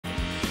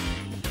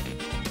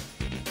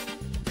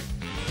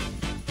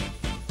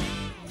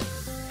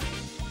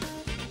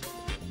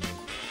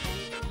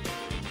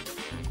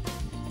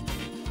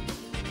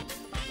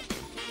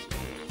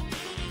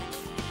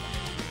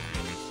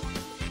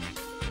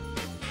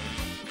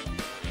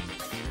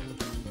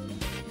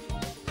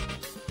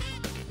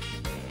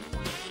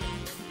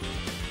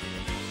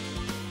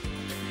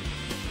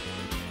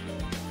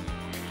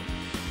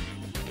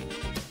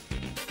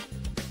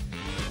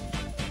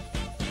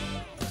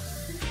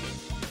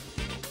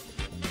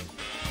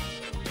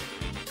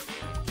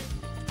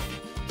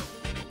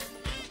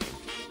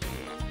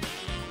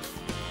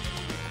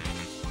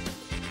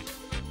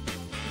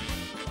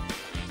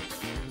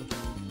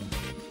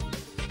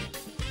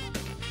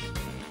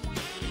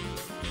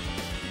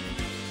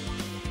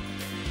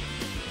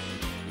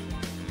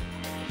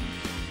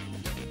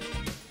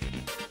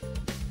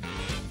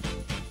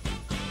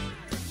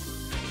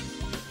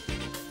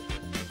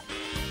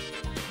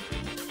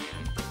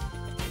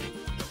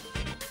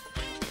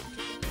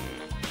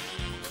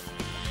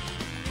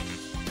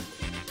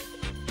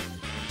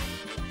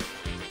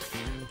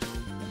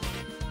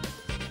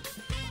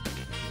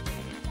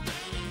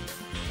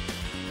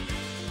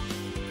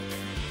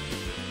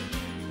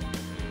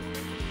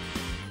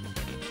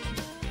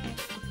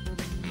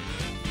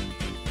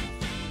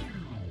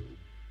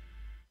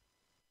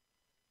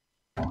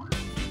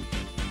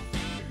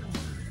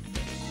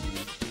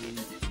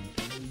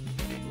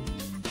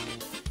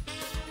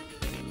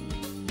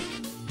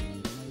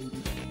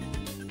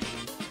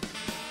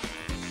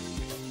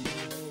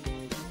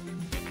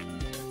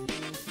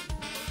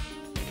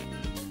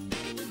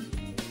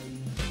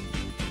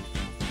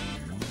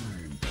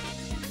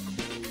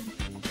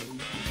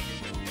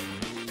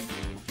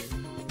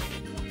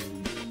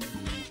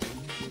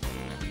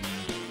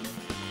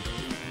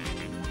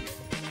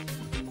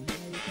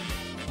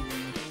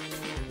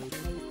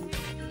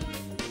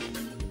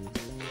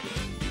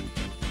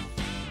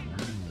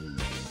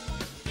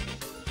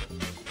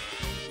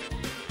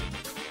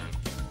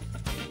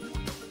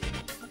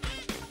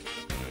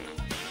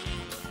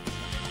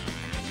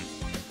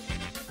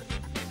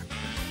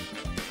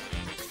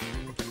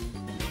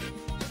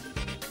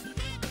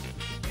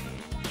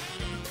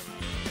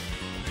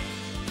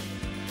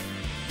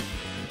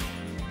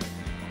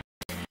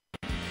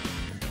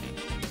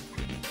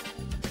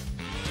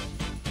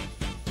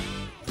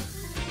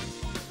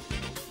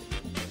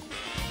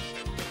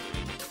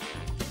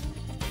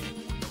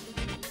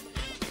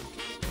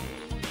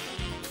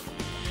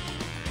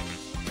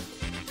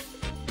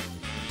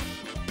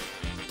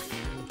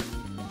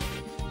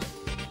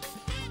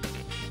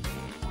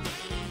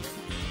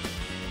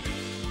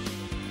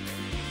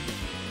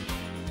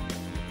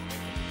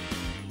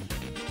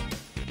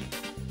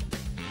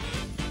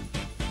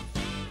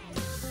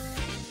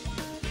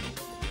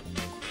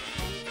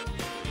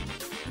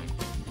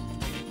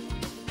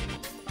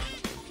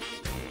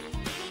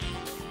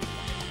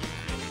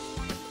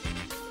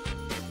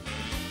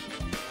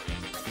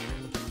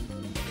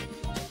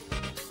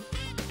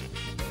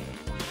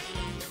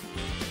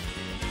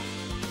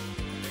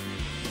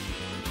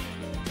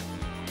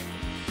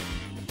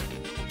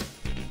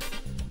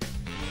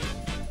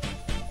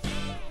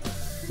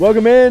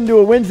Welcome into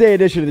a Wednesday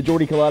edition of the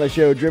Jordy Culotta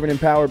Show, driven and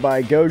powered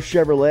by Go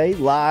Chevrolet,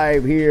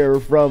 live here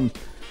from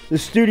the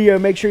studio.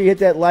 Make sure you hit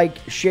that like,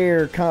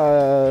 share,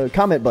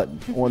 comment button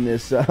on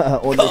this Wednesday. I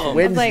was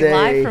like,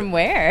 live from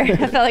where? I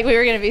felt like we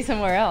were going to be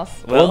somewhere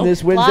else. Well, on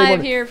this Wednesday live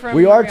morning, here from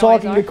we are where we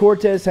talking always to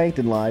Cortez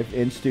Hankton live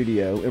in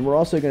studio, and we're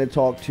also going to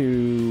talk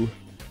to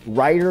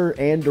writer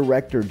and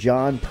director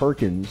John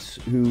Perkins,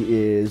 who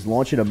is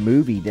launching a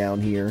movie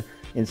down here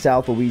in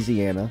South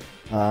Louisiana.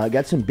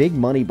 Got some big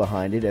money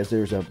behind it, as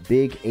there's a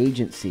big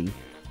agency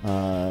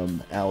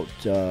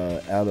out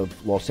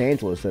of Los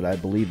Angeles that I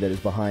believe that is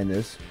behind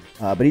this.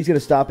 But he's going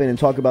to stop in and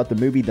talk about the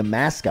movie The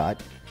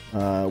Mascot,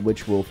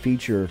 which will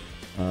feature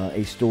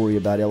a story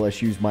about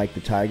LSU's Mike the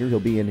Tiger. He'll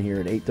be in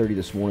here at 8:30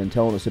 this morning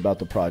telling us about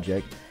the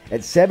project.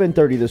 At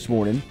 7:30 this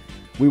morning,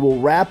 we will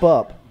wrap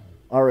up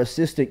our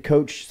assistant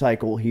coach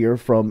cycle here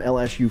from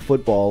LSU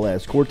football,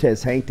 as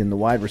Cortez Hankton, the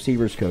wide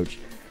receivers coach,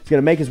 is going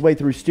to make his way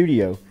through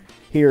studio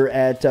here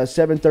at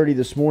 7:30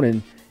 this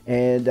morning,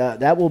 and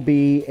that will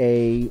be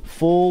a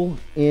full,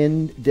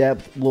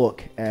 in-depth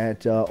look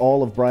at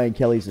all of Brian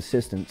Kelly's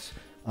assistants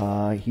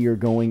here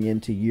going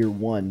into year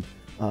one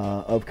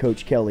of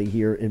Coach Kelly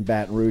here in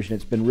Baton Rouge. And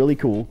it's been really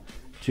cool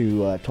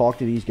to talk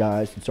to these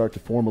guys and start to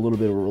form a little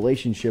bit of a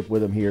relationship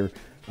with them here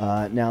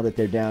now that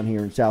they're down here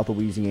in South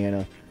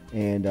Louisiana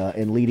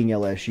and leading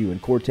LSU. And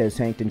Cortez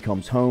Hankton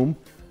comes home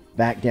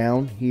back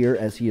down here,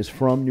 as he is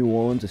from New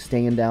Orleans, a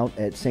standout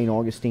at St.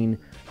 Augustine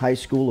High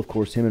School. Of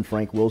course, him and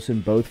Frank Wilson,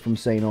 both from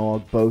St.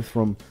 Aug, both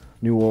from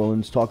New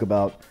Orleans. Talk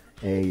about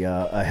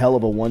a hell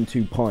of a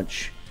 1-2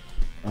 punch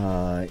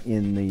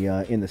in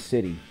the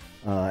city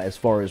as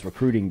far as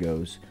recruiting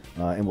goes.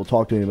 And we'll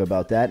talk to him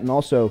about that, and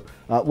also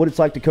what it's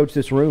like to coach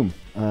this room.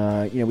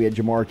 We had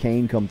Jamar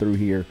Cain come through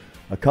here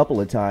a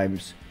couple of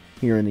times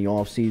here in the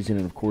offseason,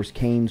 and of course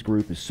Cain's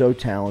group is so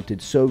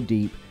talented, so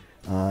deep.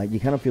 You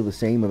kind of feel the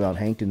same about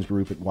Hankton's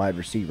group at wide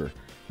receiver.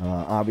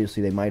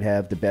 Obviously, they might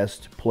have the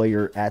best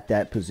player at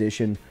that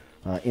position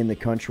in the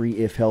country,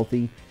 if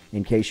healthy,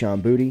 in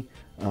Kayshon Boutte.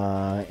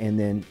 And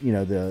then,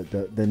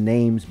 the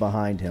names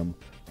behind him,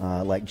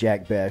 like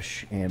Jack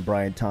Besh and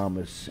Brian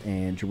Thomas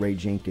and Jeray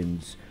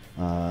Jenkins,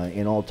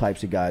 and all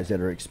types of guys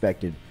that are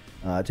expected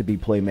to be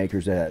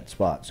playmakers at that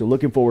spot. So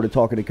looking forward to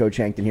talking to Coach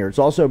Hankton here. It's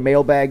also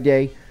Mailbag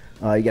Day.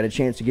 You got a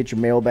chance to get your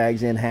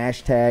mailbags in.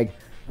 Hashtag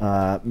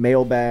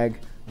Mailbag.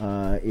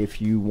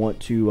 If you want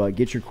to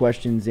get your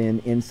questions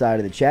inside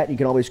of the chat, you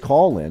can always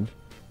call in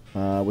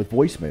with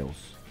voicemails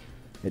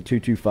at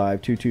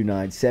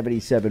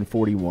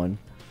 225-229-7741.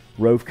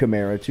 Rove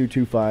Camara,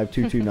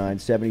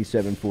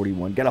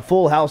 225-229-7741. Got a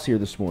full house here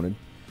this morning,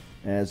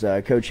 as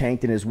Coach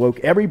Hankton has woke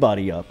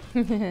everybody up.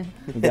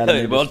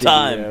 Well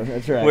timed.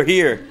 That's right. We're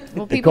here.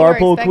 Well, The people were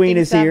carpool queen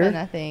is expecting here.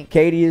 7, I think.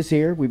 Katie is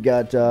here. We've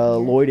got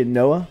Lloyd and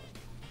Noah.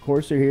 Of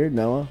course, they're here.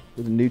 Noah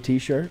with a new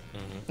T-shirt.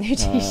 New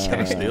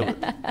T-shirt.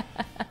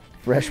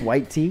 Fresh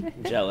white tee.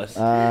 Jealous.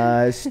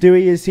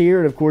 Stewie is here,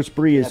 and of course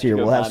Bree is here.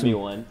 We'll have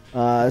some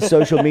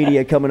social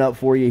media coming up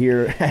for you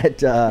here at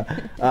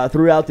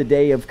throughout the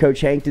day of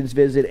Coach Hankton's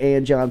visit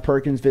and John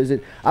Perkins'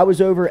 visit. I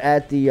was over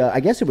at the I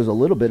guess it was a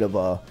little bit of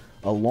a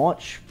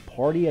launch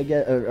party, I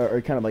guess,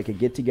 or kind of like a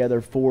get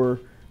together for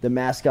the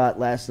mascot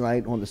last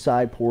night on the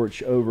side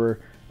porch over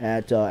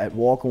at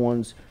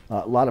Walk-On's.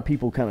 A lot of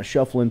people kind of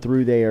shuffling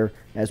through there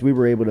as we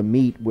were able to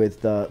meet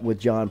with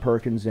John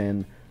Perkins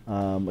and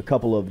a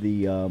couple of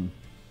the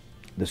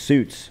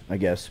suits, I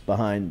guess,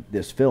 behind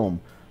this film.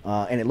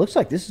 And it looks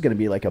like this is going to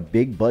be like a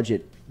big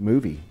budget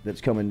movie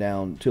that's coming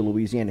down to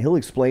Louisiana. He'll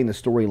explain the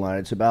storyline.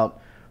 It's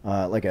about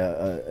like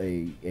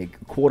a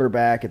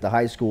quarterback at the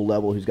high school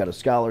level who's got a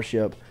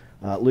scholarship,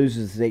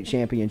 loses the state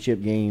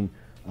championship game,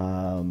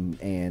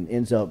 and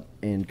ends up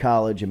in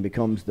college and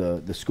becomes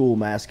the school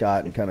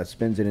mascot and kind of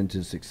spins it into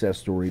a success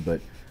story.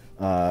 But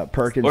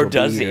Perkins Or will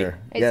does be he? here.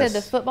 It said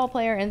the football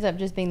player ends up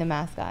just being the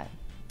mascot.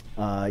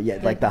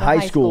 Like the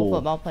high school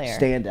football player.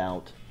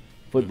 standout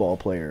football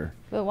player.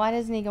 But why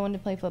doesn't he go in to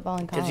play football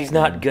in college? Because he's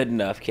not good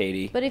enough,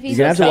 Katie. But if he's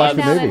You're gonna have to watch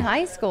the out in movie.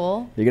 high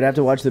school. You're going to have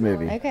to watch the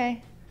movie.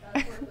 Okay.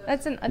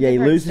 That's a Yeah, he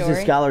different loses story.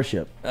 his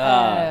scholarship.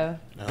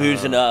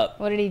 Boozing up.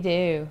 What did he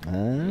do? Ah. Do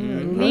you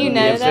You know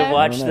have that? to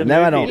watch the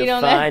No, I movie don't. to You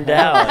don't know? find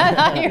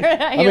out. you're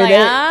I mean,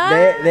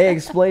 like, they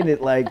explained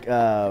it like,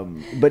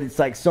 but it's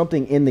like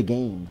something in the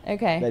game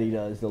Okay. that he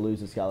does to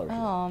lose his scholarship.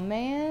 Oh,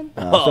 man.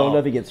 So I don't know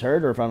if he gets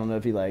hurt or if I don't know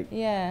if he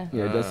Yeah.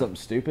 does something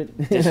stupid.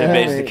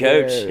 Disobeys the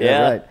coach,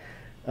 yeah. Right.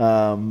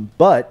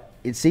 But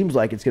it seems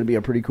like it's going to be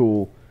a pretty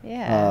cool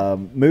Yeah.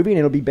 movie, and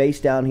it'll be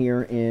based down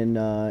here in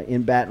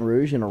Baton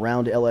Rouge and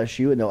around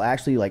LSU, and they'll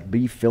actually like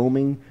be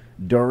filming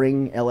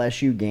during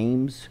LSU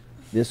games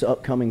this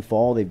upcoming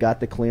fall. They've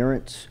got the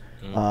clearance.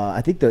 I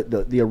think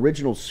the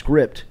original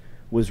script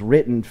was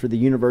written for the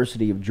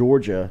University of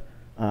Georgia,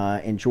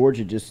 and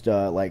Georgia just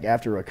like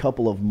after a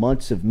couple of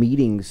months of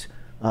meetings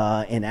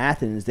in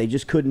Athens, they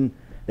just couldn't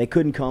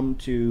come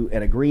to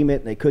an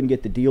agreement. They couldn't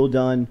get the deal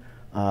done.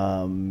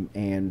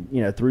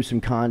 And through some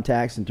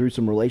contacts and through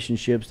some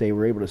relationships, they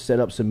were able to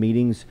set up some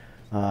meetings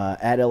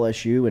at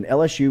LSU, and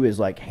LSU is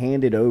like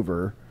handed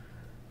over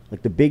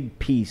like the big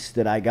piece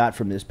that I got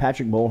from this,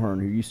 Patrick Mulhern,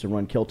 who used to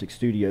run Celtic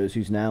Studios,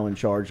 who's now in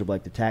charge of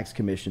like the tax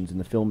commissions in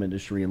the film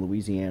industry in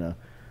Louisiana.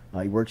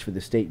 He works for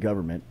the state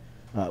government.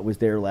 Was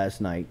there last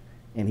night,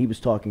 and he was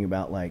talking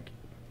about like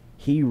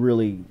he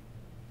really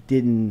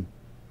didn't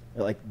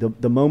like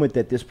the moment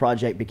that this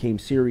project became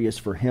serious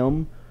for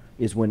him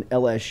is when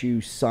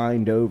LSU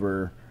signed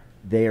over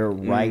their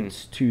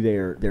rights to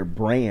their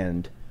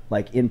brand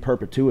like in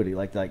perpetuity,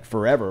 like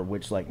forever,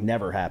 which like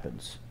never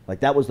happens. Like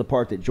that was the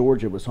part that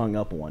Georgia was hung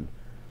up on.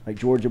 Like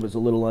Georgia was a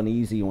little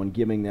uneasy on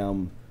giving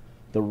them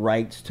the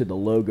rights to the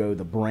logo,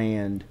 the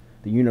brand,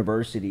 the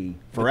university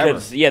forever.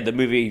 Because, the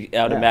movie,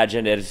 I would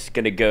imagine, is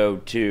going to go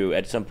to,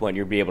 at some point,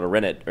 you'll be able to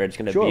rent it, or it's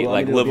going to be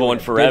live on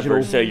forever.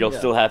 Digital, so you'll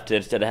still have to,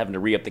 instead of having to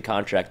re-up the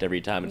contract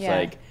every time, it's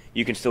like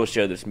you can still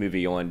show this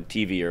movie on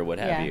TV or what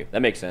have you.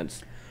 That makes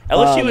sense.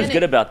 LSU is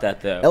good about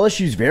that, though.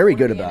 LSU's very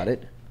good about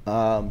it.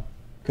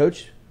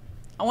 Coach?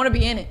 I want to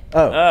be in it.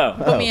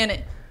 Put me in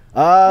it.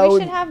 We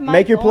should have Mike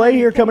make your play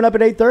here coming up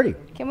at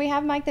 8:30. Can we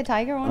have Mike the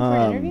Tiger on for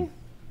an interview?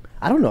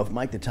 I don't know if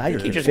Mike the Tiger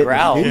he can just fit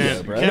growls. in the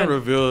video, bro. You can't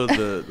reveal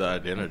the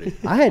identity.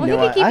 I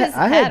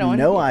had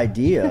no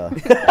idea.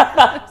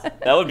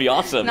 That would be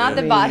awesome. Not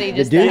the body,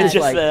 just the dude the is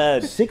head.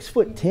 like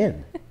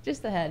 6'10".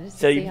 Just the head.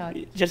 So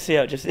Just to see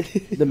how.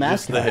 The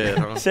mascot. The head,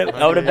 huh? So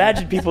I would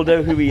imagine people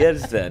know who he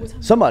is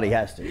then. Somebody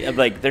has to.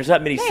 Like, there's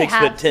not many They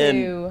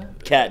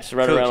 6'10" cats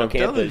running around on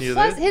campus.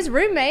 Plus, his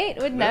roommate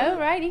would know,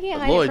 right? You can't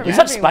hide Lloyd, it from he's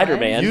not everyone.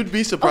 Spider-Man. You'd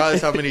be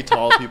surprised how many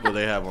tall people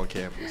they have on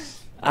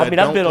campus. I mean,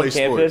 I've been on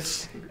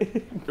campus.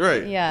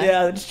 Right.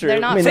 Yeah, that's true. They're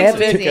not I mean, from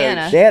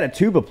Louisiana. they had a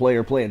tuba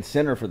player playing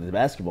center for the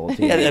basketball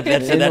team. Yeah,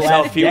 that's In the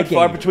how last few and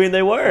far decade. between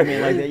they were. I mean,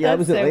 like, yeah,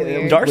 That's it so was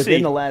weird. Darcy.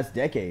 within the last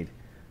decade.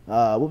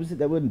 What was it?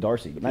 That wasn't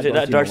Darcy. Is it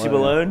not Darcy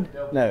Malone?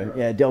 No,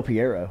 yeah, Del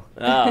Piero.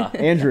 Ah.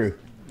 Andrew,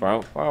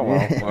 the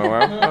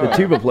The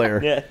tuba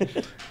player.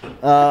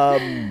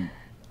 Yeah.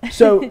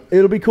 So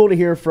it'll be cool to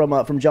hear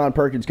from John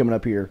Perkins coming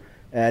up here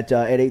at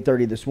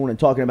 8:30 this morning,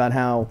 talking about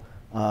how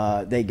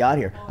they got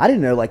here. I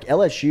didn't know like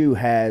LSU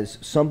has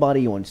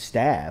somebody on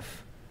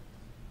staff,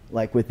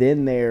 like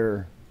within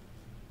their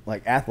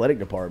like athletic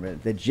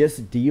department that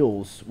just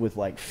deals with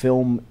like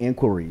film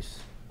inquiries.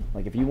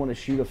 Like if you want to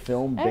shoot a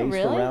film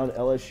based around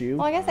LSU,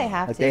 Well, I guess they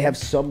have like to. they have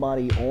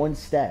somebody on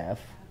staff,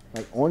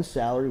 like on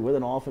salary with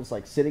an office,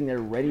 like sitting there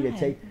ready to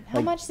take. How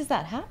like, much does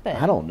that happen?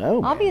 I don't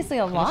know. man. Obviously,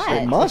 a lot. It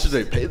How must. much should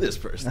they pay this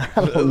person?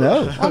 I don't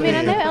know. Well, I mean,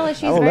 I know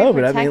LSU's I don't very know, but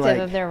protective I mean, like,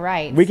 of their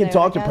rights. we can so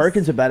talk I to guess-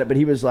 Perkins about it, but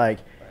he was like,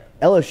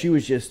 LSU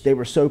was just, they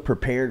were so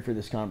prepared for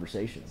this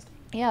conversation.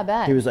 Yeah, I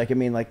bet. He was like, I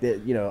mean, like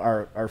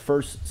our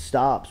first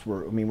stops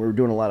were, we were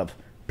doing a lot of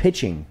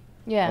pitching.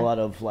 Yeah. A lot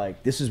of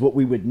like, this is what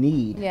we would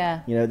need.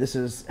 Yeah. This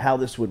is how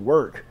this would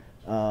work.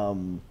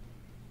 And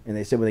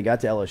they said when they got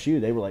to LSU,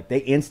 they were like, they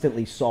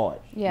instantly saw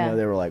it. Yeah.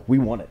 They were like, we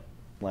want it.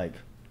 Like,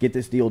 get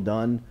this deal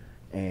done.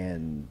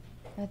 And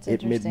That's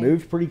it interesting.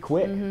 moved pretty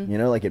quick.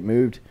 Like it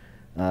moved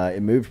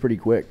pretty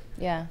quick.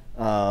 Yeah.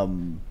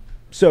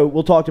 So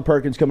we'll talk to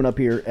Perkins coming up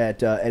here at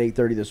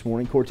 8:30 this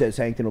morning. Cortez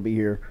Hankton will be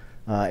here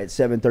at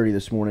 7:30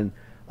 this morning.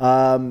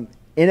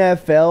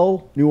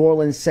 NFL, New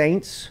Orleans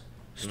Saints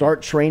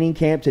start training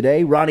camp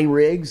today. Ronnie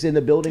Riggs in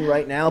the building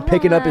right now,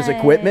 picking up his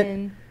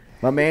equipment.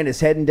 My man is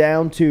heading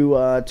down to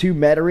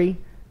Metairie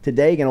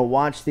today. Going to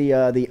watch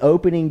the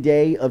opening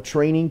day of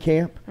training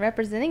camp.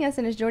 Representing us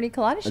in his Jordy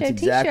Culotta show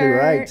That's T-shirt. exactly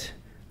right.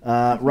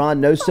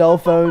 Ron, no cell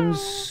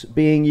phones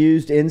being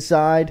used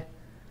inside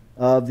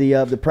of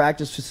the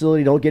practice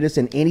facility. Don't get us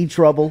in any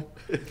trouble.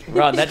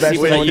 Ron, that seems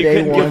Especially like on you day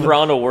couldn't give one.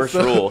 Ron a worse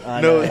rule.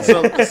 No,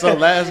 so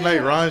last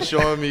night Ron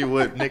showing me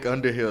what Nick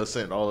Underhill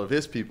sent all of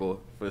his people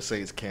for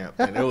Saints camp,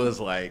 and it was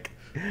like,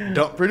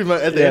 don't pretty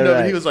much at the end of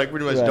it, he was like,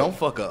 pretty much, don't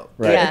fuck up.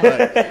 Right. Yeah.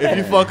 Like, if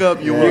you fuck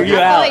up, you won't. You're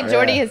I out. feel like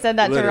Jordy has said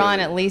that to Literally. Ron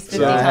at least 50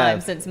 So I have.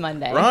 times since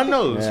Monday. Ron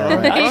knows. Yeah.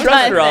 Ron, I He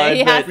trust does, Ron,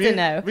 he has but to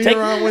know. Me and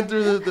Ron went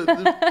through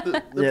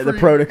the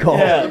protocol.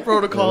 The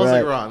protocols.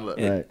 Right. Like Ron, look,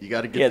 Right. you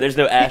got to get. Yeah, there's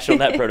no ash on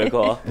that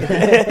protocol.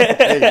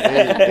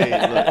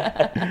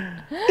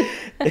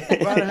 Hey,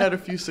 Ron had a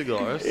few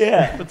cigars.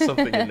 Yeah. Put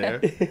something in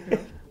there.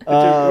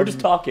 We're just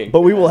talking.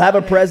 But we will have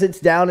a presence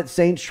down at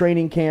Saints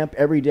training camp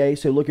every day.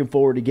 So looking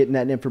forward to getting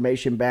that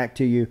information back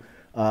to you.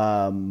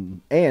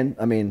 And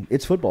I mean,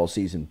 it's football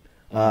season.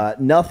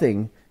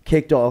 Nothing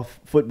kicked off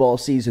football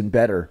season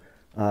better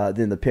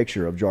than the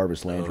picture of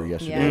Jarvis Landry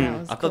yesterday. Yeah, that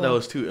was I thought cool. that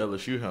was two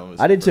LSU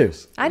helmets. I did too.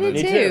 I did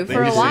Me too, too.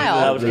 for a I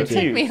while. was It took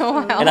me confused. a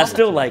while. And I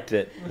still liked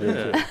it.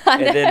 Yeah.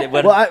 And then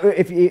when, Well,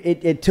 if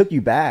it took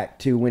you back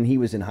to when he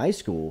was in high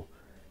school,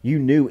 you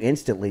knew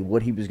instantly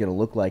what he was going to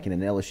look like in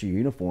an LSU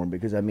uniform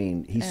because, I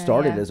mean, he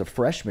started yeah. as a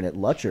freshman at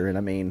Lutcher, and,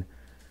 I mean,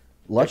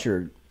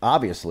 Lutcher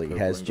obviously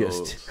has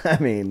just, I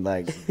mean,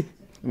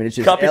 it's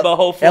just Copied my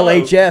whole flow.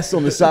 LHS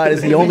on the side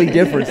is the only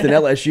difference than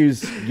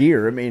LSU's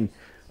gear. I mean,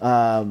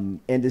 and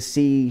to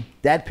see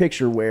that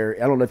picture where,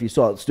 I don't know if you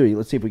saw it, Stu,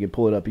 let's see if we can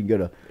pull it up. You can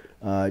go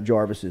to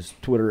Jarvis's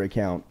Twitter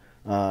account.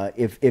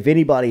 If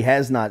anybody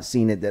has not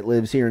seen it that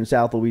lives here in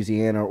South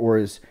Louisiana or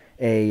is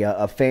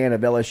a fan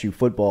of LSU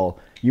football,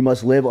 you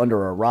must live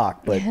under a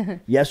rock. But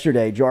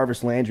yesterday,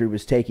 Jarvis Landry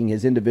was taking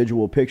his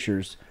individual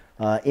pictures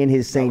in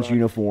his Saints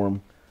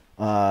uniform,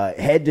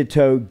 head to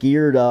toe,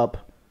 geared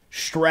up,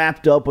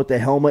 strapped up with the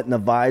helmet and the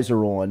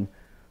visor on.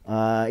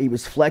 He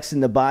was flexing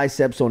the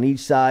biceps on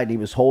each side. And he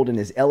was holding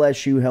his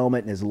LSU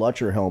helmet and his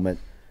Lutcher helmet,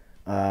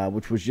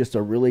 which was just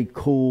a really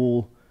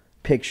cool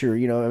picture.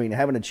 You know, I mean,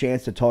 having a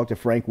chance to talk to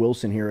Frank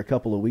Wilson here a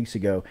couple of weeks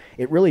ago,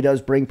 it really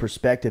does bring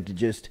perspective to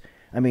just,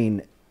 I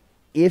mean,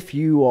 if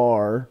you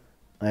are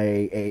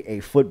a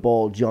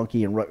football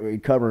junkie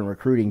and covering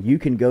recruiting, you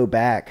can go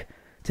back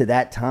to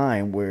that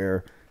time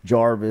where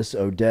Jarvis,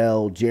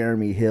 Odell,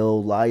 Jeremy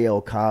Hill,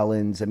 La'el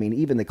Collins, I mean,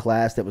 even the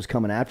class that was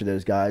coming after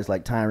those guys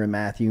like Tyrann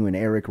Mathieu and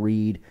Eric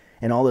Reed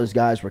and all those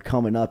guys were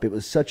coming up. It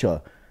was such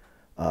a,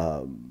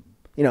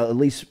 you know, at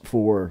least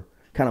for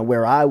kind of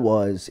where I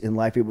was in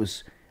life, it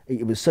was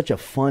such a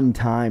fun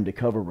time to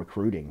cover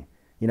recruiting.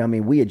 You know, I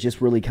mean, we had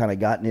just really kind of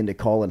gotten into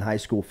calling high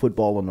school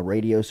football on the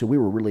radio, so we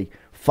were really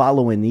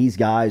following these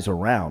guys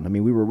around. I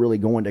mean, we were really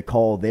going to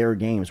call their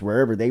games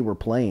wherever they were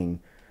playing.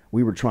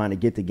 We were trying to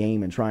get the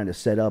game and trying to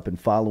set up and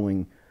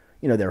following,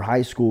 you know, their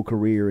high school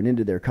career and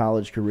into their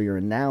college career,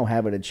 and now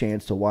having a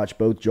chance to watch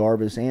both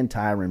Jarvis and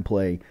Tyrann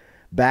play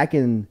back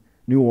in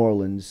New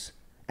Orleans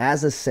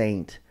as a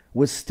Saint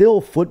with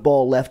still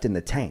football left in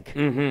the tank.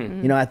 You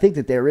know, I think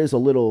that there is a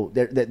little,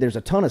 there's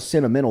a ton of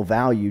sentimental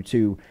value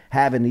to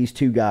having these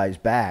two guys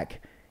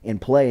back and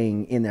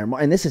playing in their,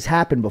 and this has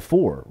happened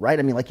before, right?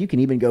 I mean, like you can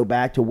even go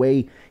back to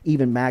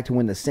back to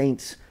when the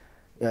Saints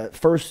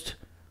first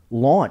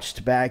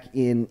launched back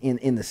in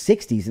the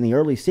 60s, in the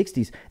early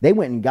 60s. They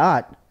went and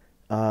got,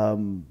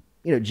 you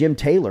know, Jim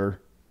Taylor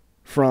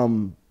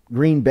from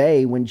Green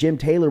Bay when Jim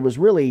Taylor was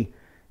really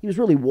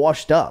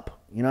washed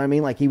up. You know what I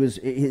mean? Like he was,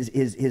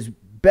 his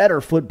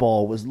better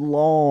football was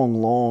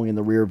long in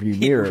the rearview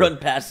mirror. He'd run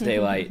past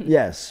daylight.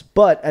 Yes,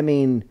 but I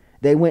mean,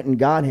 they went and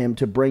got him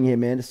to bring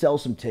him in to sell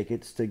some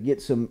tickets, to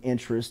get some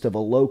interest of a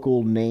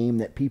local name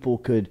that people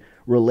could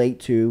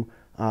relate to,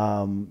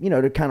 you know,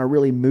 to kind of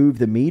really move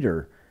the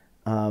meter.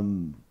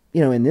 You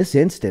know, in this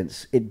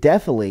instance, it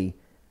definitely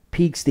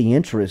piques the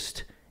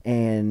interest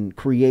and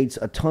creates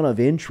a ton of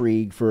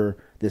intrigue for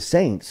the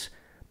Saints.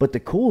 But the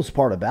coolest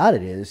part about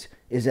it is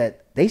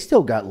that they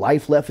still got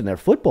life left in their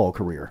football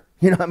career.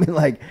 You know what I mean?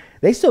 Like,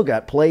 they still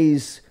got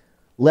plays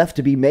left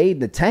to be made in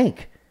the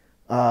tank.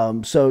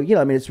 So, you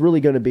know, I mean, it's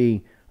really going to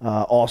be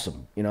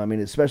awesome. You know, I mean,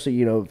 especially,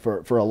 you know,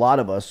 for a lot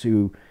of us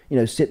who, you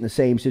know, sit in the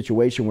same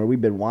situation where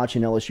we've been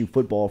watching LSU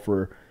football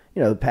for,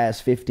 you know, the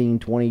past 15,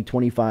 20,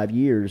 25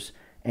 years.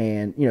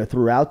 And, you know,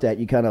 throughout that,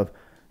 you kind of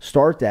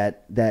start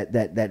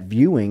that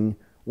viewing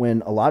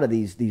when a lot of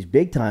these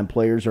big-time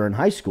players are in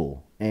high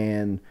school.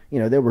 And, you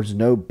know, there was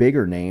no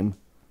bigger name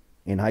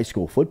in high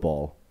school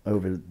football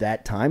over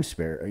that time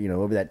span,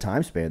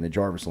 than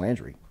Jarvis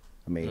Landry.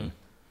 I mean,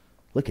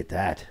 look at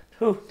that.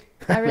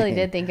 I really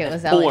did think it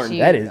was LSU.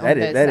 That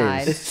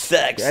is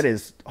sex. That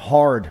is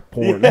hard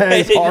porn. That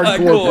is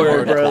hardcore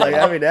porn, bro. Like,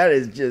 I mean, that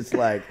is just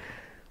like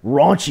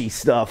raunchy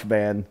stuff,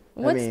 man.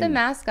 What's the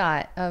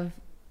mascot of?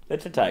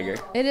 It's a tiger.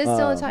 It is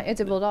still a tiger. It's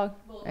a bulldog.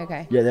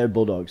 Okay. Yeah, they're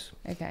bulldogs.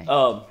 Okay.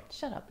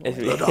 Shut up.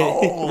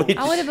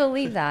 I would have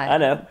believed that. I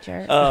know.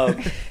 Jerk.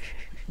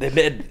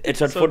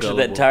 It's unfortunate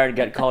that Tyrann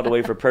got called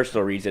away for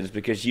personal reasons,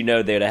 because you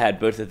know they would have had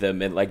both of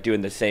them and like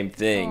doing the same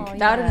thing. Oh,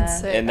 that would have been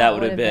sick. And that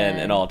would have been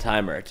an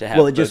all-timer to have.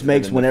 Well, it just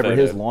makes whenever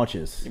his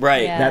launches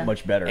that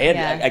much better.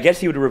 And I guess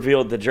he would have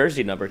revealed the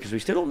jersey number, because we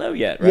still don't know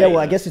yet, right? Yeah, well,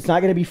 I guess it's not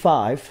going to be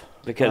 5.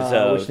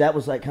 Because which that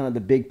was like kind of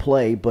the big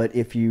play. But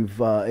if you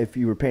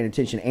were paying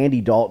attention, Andy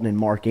Dalton and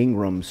Mark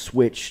Ingram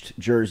switched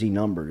jersey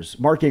numbers.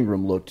 Mark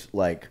Ingram looked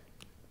like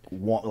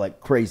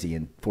crazy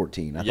in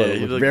 14. I thought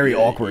it looked very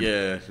awkward.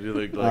 Yeah, he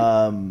looked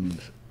like.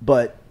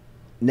 But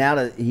now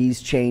that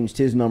he's changed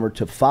his number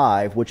to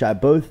 5, which I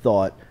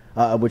thought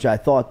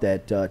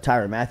that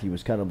Tyrann Mathieu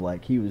was kind of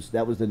like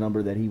that was the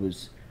number that he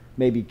was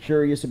maybe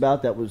curious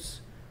about. That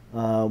was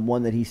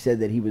one that he said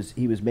that he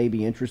was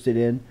maybe interested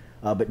in.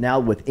 But now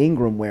with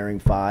Ingram wearing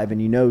 5,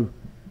 and you know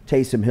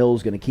Taysom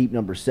Hill's going to keep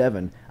number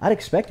 7, I'd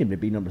expect him to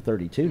be number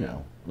 32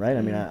 now, right?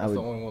 I mean, I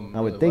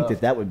would think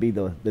that would be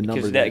the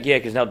number.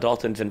 Because now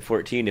Dalton's in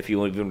 14 if you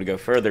want him to go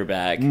further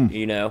back,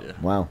 you know? Yeah.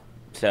 Wow.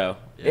 So,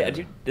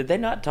 did they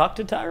not talk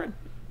to Tyrann?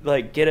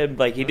 Like, get him,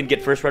 like, he didn't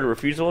get first right of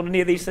refusal on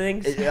any of these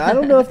things? I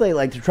don't know if they,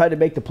 like, tried to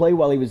make the play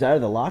while he was out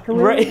of the locker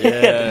room. Right.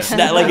 Yeah.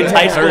 Like in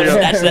high school,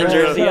 snatch that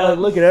jersey up.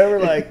 Looking over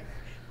like...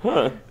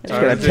 Just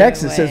got a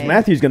text that says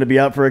Matthew's going to be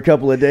out for a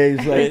couple of days.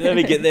 Like, let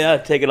me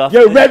get take it off.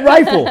 Yo, Red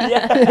Rifle.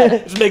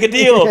 Let's make a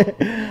deal.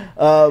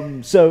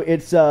 So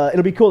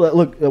it'll be cool.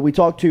 Look, we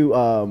talked to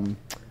our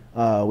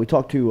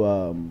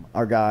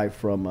guy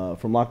from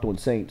Locked On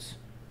Saints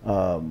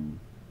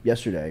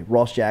yesterday,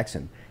 Ross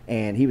Jackson,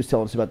 and he was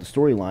telling us about the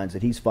storylines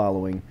that he's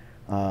following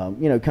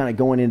kind of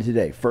going into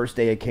today, first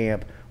day of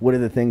camp, what are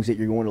the things that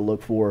you're going to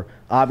look for?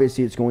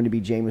 Obviously, it's going to be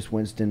Jameis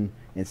Winston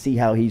and see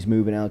how he's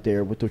moving out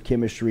there with the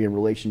chemistry and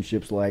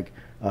relationships like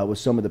with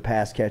some of the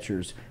pass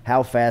catchers.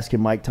 How fast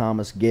can Mike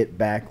Thomas get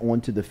back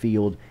onto the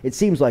field? It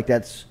seems like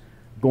that's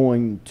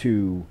going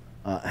to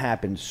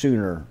happen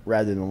sooner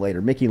rather than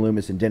later. Mickey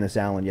Loomis and Dennis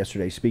Allen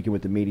yesterday speaking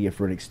with the media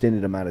for an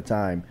extended amount of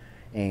time,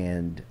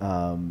 and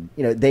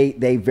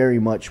they very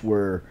much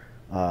were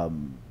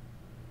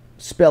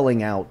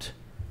spelling out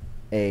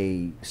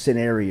a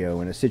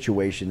scenario and a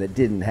situation that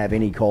didn't have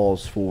any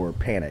cause for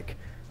panic,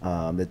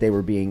 that they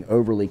were being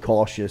overly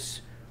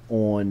cautious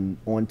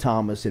on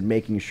Thomas and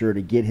making sure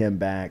to get him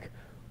back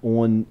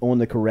on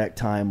the correct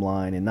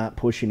timeline and not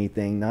push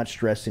anything, not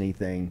stress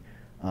anything,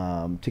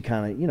 to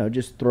kind of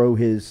just throw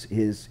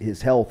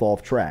his health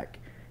off track.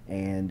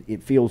 And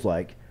it feels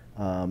like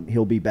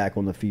he'll be back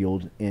on the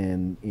field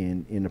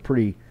in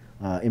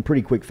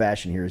pretty quick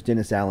fashion here. As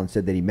Dennis Allen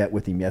said that he met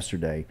with him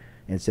yesterday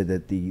and said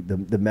that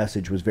the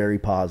message was very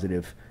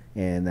positive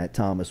and that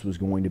Thomas was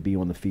going to be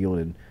on the field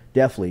and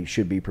definitely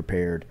should be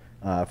prepared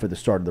for the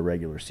start of the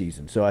regular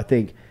season. So I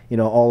think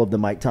all of the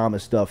Mike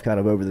Thomas stuff kind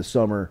of over the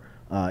summer,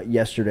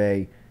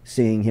 yesterday,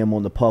 seeing him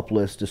on the PUP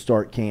list to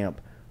start camp.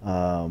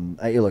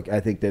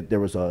 I think that there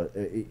was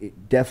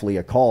definitely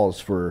a cause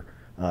for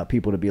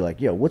people to be like,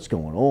 yo, what's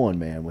going on,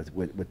 man,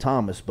 with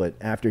Thomas? But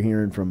after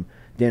hearing from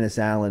Dennis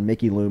Allen,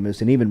 Mickey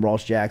Loomis, and even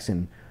Ross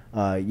Jackson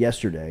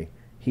yesterday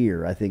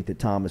here, I think that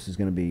Thomas is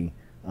going to be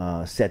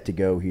set to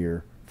go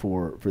here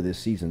for this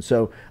season.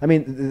 So, I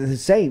mean, the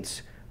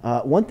Saints,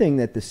 one thing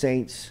that the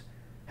Saints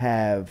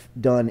have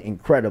done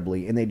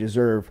incredibly, and they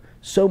deserve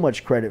so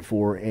much credit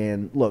for,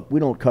 and look, we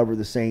don't cover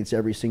the Saints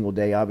every single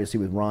day. Obviously,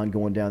 with Ron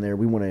going down there,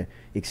 we want to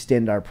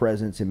extend our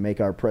presence and make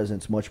our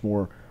presence much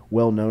more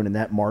well-known in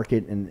that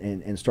market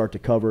and start to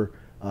cover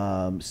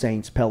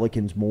Saints,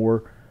 Pelicans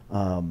more.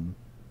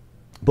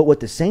 But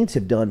what the Saints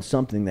have done,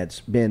 something that's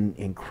been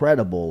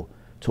incredible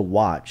to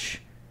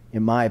watch,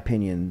 in my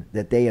opinion,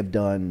 that they have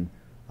done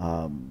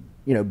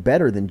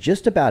better than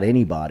just about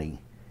anybody,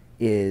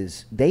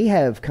 is they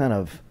have kind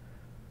of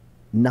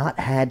not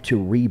had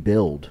to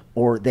rebuild,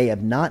 or they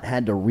have not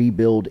had to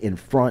rebuild in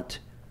front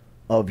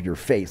of your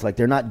face. Like,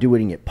 they're not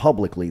doing it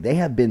publicly. They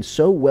have been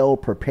so well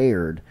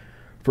prepared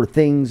for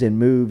things and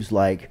moves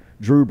like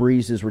Drew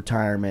Brees'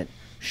 retirement,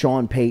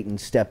 Sean Payton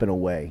stepping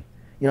away.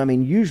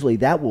 Usually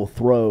that will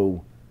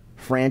throw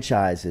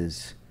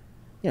franchises,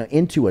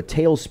 into a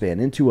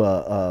tailspin, into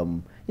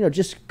a,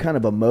 just kind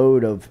of a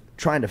mode of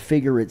trying to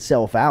figure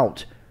itself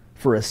out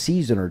for a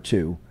season or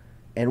two.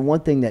 And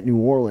one thing that New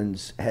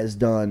Orleans has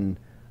done,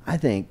 I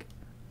think,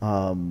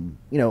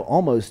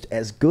 almost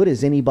as good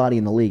as anybody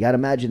in the league. I'd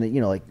imagine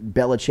that, like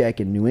Belichick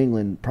in New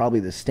England, probably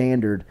the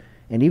standard,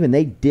 and even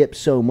they dip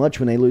so much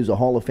when they lose a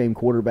Hall of Fame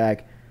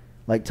quarterback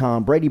like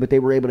Tom Brady, but they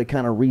were able to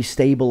kind of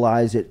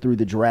restabilize it through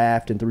the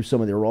draft and through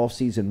some of their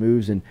offseason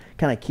moves and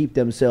kind of keep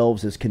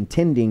themselves as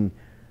contending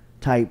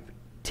type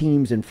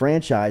teams and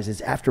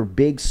franchises after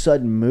big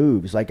sudden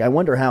moves. Like, I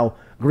wonder how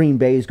Green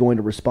Bay is going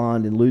to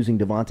respond in losing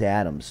Devonta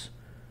Adams.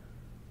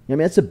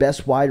 That's the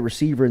best wide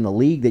receiver in the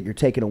league that you're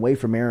taking away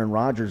from Aaron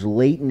Rodgers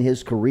late in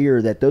his career,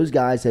 that those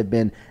guys have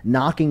been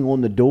knocking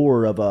on the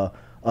door of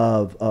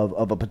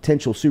a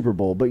potential Super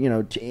Bowl. But,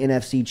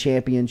 NFC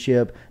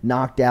Championship,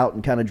 knocked out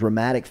in kind of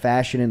dramatic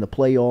fashion in the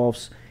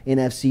playoffs,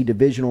 NFC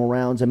divisional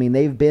rounds.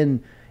 They've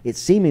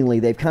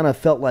kind of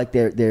felt like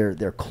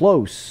they're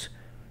close.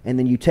 And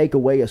then you take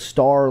away a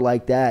star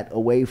like that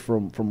away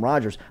from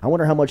Rodgers. I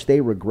wonder how much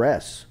they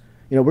regress.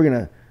 We're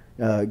going to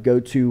go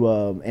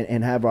to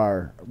and have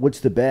our What's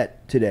the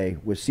Bet today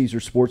with Caesar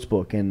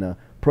Sportsbook, and the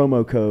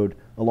promo code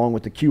along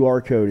with the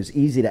QR code is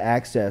easy to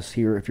access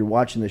here. If you're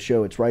watching the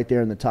show, it's right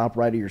there in the top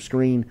right of your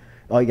screen.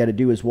 All you got to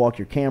do is walk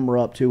your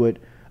camera up to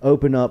it,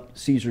 open up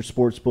Caesar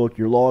Sportsbook.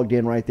 You're logged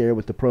in right there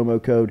with the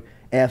promo code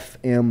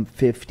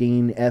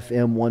FM15,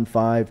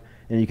 FM15,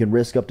 and you can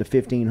risk up to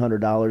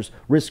 $1,500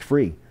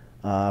 risk-free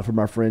from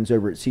our friends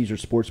over at Caesar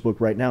Sportsbook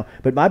right now.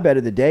 But my bet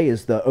of the day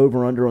is the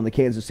over-under on the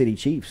Kansas City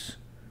Chiefs.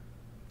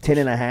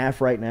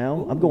 10.5 right now.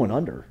 Ooh. I'm going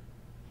under.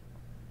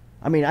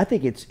 I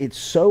think it's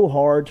so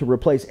hard to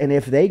replace. And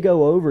if they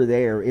go over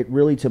there, it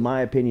really, to my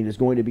opinion, is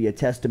going to be a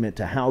testament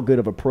to how good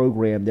of a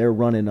program they're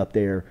running up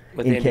there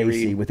in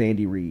KC with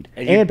Andy Reid.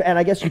 And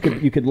I guess you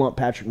could lump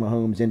Patrick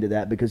Mahomes into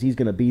that, because he's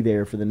going to be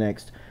there for the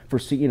next the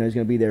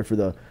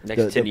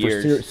next 10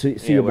 years,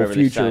 foreseeable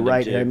future,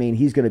 right?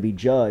 He's going to be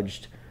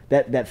judged.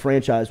 That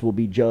franchise will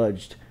be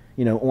judged,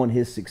 on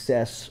his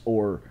success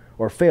or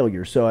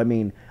failure. So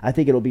I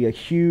think it'll be a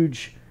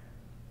huge.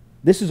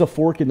 This is a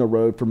fork in the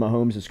road for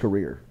Mahomes'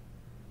 career,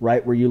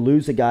 right? Where you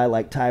lose a guy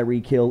like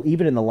Tyreek Hill,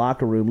 even in the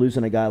locker room,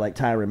 losing a guy like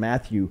Tyrann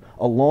Mathieu,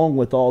 along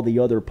with all the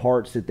other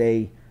parts that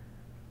they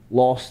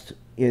lost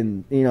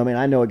in,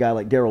 I know a guy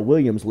like Darrell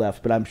Williams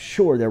left, but I'm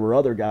sure there were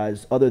other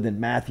guys other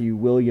than Mathieu,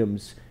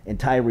 Williams, and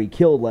Tyreek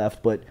Hill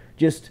left. But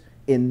just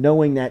in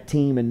knowing that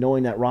team and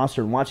knowing that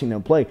roster and watching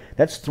them play,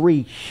 that's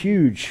three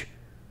huge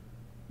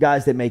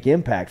guys that make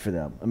impact for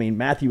them. I mean,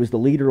 Matthew was the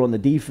leader on the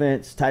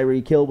defense.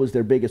 Tyreek Hill was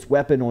their biggest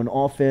weapon on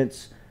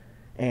offense.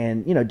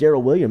 And,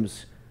 Darrell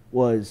Williams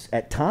was,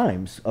 at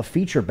times, a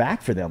feature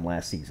back for them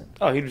last season.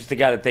 Oh, he was the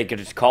guy that they could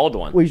just called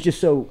on. Well, he's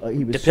just so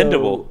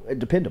dependable.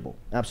 Dependable,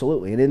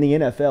 absolutely. And in the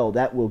NFL,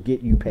 that will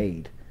get you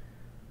paid.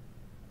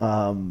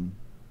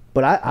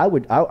 But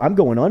I'm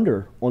going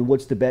under on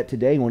what's the bet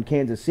today on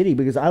Kansas City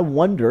because I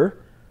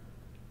wonder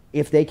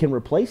if they can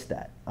replace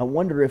that. I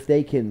wonder if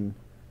they can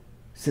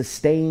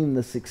sustain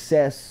the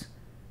success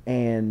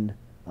and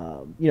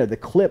the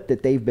clip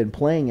that they've been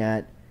playing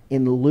at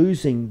in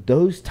losing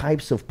those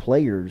types of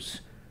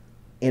players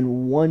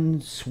in one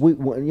swoop.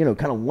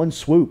 One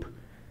swoop.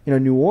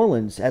 New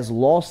Orleans has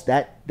lost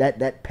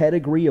that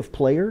pedigree of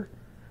player.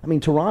 I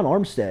mean, Teron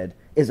Armstead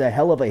is a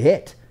hell of a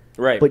hit.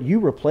 Right. But you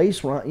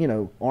replace,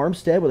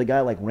 Armstead with a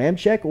guy like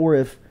Ramczyk, or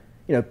if,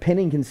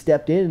 Pennington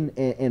stepped in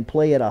and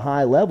play at a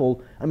high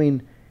level, I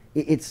mean,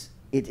 it's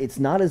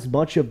not as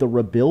much of the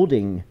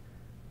rebuilding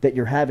that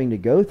you're having to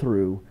go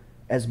through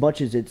as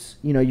much as it's,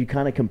 you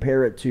kind of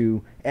compare it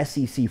to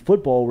SEC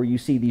football where you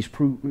see these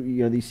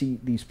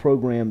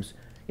programs,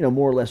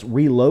 more or less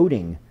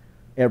reloading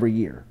every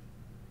year.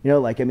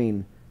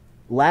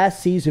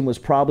 Last season was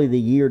probably the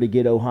year to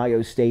get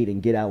Ohio State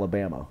and get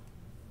Alabama.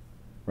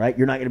 Right,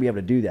 you're not going to be able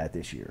to do that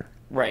this year.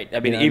 Right.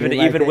 I mean,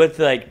 even with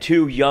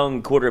two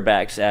young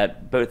quarterbacks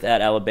both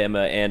at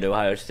Alabama and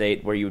Ohio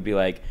State, where you would be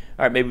like,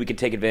 all right, maybe we could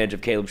take advantage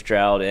of Caleb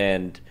Stroud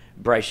and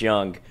Bryce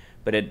Young,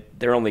 but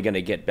they're only going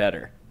to get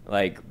better.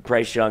 Like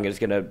Bryce Young is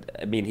going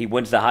to. I mean, he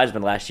wins the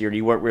Heisman last year. And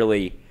you weren't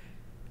really.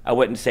 I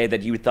wouldn't say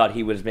that you thought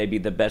he was maybe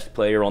the best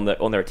player on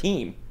their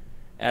team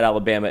at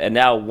Alabama, and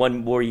now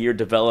one more year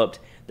developed,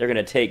 they're going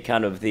to take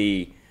kind of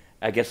the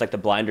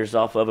blinders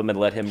off of him and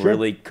let him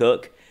really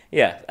cook.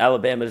 Yeah,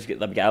 Alabama's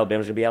going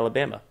to be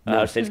Alabama.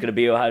 Ohio State's going to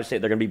be Ohio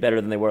State. They're going to be better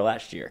than they were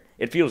last year.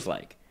 It feels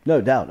like. No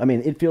doubt. I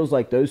mean, it feels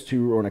like those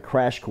two are on a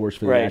crash course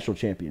for the national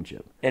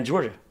championship. And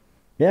Georgia.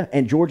 Yeah,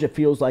 and Georgia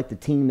feels like the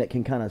team that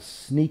can kind of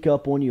sneak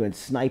up on you and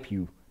snipe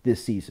you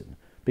this season.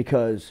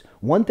 Because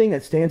one thing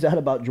that stands out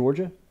about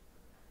Georgia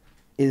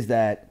is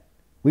that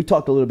we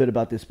talked a little bit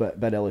about this about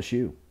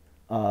LSU.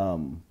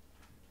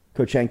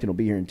 Coach Hankton will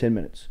be here in 10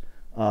 minutes.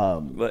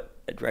 What,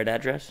 right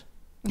address?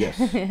 Yes,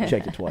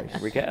 checked it twice.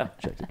 Here we go.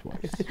 Checked it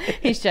twice.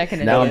 He's checking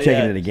it. Now I'm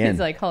checking it again.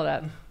 He's like, hold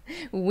up.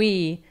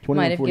 We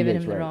might have given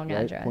him the wrong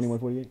address.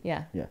 2148?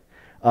 Yeah.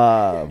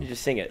 Yeah. You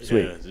just sing it.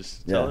 Sweet. Yeah,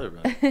 just tell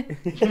everybody.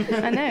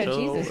 I know.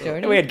 Jesus,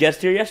 Jordan. We had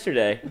guests here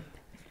yesterday.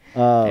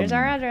 There's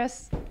our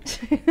address.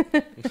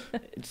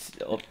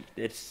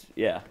 It's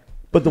yeah.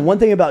 But the one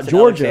thing about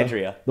Georgia,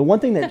 Alexandria. the one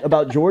thing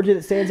about Georgia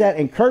that stands out,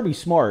 and Kirby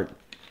Smart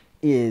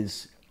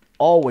is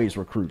always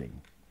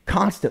recruiting,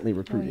 constantly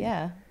recruiting. Oh,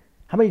 yeah.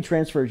 How many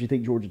transfers do you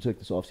think Georgia took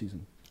this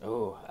offseason?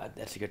 Oh,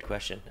 that's a good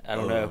question. I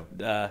don't know.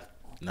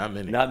 Not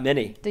many. Not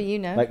many. Do you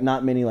know? Like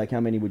not many. Like how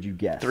many would you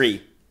guess?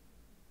 3.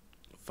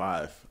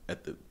 5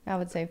 at the. I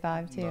would say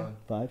 5 too.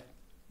 5.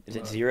 Is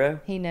it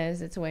 0? He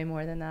knows it's way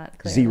more than that.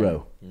 Clearly.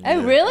 0.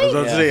 Oh, really? I was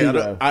about to say,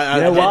 Zero.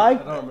 You know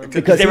why?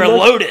 Because they were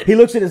loaded. He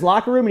looks at his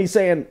locker room and he's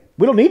saying,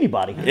 "We don't need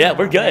anybody. Yeah,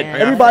 we're good.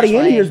 Man. Everybody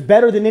in here is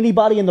better than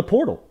anybody in the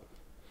portal."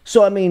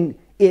 So I mean,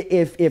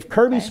 if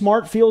Kirby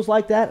Smart feels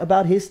like that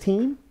about his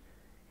team,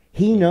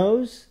 he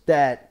knows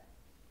that.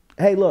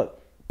 Hey,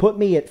 look, put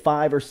me at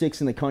 5 or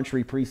 6 in the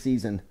country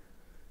preseason.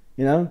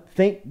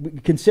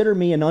 Consider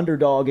me an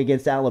underdog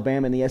against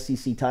Alabama in the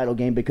SEC title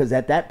game, because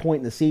at that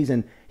point in the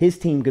season, his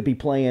team could be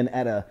playing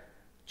at a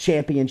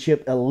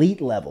championship elite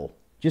level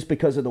just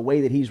because of the way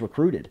that he's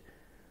recruited.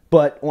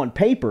 But on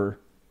paper,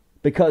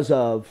 because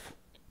of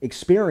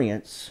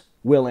experience,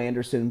 Will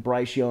Anderson,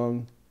 Bryce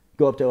Young,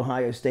 go up to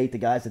Ohio State, the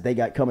guys that they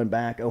got coming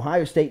back.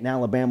 Ohio State and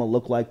Alabama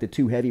look like the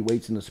two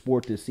heavyweights in the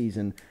sport this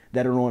season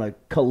that are on a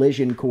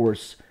collision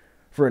course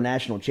for a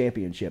national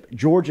championship.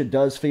 Georgia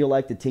does feel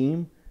like the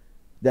team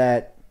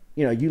that,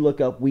 you look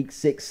up week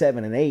 6,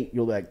 7, and 8,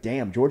 you'll be like,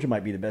 damn, Georgia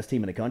might be the best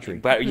team in the country.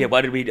 But yeah, why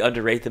did we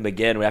underrate them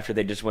again after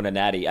they just won a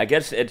natty? I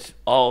guess it's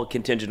all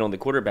contingent on the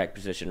quarterback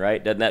position,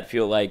 right? Doesn't that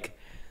feel like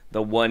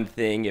the one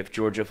thing if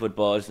Georgia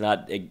football is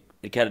not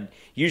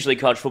usually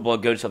college football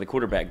goes how the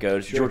quarterback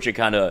goes. Sure. Georgia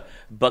kind of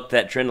bucked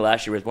that trend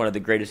last year with one of the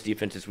greatest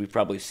defenses we've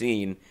probably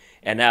seen,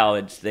 and now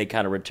they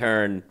kind of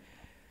return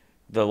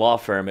the law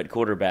firm at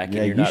quarterback,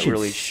 and you're not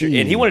really sure.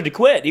 And he wanted to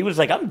quit. He was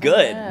like, "I'm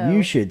good."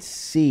 You should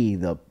see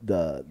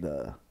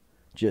the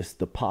just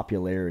the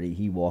popularity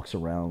he walks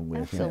around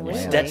with. Absolutely.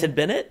 Stetson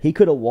Bennett. He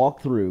could have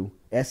walked through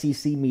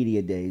SEC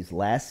media days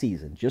last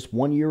season, just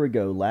 1 year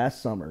ago, last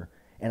summer,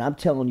 and I'm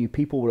telling you,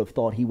 people would have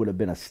thought he would have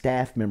been a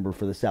staff member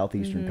for the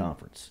Southeastern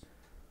Conference.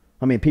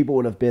 I mean, people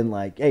would have been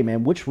like, "Hey,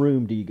 man, which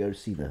room do you go to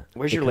see the?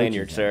 Where's the your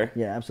lanyard, sir?"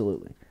 Yeah,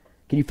 absolutely.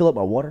 Can you fill up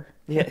my water?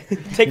 Yeah,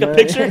 take a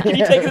picture. Can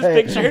you take this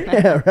picture?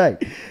 Yeah,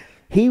 right.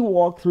 He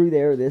walked through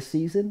there this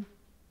season,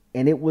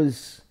 and it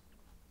was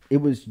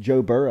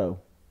Joe Burrow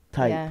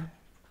type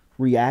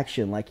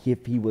reaction, like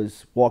if he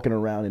was walking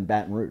around in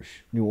Baton Rouge,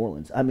 New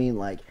Orleans. I mean,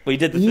 like, well, he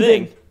did the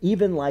thing.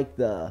 Even like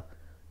the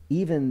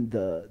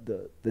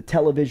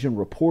television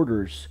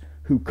reporters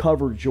who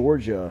covered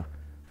Georgia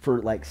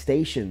for like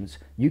stations,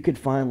 you could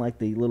find like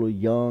the little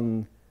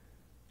young,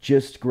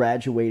 just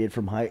graduated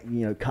from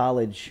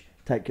college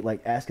type,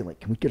 like asking like,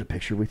 can we get a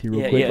picture with you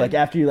real quick? Like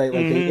after you like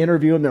they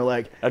interview him, they're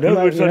like, I know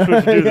we're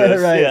supposed to do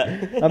this. Right.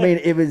 Yeah. I mean,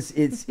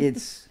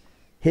 it's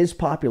his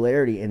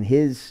popularity and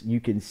you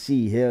can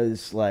see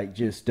his like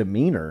just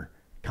demeanor.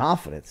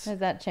 Confidence has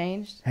that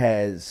changed?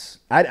 I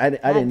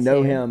didn't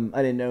know him.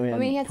 I didn't know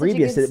him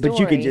previous to it, but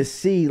you can just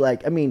see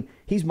like, I mean,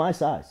 he's my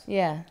size.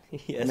 Yeah.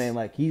 Yes. I mean,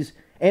 like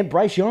and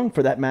Bryce Young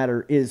for that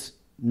matter is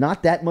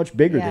not that much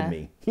bigger than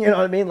me. You know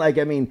what I mean? Like,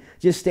 I mean,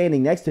 just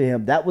standing next to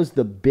him, that was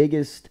the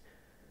biggest.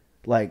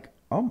 Like,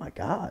 oh my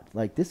God!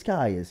 Like this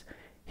guy is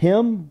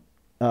him.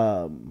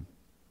 The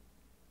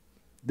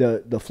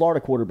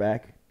Florida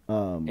quarterback,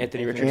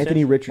 Anthony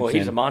Richardson. Well,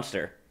 he's a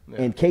monster.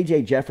 And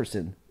KJ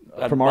Jefferson.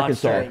 From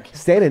Arkansas,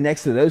 standing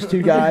next to those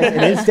two guys, and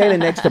then standing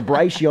next to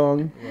Bryce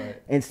Young,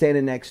 and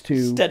standing next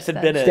to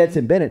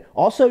Stetson Bennett.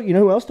 Also, you know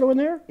who else throw in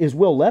there is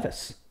Will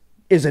Levis,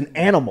 is an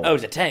animal. Oh,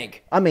 he's a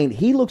tank. I mean,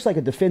 he looks like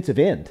a defensive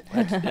end.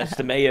 That's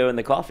the mayo and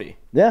the coffee.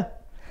 Yeah,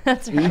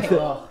 that's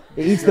right.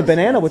 He eats the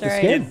banana with the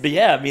skin. But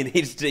yeah, I mean,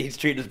 he's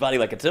treating his body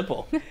like a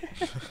temple.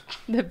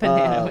 The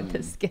banana with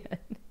the skin.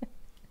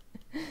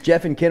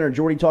 Jeff and Ken are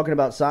Jordy talking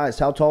about size.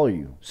 How tall are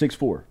you?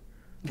 6'4".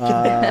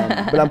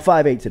 But I'm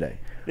 5'8" today.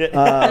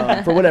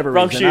 For whatever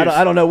reason,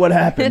 I don't know what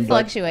happened. It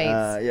fluctuates.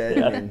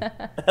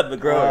 I'm a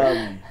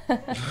grower.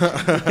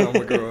 I'm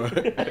a grower.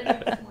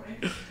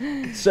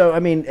 So I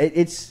mean,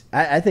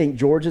 I think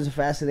George is a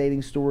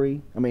fascinating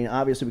story. I mean,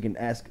 obviously we can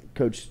ask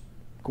Coach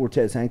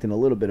Cortez Hankton a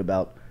little bit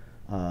about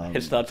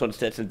his thoughts on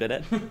Stetson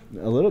Bennett.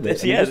 A little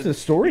bit. Just the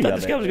story of it.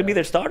 This guy was going to be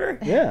their starter.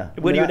 Yeah,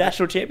 win you a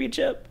national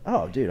championship.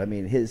 Oh, dude! I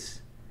mean,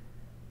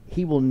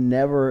 he will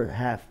never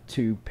have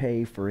to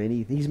pay for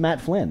anything. He's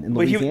Matt Flynn in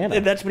Louisiana.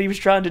 And that's what he was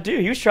trying to do.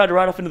 He was trying to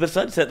ride off into the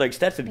sunset like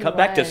Stetson, come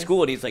back to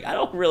school, and he's like, I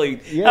don't really.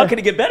 Yeah. How can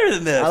it get better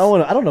than this? I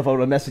don't know if I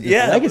want to mess with his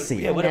legacy.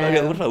 Yeah, what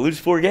if I lose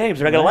 4 games?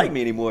 They're not going to like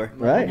me anymore.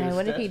 Right. No,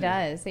 what if he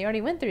does? He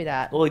already went through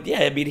that. Well,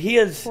 yeah, I mean, he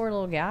is. Poor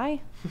little guy.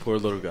 Poor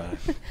little guy.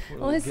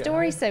 Well, his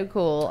story's so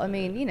cool. I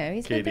mean,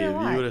 he's been through a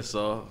lot. If you would have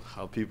saw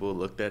how people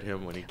looked at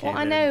him when he came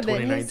in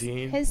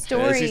 2019, but his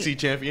story, the SEC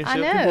championship, I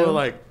know. people were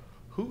like,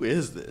 who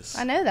is this?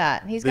 I know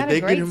that. He's got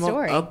a great story. Did they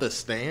get him up the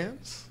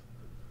stands?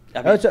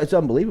 I mean, it's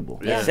unbelievable.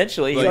 Yeah.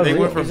 Essentially,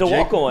 he's a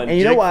walk-on. And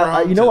you know why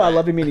I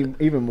love him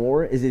even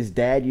more is his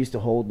dad used to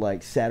hold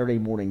like Saturday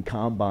morning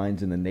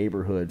combines in the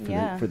neighborhood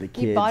for the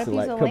kids. He bought a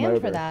piece to of come land over.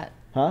 for that.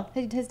 Huh?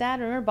 His dad,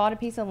 remember, bought a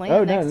piece of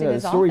land next to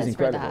his office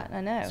for that. I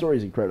know. The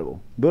story's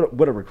incredible.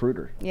 What a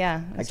recruiter.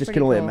 Yeah. I just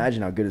can only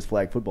imagine how good his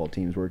flag football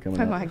teams were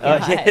coming up. Oh, my God.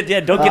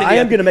 Don't get I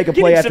am going to make a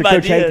play after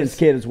Coach Hankton's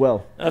kid as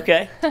well.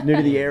 Okay. New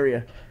to the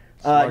area.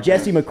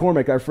 Jesse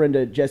McCormick, our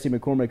friend Jesse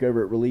McCormick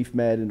over at Relief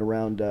Med and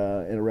around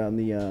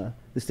the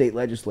state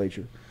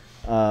legislature,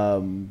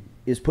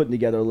 is putting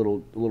together a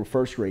little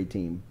first grade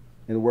team.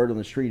 And the word on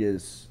the street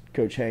is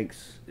Coach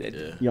Hank's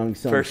young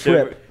son, first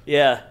Trip.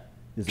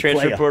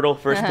 Transfer portal,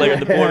 first player in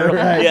the portal.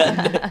 Right.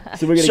 Yeah.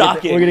 So we're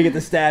gonna get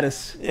the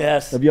status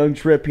of young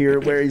Trip here,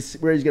 where he's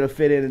gonna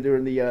fit in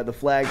during the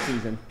flag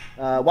season.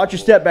 Watch your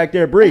step back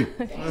there, Bree.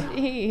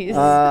 Jeez.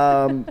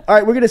 All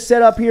right, we're gonna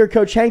set up here.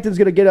 Coach Hankton's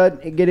gonna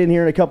get in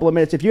here in a couple of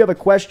minutes. If you have a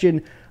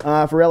question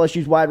for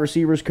LSU's wide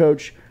receivers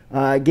coach,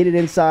 get it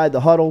inside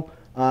the huddle.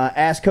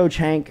 Ask Coach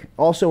Hank.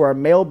 Also, our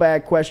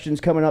mailbag questions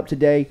coming up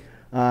today.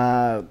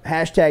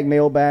 Hashtag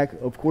mailbag.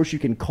 Of course, you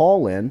can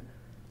call in,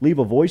 leave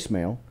a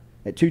voicemail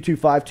at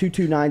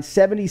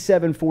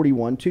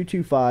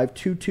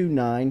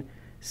 225-229-7741.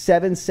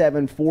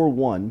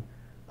 225-229-7741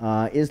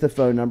 is the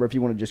phone number if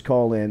you want to just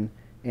call in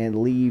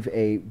and leave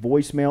a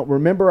voicemail.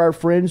 Remember our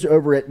friends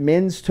over at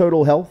Men's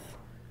Total Health,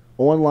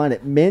 online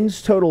at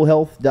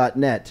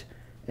menstotalhealth.net,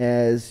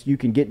 as you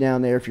can get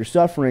down there if you're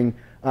suffering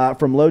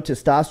from low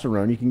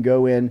testosterone. You can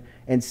go in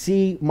and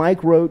see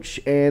Mike Roach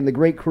and the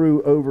great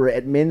crew over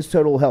at Men's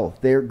Total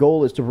Health. Their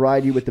goal is to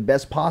provide you with the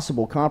best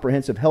possible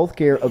comprehensive health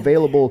care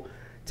available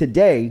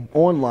today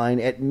online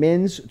at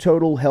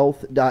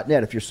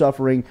menstotalhealth.net. If you're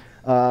suffering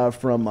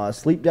from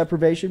sleep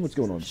deprivation, what's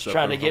going on?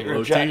 Trying to get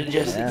my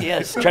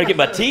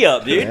tea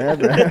up, dude.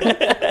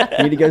 Yeah,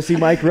 you need to go see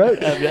Mike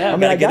Roach. I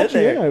mean, I got you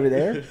in over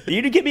there.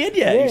 You didn't get me in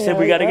yet. You said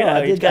we got to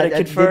go. You got to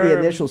confirm. I did the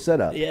initial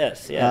setup.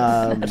 Yes.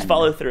 Let's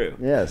follow through.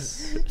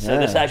 Yes. So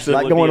this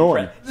actually would be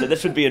on. So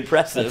this would be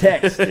impressive. A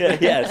text,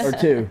 yes, or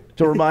two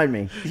to remind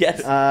me.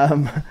 Yes.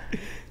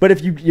 But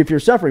if you're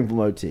suffering from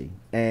OT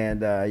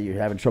and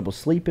you're having trouble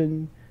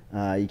sleeping,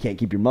 you can't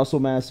keep your muscle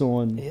mass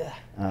on. Yeah,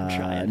 I'm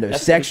trying. No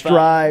sex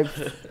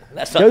drive.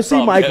 Go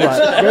see Mike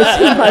Roach. Go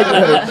see Mike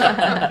Roach.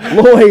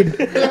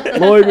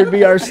 Lloyd would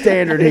be our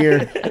standard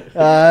here.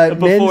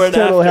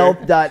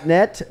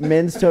 menstotalhealth.net.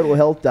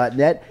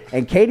 menstotalhealth.net.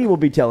 And Katie will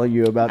be telling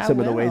you about some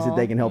of the ways that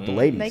they can help the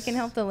ladies. They can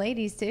help the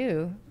ladies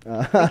too. We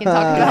can talk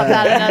about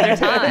that another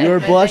time. You're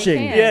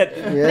blushing. Yes.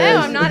 No,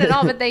 I'm not at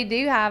all. But they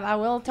do have. I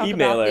will talk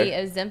about the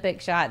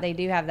Ozempic shot. They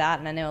do have that,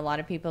 and I know a lot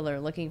of people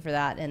are looking for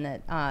that, and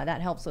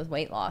that helps with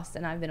weight loss.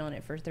 And I've been on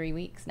it for 3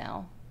 weeks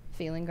now,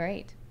 feeling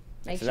great.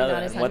 Makes you not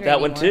as hungry want that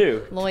anymore. One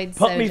too. Lloyd's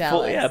pump so me jealous.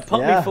 Full, yeah,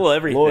 pump me full of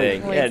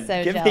everything. Lloyd's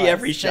so give jealous. me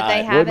every shot. But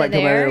they have Lloyd it might come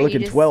out there. there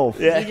looking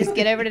 12. You just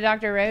get over to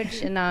Dr.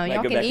 Roach, and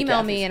y'all can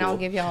email me, and school. I'll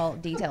give y'all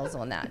details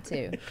on that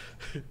too.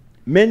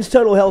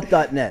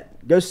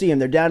 Men'sTotalHealth.net. Go see them.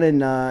 They're down in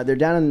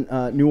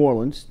New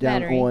Orleans,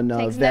 down Battery. on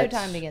Takes Vets. no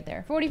time to get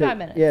there. 45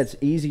 minutes. Yeah, it's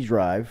easy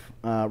drive,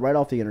 right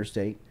off the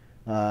interstate.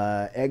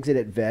 Exit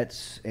at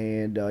Vets,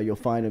 and you'll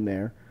find them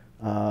there.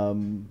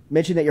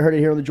 Mention that you heard it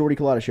here on the Jordy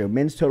Culotta Show.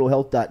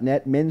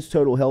 Men'sTotalHealth.net.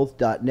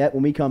 Men'sTotalHealth.net.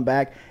 When we come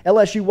back,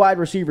 LSU wide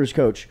receivers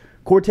coach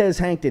Cortez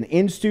Hankton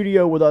in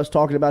studio with us,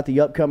 talking about the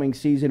upcoming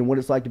season and what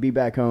it's like to be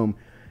back home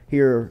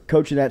here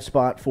coaching that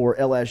spot for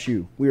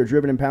LSU. We are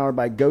driven and powered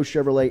by Go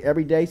Chevrolet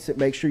every day, so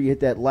make sure you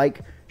hit that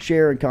like,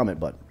 share, and comment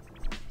button.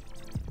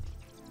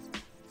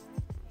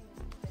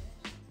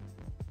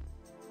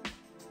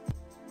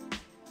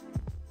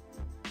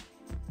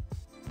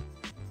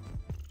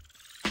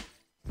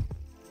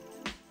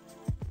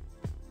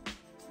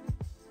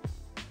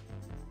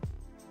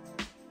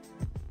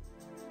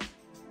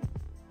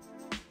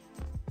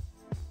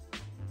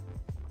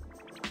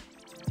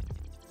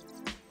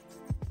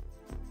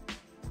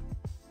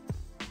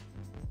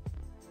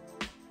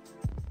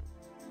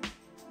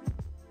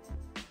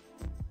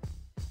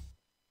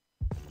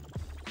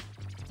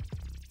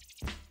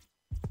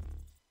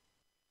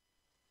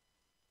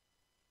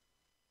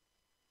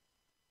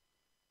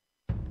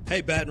 Hey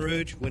Baton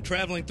Rouge, when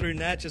traveling through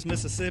Natchez,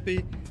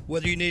 Mississippi,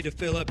 whether you need to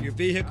fill up your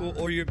vehicle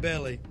or your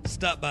belly,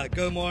 stop by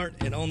Go-Mart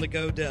and On The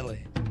Go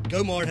Deli.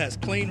 Go-Mart has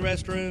clean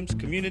restrooms,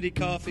 community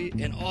coffee,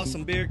 an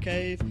awesome beer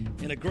cave,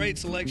 and a great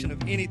selection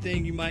of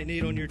anything you might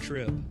need on your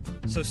trip.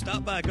 So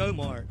stop by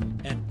Go-Mart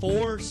at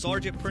 4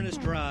 Sergeant Prentice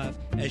Drive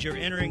as you're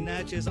entering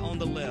Natchez on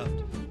the left,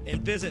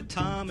 and visit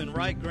Tom and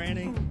Wright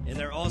Granning and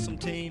their awesome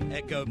team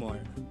at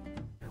Go-Mart.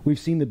 We've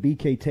seen the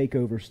BK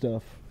takeover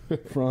stuff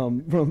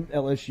from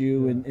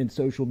LSU and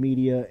social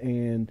media,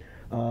 and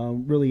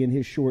really in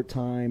his short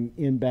time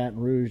in Baton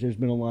Rouge, there's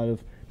been a lot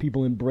of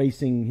people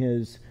embracing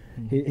his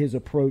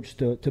approach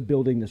to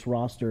building this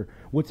roster.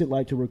 What's it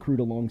like to recruit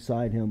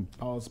alongside him?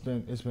 Oh, it's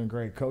been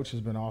great. Coach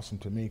has been awesome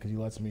to me because he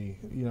lets me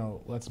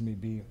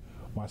be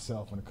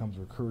myself when it comes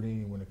to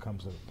recruiting, when it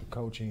comes to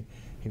coaching.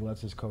 He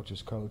lets his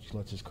coaches coach, he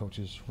lets his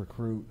coaches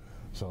recruit.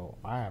 So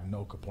I have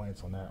no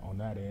complaints on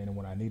that end. And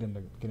when I need him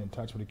to get in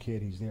touch with a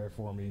kid, he's there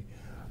for me.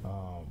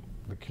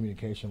 The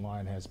communication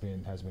line has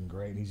been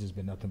great. He's just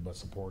been nothing but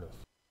supportive.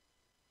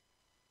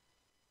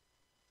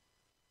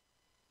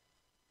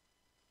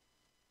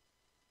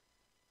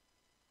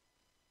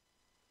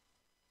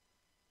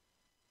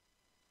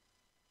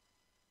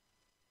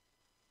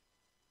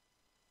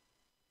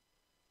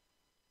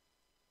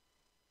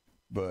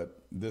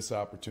 But this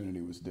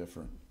opportunity was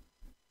different.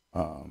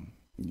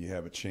 You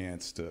have a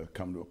chance to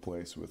come to a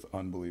place with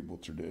unbelievable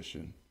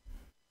tradition,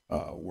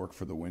 work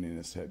for the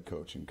winningest head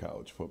coach in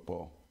college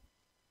football.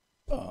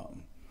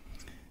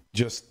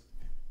 Just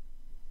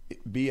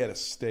be at a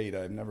state.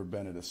 I've never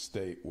been at a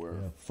state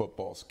where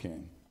football's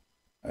king,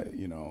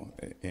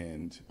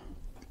 and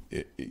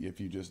if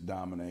you just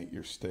dominate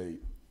your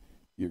state,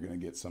 you're going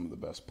to get some of the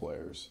best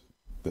players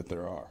that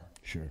there are.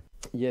 Sure.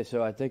 Yeah,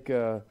 so I think,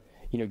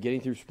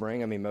 getting through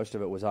spring, I mean, most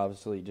of it was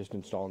obviously just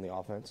installing the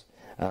offense.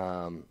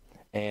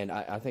 And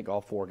I think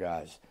all 4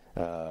 guys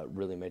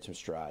really made some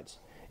strides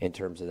in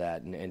terms of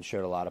that and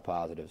showed a lot of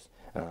positives,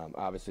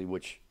 obviously,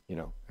 which,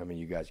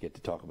 you guys get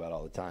to talk about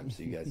all the time.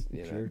 So you guys,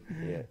 Sure.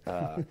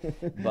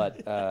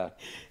 But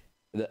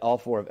all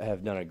 4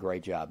 have done a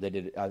great job. They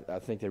did. I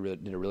think they really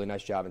did a really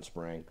nice job in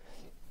spring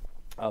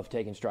of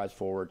taking strides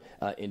forward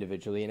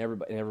individually, and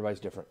everybody's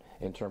different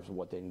in terms of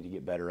what they need to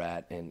get better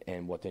at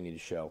and what they need to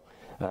show,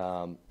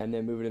 and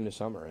then move it into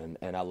summer.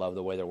 And I love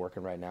the way they're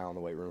working right now in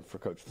the weight room for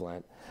Coach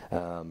Flint.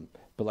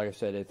 But like I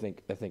said,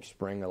 I think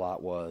spring a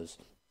lot was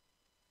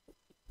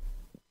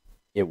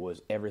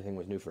everything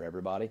was new for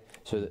everybody.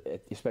 So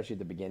especially at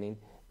the beginning,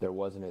 there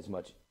wasn't as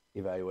much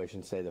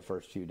evaluation, say the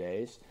first few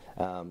days,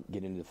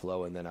 get into the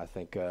flow, and then I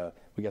think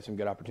we got some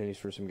good opportunities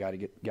for some guys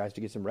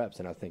to get some reps,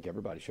 and I think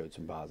everybody showed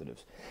some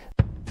positives.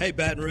 Hey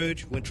Baton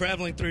Rouge, when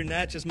traveling through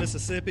Natchez,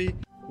 Mississippi,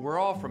 we're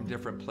all from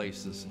different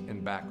places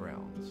and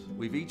backgrounds.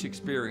 We've each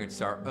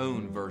experienced our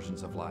own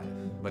versions of life,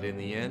 but in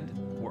the end,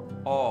 we're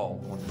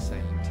all on the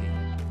same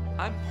team.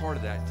 I'm part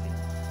of that team,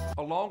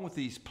 along with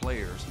these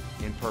players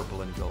in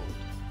purple and gold.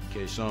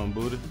 Kayshawn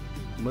Buddha,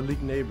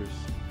 Malik Neighbors,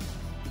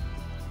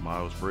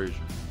 Miles Frazier,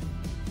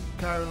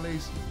 Kyron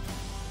Lacey,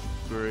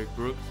 Greg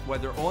Brooks.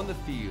 Whether on the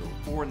field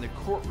or in the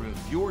courtroom,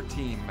 your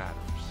team matters.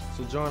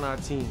 So join our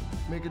team.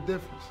 Make a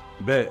difference.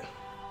 Bet.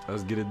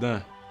 Let's get it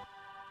done.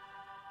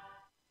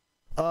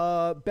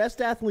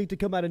 Best athlete to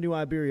come out of New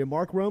Iberia,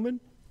 Mark Roman?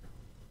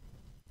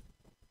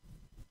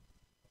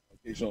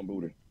 Kayshawn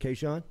Buddha.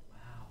 Kayshawn?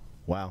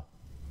 Wow.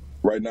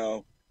 Right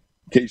now,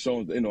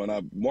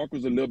 Kayshawn, Mark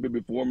was a little bit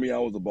before me. I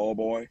was a ball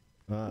boy.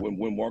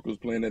 When Mark was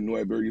playing at New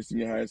Iberia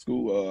Senior High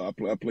School,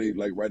 I played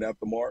like right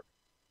after Mark.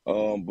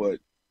 But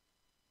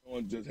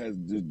Kayshawn has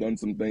done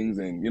some things,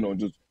 and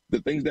just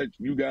the things that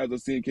you guys are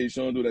seeing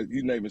Kayshawn do, that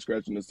he's not even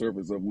scratching the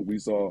surface of what we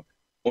saw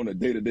on a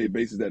day-to-day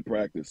basis at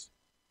practice,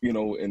 you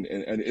know, and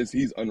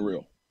he's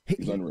unreal.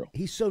 He's unreal.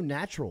 He's so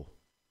natural.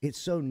 It's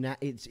so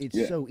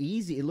so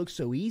easy. It looks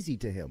so easy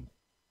to him.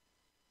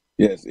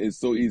 Yes, it's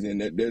so easy,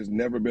 and there's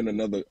never been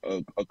another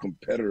a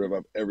competitor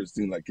I've ever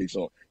seen like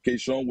Kayshawn.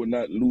 Kayshawn would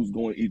not lose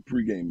going to eat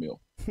pregame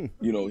meal.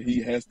 You know,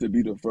 he has to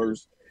be the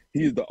first.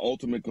 He is the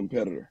ultimate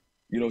competitor.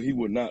 You know, he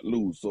would not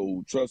lose.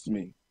 So trust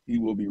me, he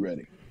will be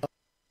ready.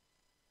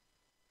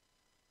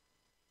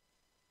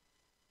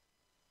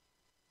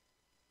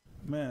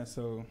 Man,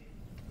 so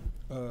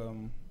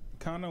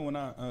kind of when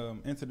I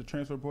entered the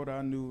transfer portal,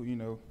 I knew, you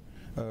know,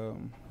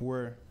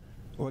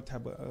 what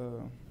type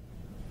of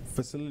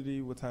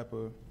facility, what type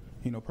of,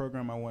 you know,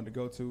 program I wanted to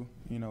go to.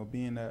 You know,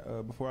 being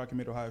that before I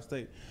committed to Ohio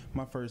State,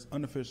 my first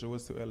unofficial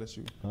was to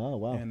LSU. Oh,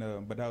 wow.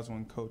 And but that was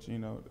when Coach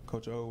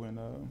O and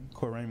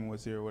Court Raymond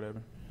was here or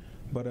whatever.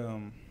 But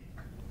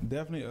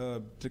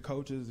definitely the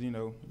coaches, you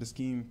know, the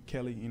scheme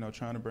Kelly, you know,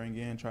 trying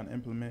to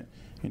implement,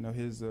 you know,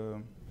 his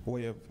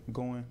way of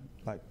going,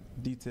 like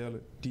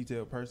detailed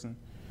person.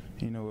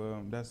 You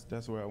know,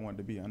 that's where I wanted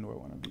to be. I know I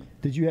want to be.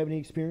 Did you have any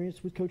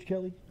experience with Coach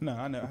Kelly? No,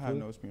 I had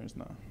no experience.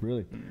 No.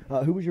 Really?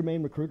 Who was your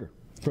main recruiter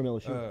from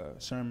LSU?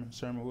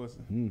 Sherman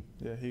Wilson.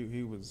 Yeah,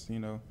 he was, you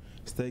know,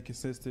 stay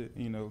consistent,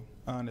 you know,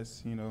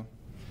 honest, you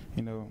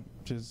know,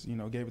 just, you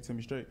know, gave it to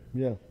me straight.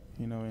 Yeah.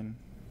 You know, and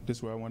this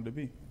is where I wanted to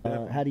be.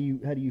 How do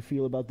you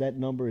feel about that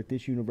number at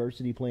this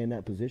university playing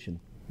that position?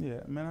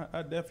 Yeah, man,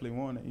 I definitely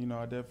want it. You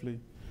know,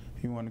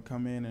 he wanted to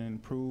come in and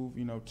improve,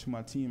 you know, to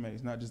my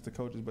teammates, not just the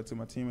coaches, but to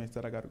my teammates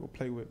that I got to go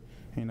play with,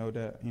 you know,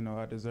 that, you know,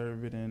 I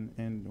deserve it.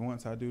 And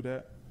once I do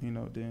that, you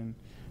know, then,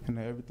 you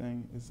know,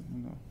 everything is,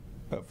 you know,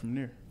 up from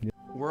there. Yeah.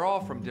 We're all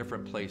from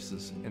different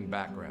places and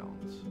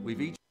backgrounds.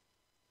 We've each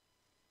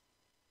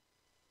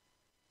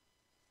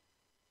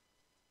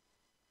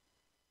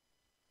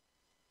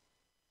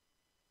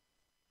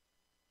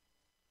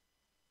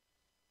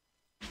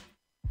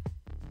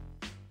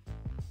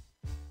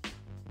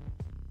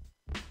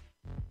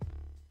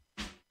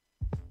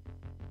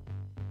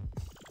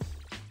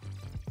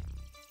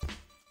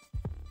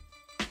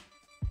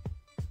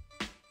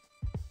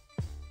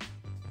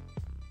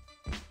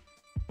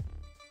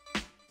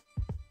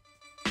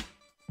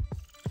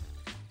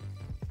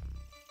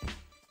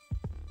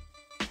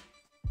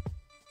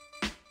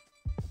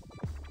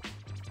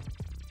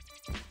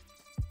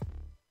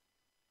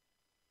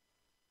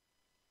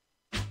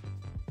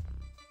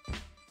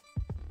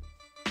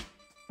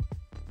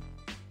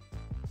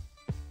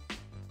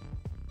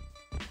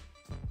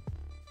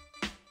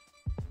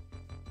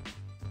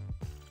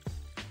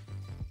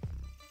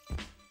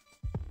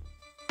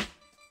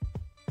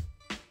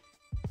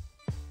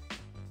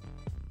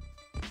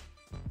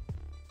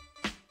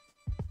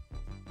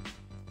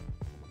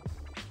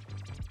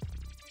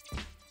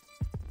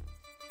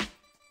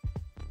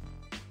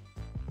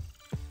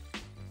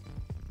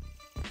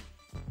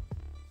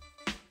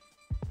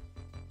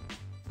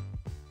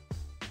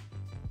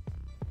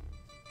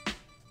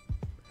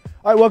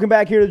All right, welcome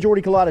back here to the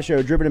Jordy Culotta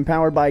Show, driven and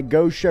powered by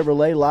Go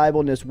Chevrolet, live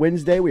on this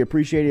Wednesday. We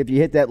appreciate it if you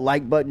hit that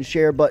like button,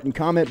 share button,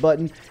 comment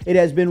button. It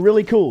has been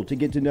really cool to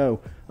get to know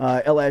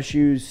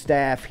LSU's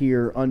staff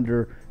here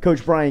under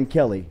Coach Brian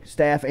Kelly,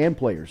 staff and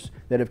players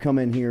that have come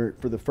in here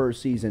for the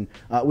first season.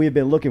 We have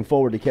been looking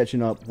forward to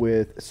catching up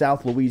with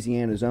South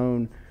Louisiana's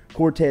own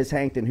Cortez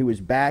Hankton, who is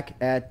back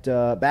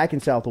in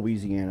South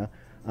Louisiana,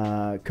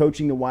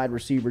 coaching the wide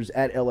receivers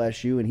at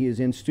LSU, and he is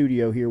in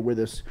studio here with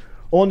us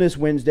on this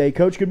Wednesday.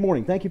 Coach, good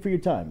morning. Thank you for your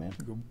time, man.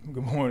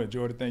 Good morning,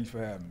 Jordy. Thanks for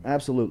having me.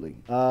 Absolutely.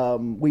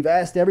 We've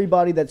asked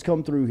everybody that's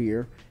come through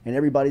here, and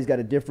everybody's got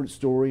a different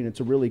story, and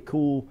it's a really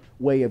cool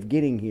way of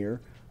getting here.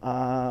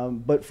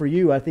 But for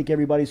you, I think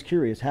everybody's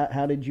curious.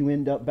 How did you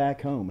end up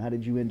back home? How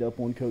did you end up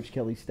on Coach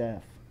Kelly's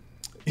staff?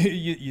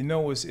 You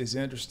know, it's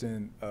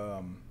interesting.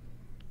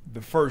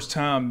 The first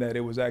time that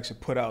it was actually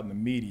put out in the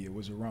media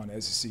was around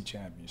the SEC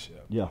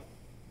championship. Yeah.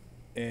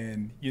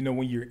 And, you know,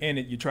 when you're in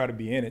it, you try to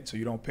be in it, so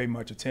you don't pay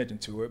much attention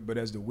to it. But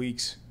as the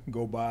weeks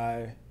go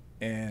by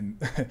and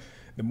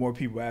the more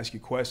people ask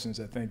you questions,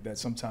 I think that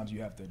sometimes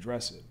you have to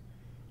address it.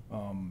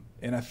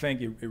 And I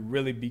think it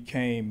really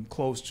became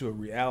close to a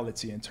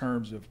reality in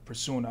terms of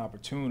pursuing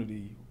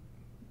opportunity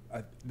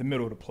at the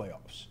middle of the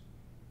playoffs.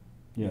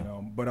 Yeah. You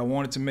know, but I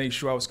wanted to make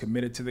sure I was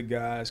committed to the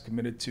guys,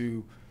 committed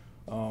to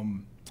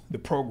the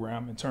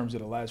program in terms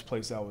of the last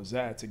place I was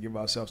at, to give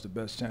ourselves the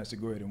best chance to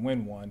go ahead and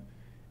win one.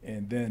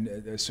 And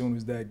then as soon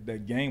as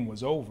that game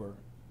was over,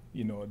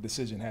 you know, a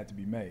decision had to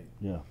be made.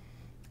 Yeah.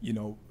 You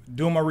know,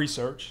 doing my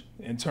research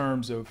in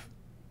terms of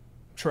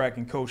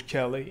tracking Coach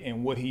Kelly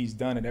and what he's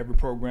done at every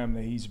program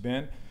that he's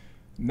been,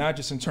 not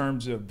just in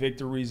terms of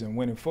victories and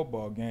winning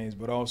football games,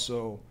 but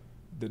also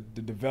the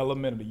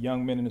development of the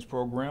young men in his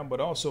program,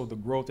 but also the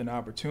growth and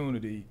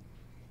opportunity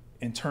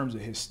in terms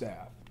of his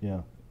staff.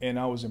 Yeah. And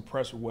I was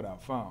impressed with what I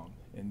found.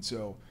 And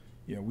so,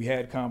 you know, we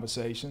had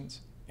conversations.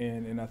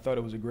 And I thought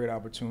it was a great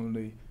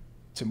opportunity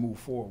to move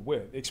forward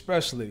with,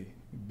 especially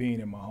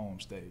being in my home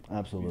state.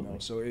 Absolutely. You know,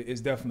 so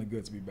it's definitely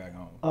good to be back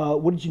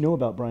home. What did you know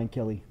about Brian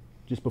Kelly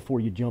just before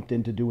you jumped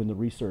into doing the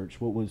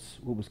research? What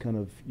was kind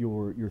of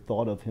your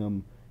thought of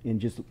him in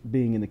just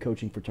being in the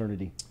coaching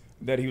fraternity?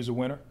 That he was a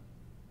winner.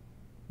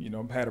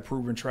 Had a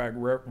proven track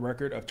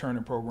record of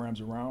turning programs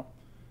around.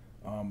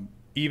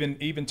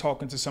 Even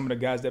talking to some of the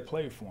guys that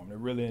played for him, they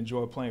really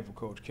enjoyed playing for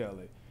Coach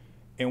Kelly.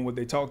 And what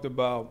they talked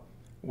about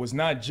was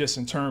not just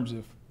in terms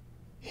of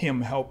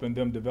him helping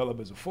them develop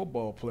as a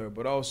football player,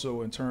 but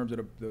also in terms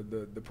of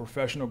the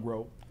professional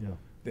growth,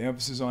 the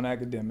emphasis on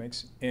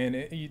academics. And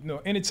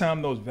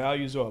anytime those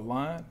values are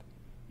aligned,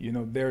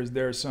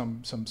 there's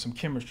some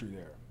chemistry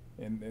there.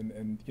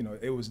 And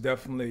it was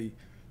definitely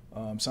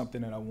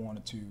something that I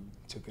wanted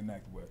to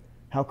connect with.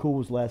 How cool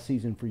was last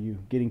season for you,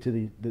 getting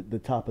to the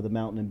top of the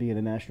mountain and being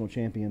a national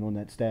champion on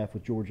that staff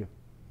with Georgia?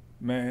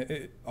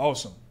 Man,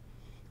 awesome.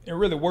 And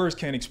really, words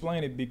can't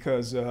explain it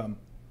because,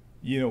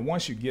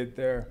 once you get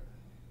there,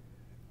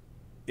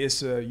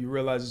 you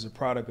realize it's a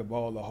product of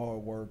all the hard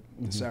work,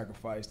 the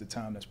sacrifice, the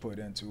time that's put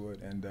into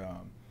it, and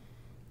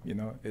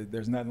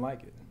there's nothing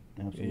like it.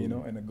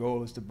 Absolutely. And the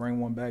goal is to bring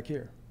one back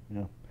here.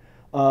 Yeah.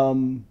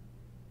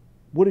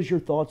 What is your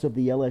thoughts of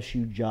the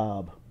LSU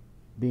job,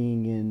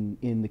 being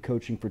in the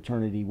coaching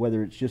fraternity,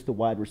 whether it's just the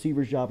wide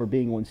receivers job or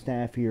being on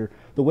staff here?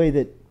 The way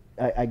that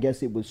I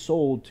guess it was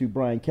sold to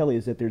Brian Kelly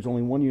is that there's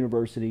only one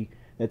university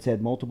that's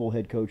had multiple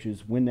head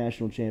coaches win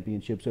national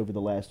championships over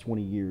the last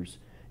 20 years.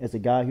 As a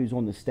guy who's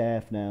on the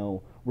staff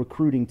now,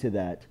 recruiting to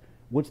that,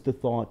 what's the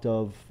thought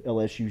of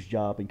LSU's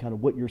job and kind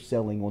of what you're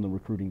selling on the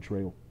recruiting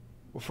trail?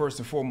 Well, first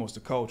and foremost,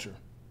 the culture,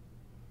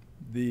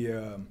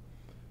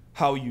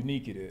 how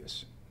unique it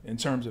is in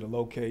terms of the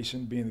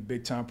location, being the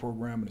big-time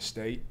program in the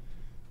state.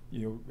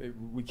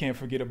 We can't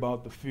forget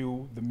about the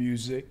fuel, the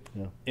music,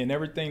 and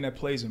everything that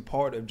plays in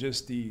part of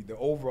just the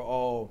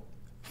overall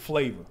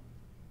flavor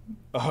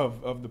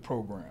of the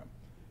program.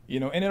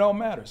 And it all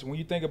matters. When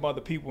you think about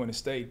the people in the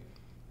state,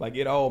 like,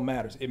 it all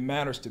matters. It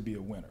matters to be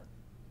a winner,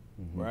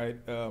 right?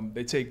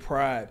 They take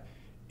pride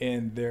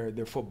in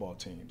their football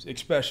teams,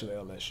 especially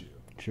LSU.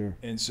 Sure.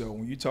 And so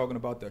when you're talking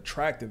about the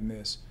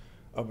attractiveness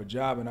of a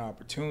job and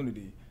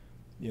opportunity,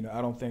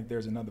 I don't think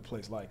there's another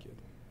place like it.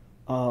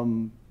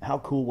 How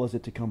cool was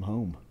it to come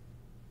home?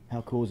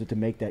 How cool was it to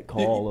make that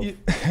call?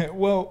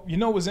 Well,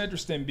 it was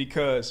interesting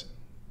because,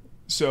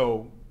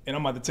 and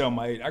I'm about to tell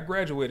my age, I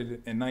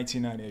graduated in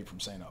 1998 from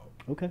St.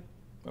 Aug.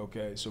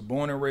 Okay, so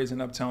born and raised in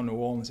uptown New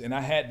Orleans, and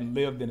I hadn't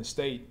lived in the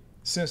state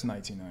since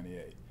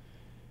 1998.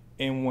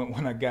 And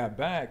when I got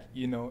back,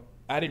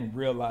 I didn't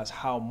realize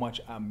how much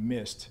I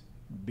missed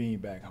being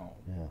back home.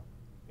 Yeah.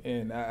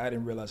 And I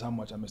didn't realize how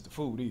much I missed the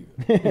food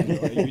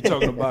either. You're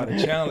talking about a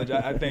challenge.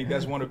 I think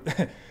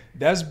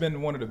that's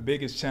been one of the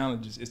biggest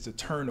challenges, is to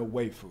turn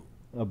away food.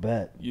 I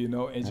bet.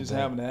 And just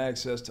having the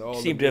access to all.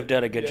 You seem to have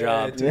done a good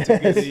job. To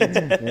good eats.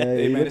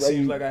 It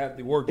seems like I have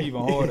to work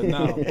even harder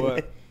now.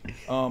 But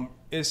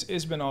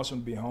it's been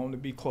awesome to be home, to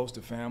be close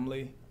to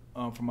family,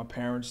 for my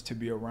parents to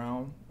be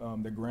around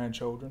their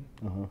grandchildren.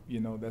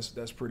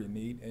 That's pretty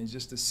neat. And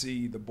just to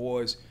see the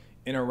boys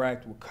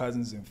interact with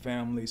cousins and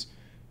families,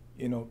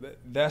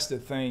 that's the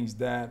things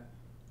that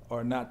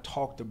are not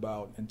talked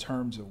about in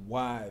terms of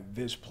why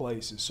this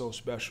place is so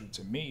special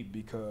to me,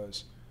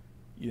 because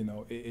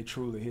it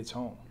truly hits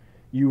home.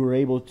 You were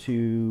able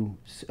to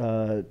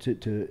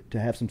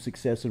have some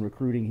success in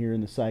recruiting here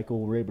in the cycle.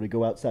 We're able to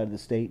go outside of the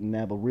state and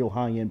have a real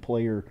high-end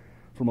player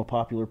from a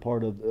popular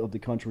part of the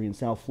country in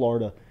South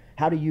Florida.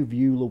 How do you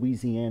view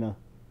Louisiana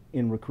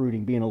in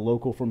recruiting, being a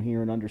local from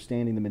here and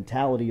understanding the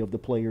mentality of the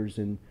players,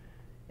 and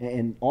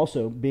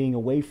also being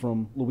away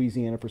from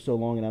Louisiana for so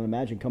long, and I'd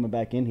imagine coming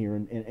back in here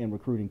and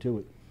recruiting to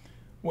it?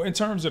 Well, in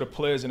terms of the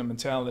players and the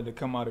mentality that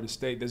come out of the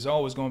state, you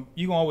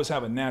can always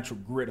have a natural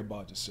grit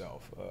about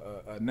yourself,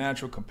 a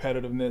natural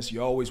competitiveness.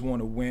 You always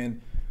want to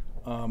win,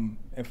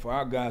 and for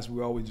our guys,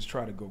 we always just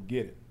try to go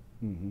get it.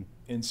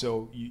 And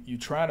so you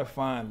try to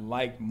find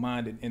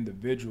like-minded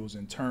individuals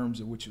in terms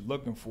of what you're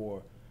looking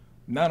for,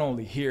 not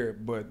only here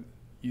but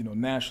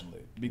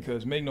nationally.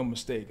 Because make no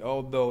mistake,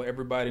 although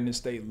everybody in this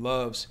state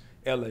loves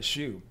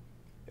LSU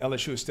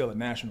is still a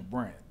national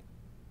brand.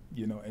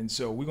 And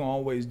so we're going to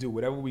always do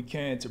whatever we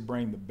can to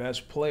bring the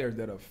best players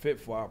that are fit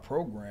for our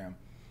program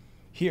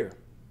here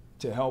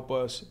to help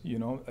us,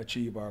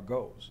 achieve our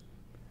goals.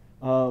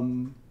 How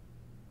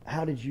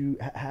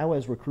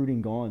has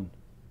recruiting gone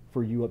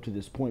for you up to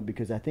this point?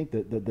 Because I think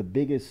that the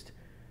biggest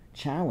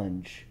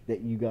challenge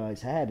that you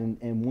guys had,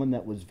 and one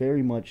that was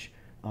very much,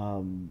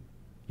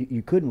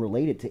 you couldn't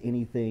relate it to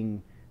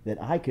anything that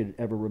I could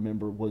ever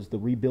remember, was the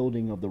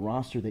rebuilding of the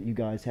roster that you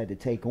guys had to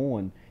take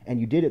on, and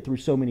you did it through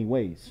so many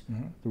ways,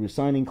 through a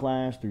signing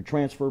class, through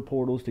transfer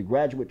portals, through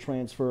graduate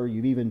transfer.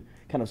 You've even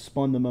kind of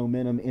spun the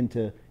momentum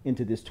into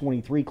this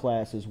 23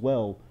 class as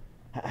well.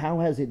 How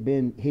has it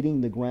been hitting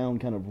the ground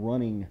kind of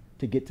running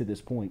to get to this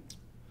point?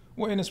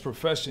 Well, in this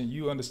profession,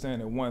 you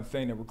understand that one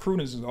thing, that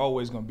recruiting is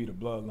always going to be the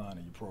bloodline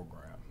of your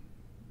program.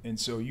 And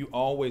so you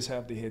always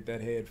have to hit that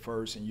head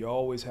first, and you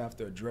always have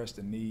to address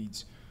the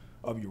needs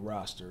of your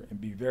roster and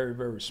be very,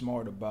 very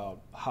smart about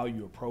how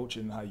you approach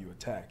it and how you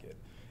attack it.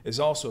 It's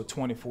also a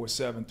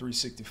 24/7,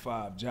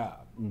 365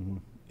 job.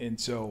 And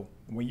so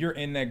when you're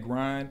in that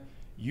grind,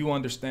 you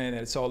understand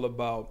that it's all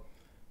about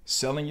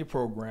selling your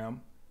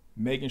program,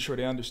 making sure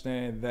they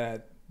understand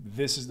that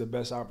this is the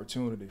best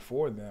opportunity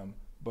for them,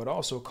 but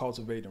also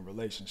cultivating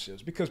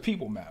relationships, because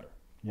people matter.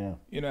 Yeah.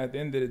 You know, at the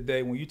end of the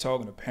day, when you're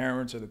talking to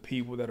parents or the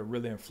people that are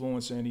really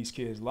influencing these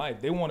kids'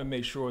 life, they want to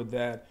make sure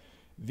that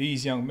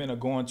these young men are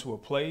going to a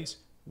place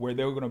where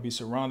they're going to be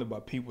surrounded by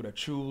people that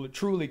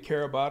truly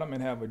care about them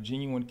and have a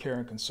genuine care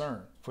and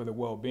concern for their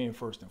well-being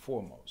first and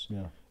foremost.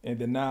 Yeah. And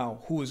then now,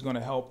 who is going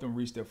to help them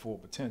reach their full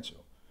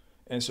potential?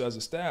 And so as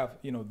a staff,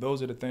 you know,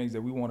 those are the things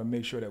that we want to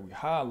make sure that we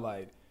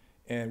highlight.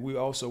 And we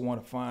also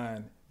want to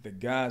find the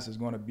guys that's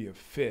going to be a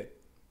fit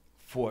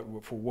for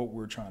what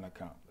we're trying to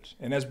accomplish.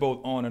 And that's both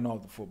on and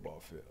off the football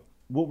field.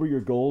 What were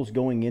your goals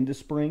going into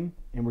spring,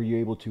 and were you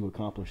able to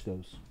accomplish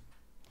those?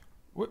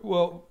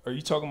 Well, are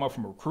you talking about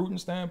from a recruiting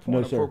standpoint no,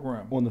 or sir.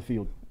 program? On the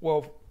field.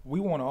 Well, we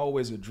want to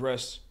always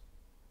address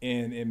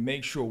and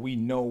make sure we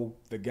know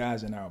the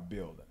guys in our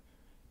building.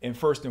 And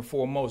first and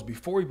foremost,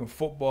 before even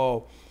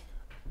football,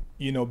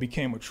 you know,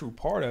 became a true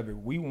part of it,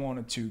 we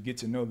wanted to get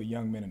to know the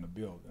young men in the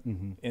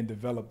building and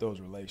develop those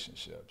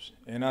relationships.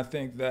 And I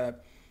think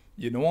that,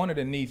 you know, one of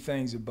the neat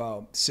things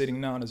about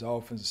sitting down as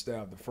offensive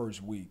staff the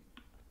first week,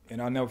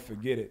 and I'll never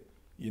forget it,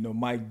 you know,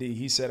 Mike D,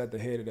 he sat at the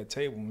head of that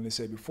table and they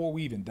said, before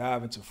we even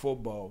dive into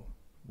football,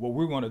 what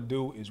we're going to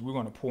do is we're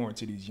going to pour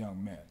into these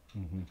young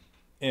men.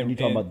 And you're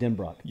talking about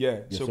Denbrock. Yeah,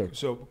 yes,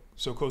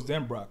 so Coach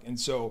Denbrock. And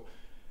so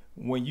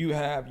when you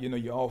have, you know,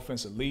 your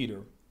offensive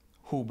leader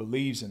who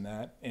believes in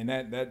that, and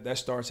that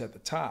starts at the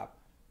top,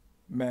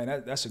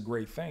 man, that's a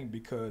great thing,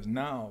 because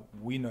now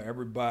we know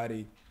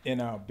everybody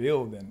in our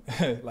building,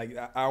 like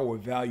our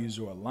values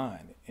are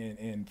aligned.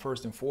 And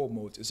first and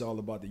foremost, it's all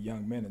about the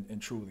young men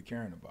and truly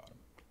caring about them.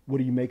 What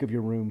do you make of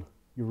your room?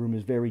 Your room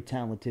is very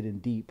talented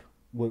and deep.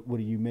 What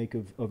do you make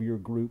of your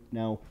group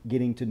now,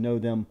 getting to know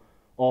them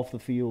off the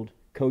field,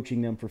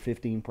 coaching them for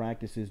 15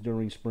 practices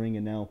during spring,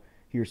 and now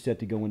here set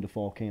to go into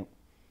fall camp?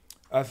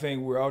 I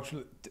think we're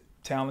ultra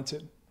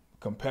talented,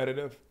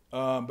 competitive.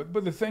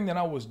 But the thing that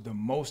I was the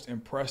most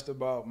impressed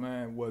about,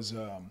 man, was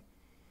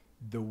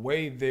the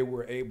way they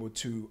were able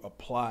to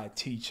apply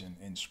teaching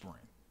in spring.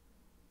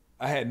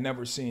 I had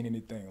never seen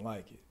anything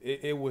like it.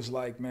 It was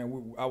like,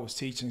 man, I was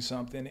teaching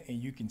something,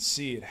 and you can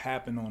see it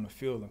happen on the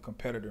field in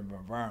competitive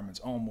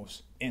environments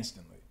almost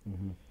instantly.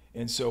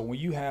 And so when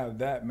you have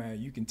that, man,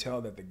 you can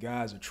tell that the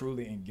guys are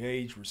truly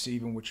engaged,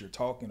 receiving what you're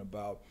talking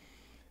about.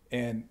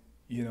 And,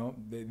 you know,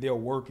 they're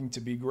working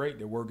to be great.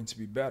 They're working to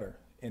be better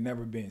and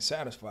never being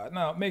satisfied.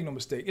 Now, make no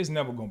mistake, it's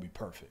never going to be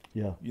perfect.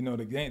 Yeah. You know,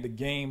 the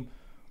game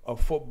of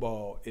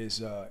football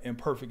is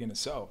imperfect in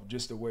itself,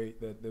 just the way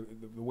that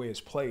the way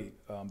it's played,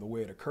 the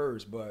way it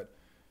occurs. But,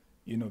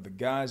 you know, the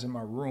guys in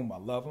my room, I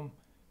love them.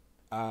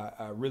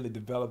 I really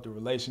developed a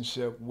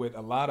relationship with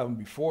a lot of them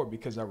before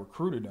because I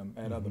recruited them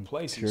at other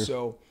places. Sure.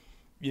 So,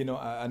 you know,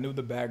 I knew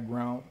the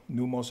background,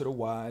 knew most of the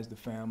whys, the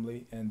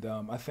family, and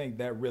I think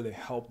that really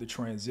helped the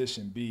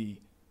transition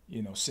be,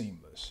 you know,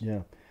 seamless.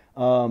 Yeah.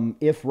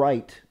 If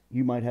right,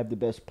 you might have the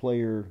best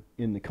player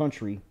in the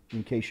country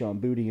in Kayshon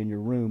Boutte in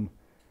your room.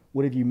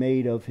 What have you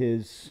made of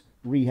his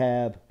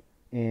rehab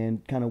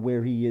and kind of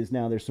where he is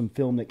now? There's some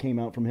film that came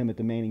out from him at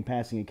the Manning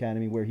Passing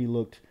Academy where he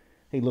looked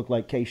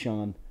like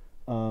Kayshon.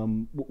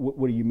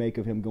 What do you make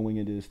of him going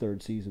into his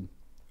third season?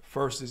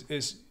 First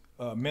is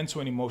mental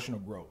and emotional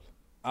growth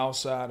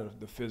outside of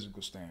the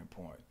physical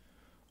standpoint.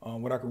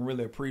 What I can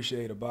really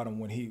appreciate about him,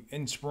 when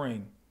in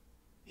spring,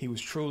 he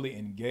was truly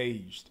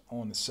engaged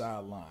on the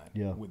sideline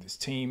with his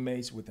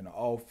teammates, within the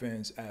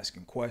offense,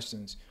 asking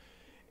questions.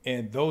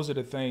 And those are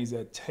the things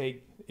that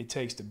it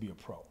takes to be a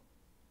pro.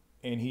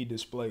 And he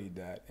displayed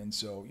that. And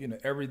so, you know,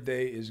 every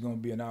day is going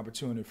to be an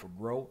opportunity for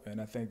growth, and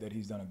I think that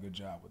he's done a good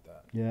job with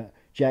that. Yeah.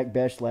 Jack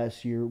Best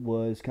last year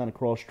was kind of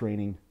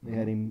cross-training. They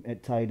had him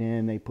at tight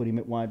end. They put him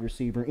at wide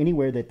receiver.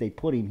 Anywhere that they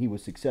put him, he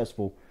was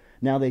successful.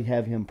 Now they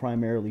have him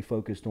primarily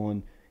focused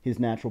on his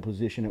natural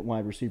position at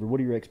wide receiver. What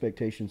are your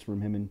expectations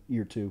from him in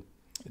year two?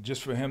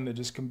 Just for him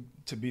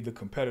to be the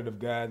competitive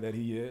guy that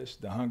he is,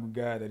 the hungry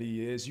guy that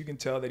he is. You can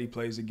tell that he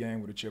plays the game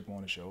with a chip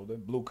on his shoulder,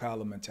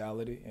 blue-collar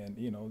mentality, and,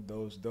 you know,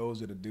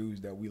 those are the dudes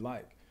that we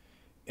like.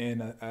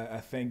 And I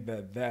think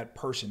that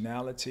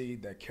personality,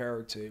 that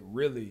character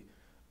really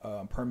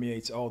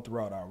permeates all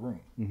throughout our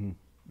room.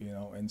 You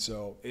know, and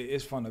so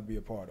it's fun to be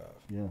a part of.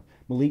 Yeah.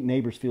 Malik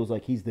Neighbors feels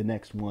like he's the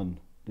next one,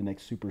 the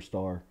next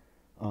superstar.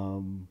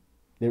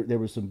 There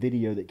was some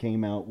video that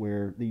came out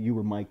where you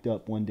were mic'd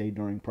up one day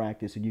during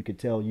practice, and you could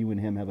tell you and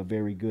him have a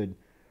very good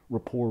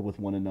rapport with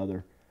one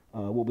another.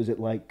 What was it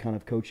like kind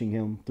of coaching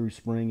him through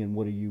spring, and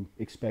what do you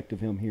expect of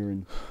him here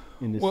in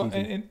this season?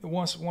 And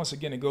once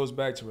again, it goes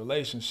back to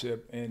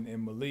relationship, and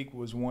Malik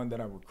was one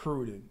that I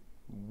recruited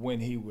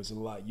when he was a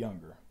lot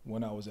younger,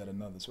 when I was at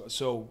another.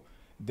 So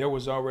there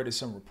was already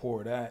some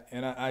rapport that,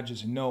 and I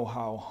just know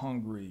how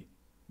hungry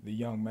the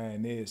young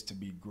man is to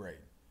be great.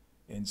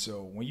 And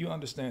so when you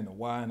understand the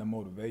why and the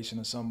motivation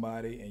of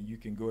somebody, and you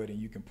can go ahead and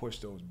you can push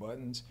those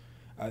buttons,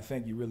 I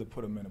think you really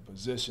put them in a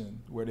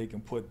position where they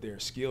can put their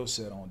skill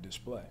set on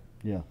display.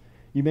 Yeah.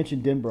 You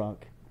mentioned Denbrock.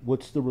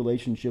 What's the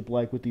relationship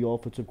like with the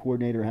offensive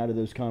coordinator? How do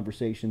those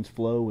conversations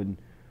flow, and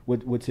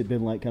what's it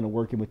been like kind of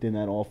working within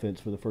that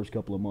offense for the first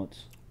couple of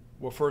months?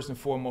 Well, first and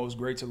foremost,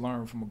 great to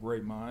learn from a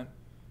great mind.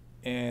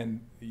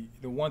 And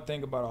the one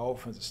thing about our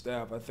offensive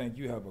staff, I think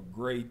you have a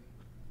great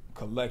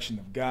collection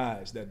of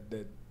guys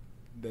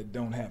that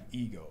don't have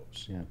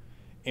egos. Yeah.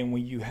 And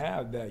when you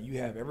have that, you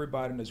have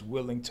everybody that's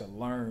willing to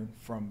learn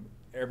from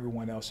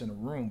everyone else in the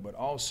room, but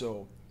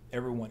also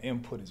everyone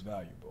input is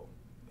valuable.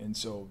 And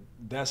so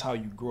that's how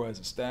you grow as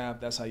a staff,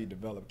 that's how you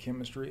develop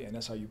chemistry, and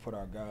that's how you put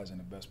our guys in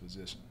the best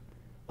position.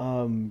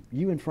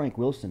 You and Frank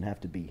Wilson have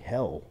to be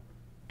hell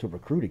to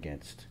recruit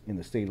against in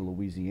the state of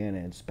Louisiana,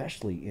 and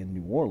especially in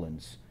New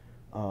Orleans.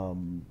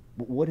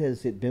 What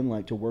has it been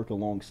like to work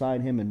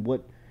alongside him, and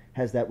what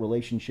has that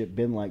relationship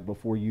been like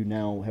before you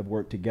now have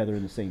worked together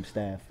in the same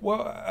staff?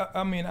 Well,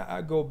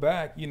 I go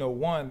back,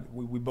 one,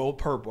 we both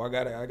purple. I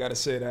gotta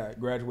say that.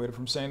 Graduated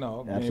from St.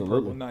 Aug, named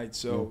Purple Knight.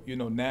 So,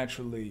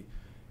 naturally,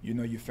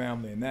 your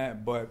family and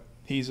that. But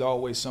he's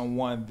always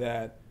someone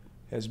that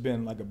has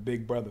been like a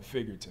big brother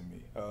figure to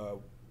me.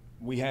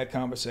 We had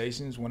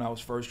conversations when I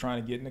was first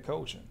trying to get into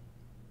coaching.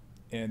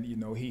 And,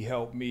 he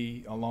helped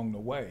me along the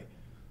way.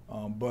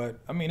 But,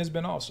 it's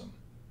been awesome.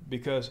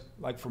 Because,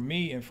 like, for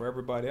me and for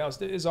everybody else,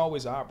 there is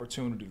always an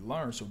opportunity to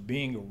learn. So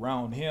being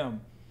around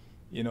him,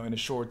 in a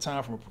short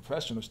time from a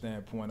professional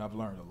standpoint, I've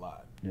learned a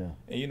lot. Yeah.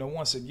 And,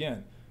 once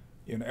again,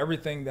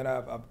 everything that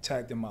I've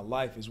attacked in my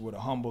life is with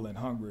a humble and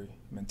hungry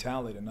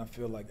mentality. And I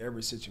feel like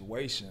every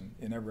situation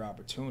and every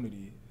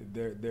opportunity,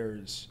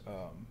 there's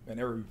an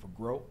area for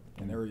growth,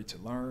 an area to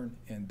learn.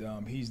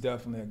 And he's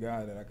definitely a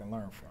guy that I can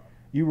learn from.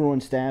 You were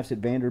on staffs at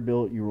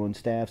Vanderbilt, you were on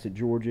staffs at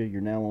Georgia, you're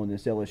now on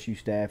this LSU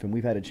staff, and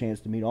we've had a chance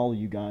to meet all of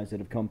you guys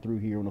that have come through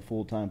here in a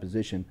full-time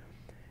position.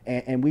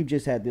 And we've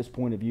just had this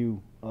point of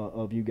view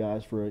of you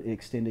guys for an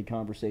extended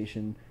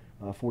conversation,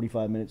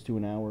 45 minutes to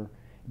an hour.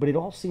 But it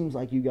all seems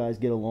like you guys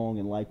get along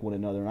and like one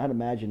another. And I'd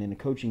imagine in the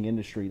coaching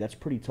industry, that's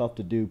pretty tough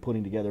to do,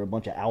 putting together a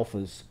bunch of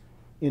alphas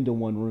into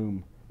one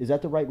room. Is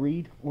that the right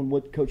read on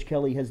what Coach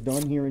Kelly has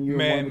done here in year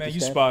one? Man,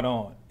 you spot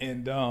on.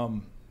 And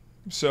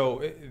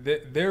so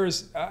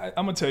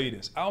I'm going to tell you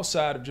this,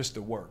 outside of just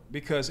the work,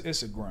 because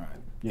it's a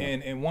grind. Yeah.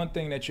 And one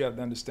thing that you have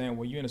to understand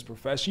when you're in this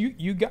profession,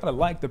 you got to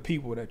like the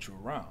people that you're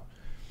around.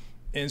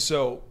 And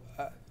so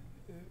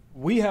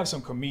we have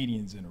some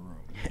comedians in the room.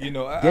 I'm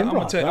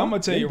going to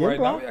tell you right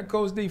now,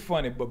 Coach D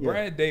funny, but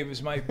Brad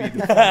Davis might be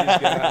the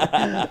funniest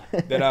guy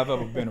that I've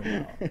ever been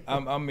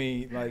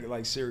around.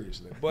 Like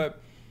seriously.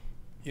 But,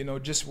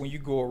 just when you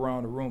go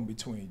around the room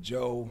between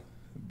Joe,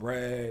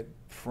 Brad,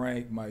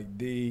 Frank, Mike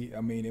D,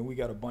 and we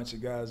got a bunch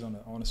of guys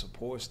on the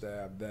support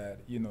staff that,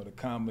 the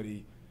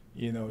comedy,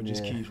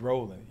 just keeps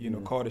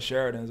rolling. Carter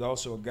Sheridan is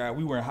also a guy,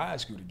 we were in high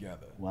school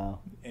together. Wow.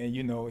 And,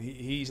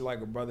 he's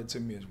like a brother to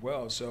me as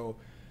well. So,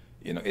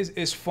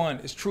 it's fun.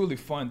 It's truly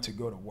fun to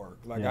go to work.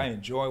 I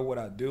enjoy what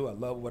I do. I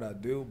love what I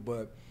do.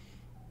 But,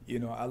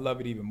 I love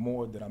it even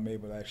more that I'm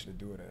able to actually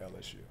do it at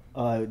LSU.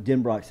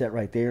 Denbrock sat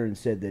right there and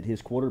said that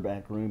his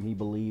quarterback room, he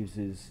believes,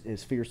 is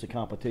as fierce a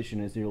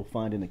competition as you'll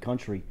find in the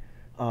country.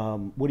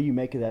 What do you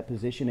make of that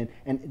position?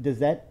 And does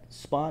that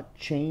spot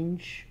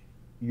change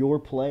your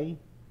play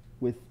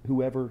with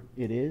whoever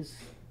it is?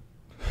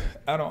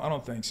 I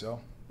don't think so.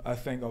 I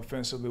think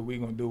offensively we're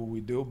going to do what we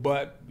do.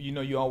 But,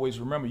 you always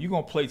remember, you're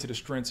going to play to the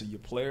strengths of your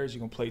players. You're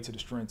going to play to the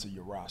strengths of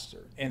your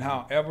roster. And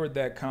however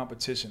that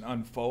competition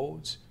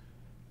unfolds,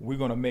 we're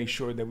going to make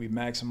sure that we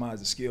maximize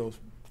the skills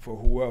for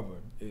whoever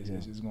is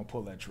going to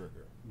pull that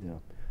trigger. Yeah.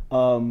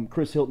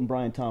 Chris Hilton,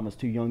 Brian Thomas,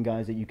 two young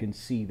guys that you can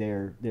see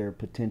their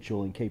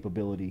potential and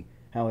capability.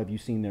 How have you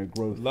seen their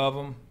growth? Love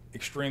them.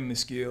 Extremely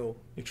skilled,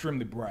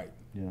 extremely bright.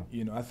 Yeah.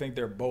 I think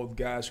they're both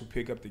guys who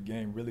pick up the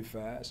game really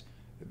fast.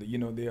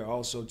 There are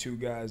also two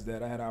guys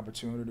that I had an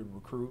opportunity to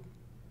recruit,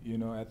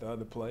 at the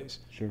other place.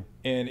 Sure.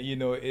 And,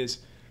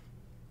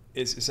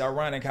 it's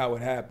ironic how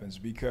it happens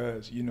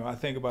because, I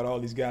think about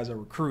all these guys I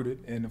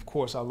recruited, and of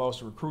course I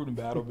lost a recruiting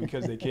battle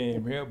because they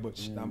came here, but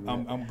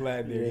I'm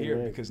glad they're here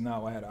because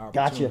now I had an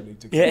opportunity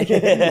to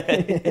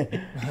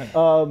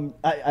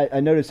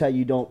I noticed how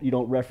you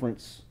don't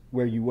reference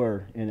where you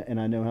were, and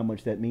I know how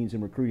much that means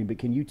in recruiting, but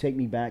can you take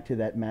me back to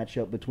that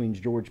matchup between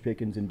George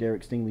Pickens and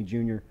Derek Stingley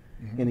Jr.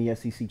 in the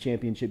SEC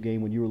championship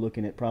game when you were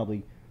looking at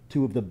probably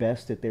two of the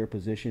best at their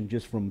position,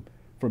 just from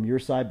your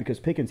side? Because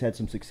Pickens had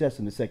some success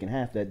in the second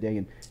half that day,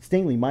 and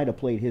Stingley might have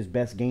played his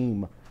best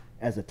game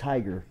as a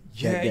Tiger.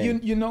 Yeah,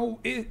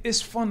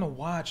 it's fun to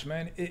watch,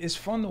 man. It's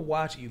fun to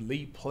watch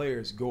elite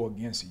players go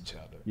against each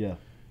other. Yeah.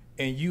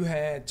 And you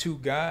had two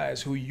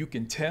guys who you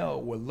can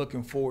tell were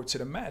looking forward to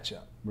the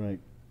matchup. Right.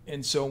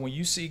 And so when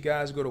you see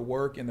guys go to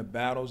work in the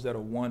battles that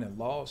are won and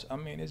lost,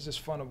 it's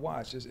just fun to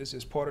watch.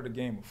 It's part of the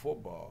game of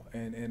football.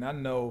 And I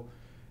know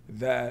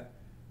that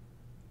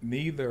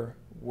neither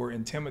were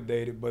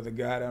intimidated by the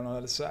guy down on the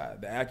other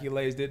side. The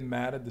accolades didn't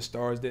matter. The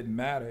stars didn't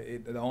matter.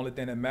 The only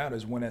thing that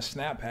matters is when that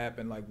snap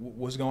happened, like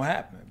what's going to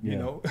happen, you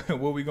know,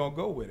 where we going to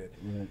go with it.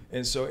 Right.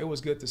 And so it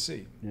was good to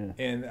see. Yeah.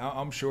 And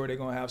I'm sure they're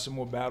going to have some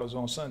more battles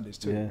on Sundays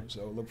too. Yeah.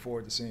 So look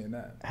forward to seeing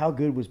that. How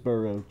good was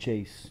Burrow,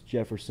 Chase,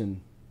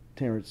 Jefferson,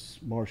 Terrence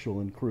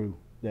Marshall, and crew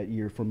that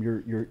year from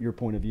your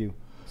point of view,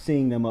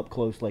 seeing them up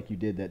close like you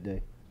did that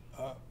day?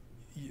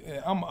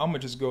 I'm going to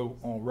just go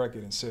on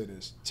record and say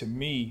this. To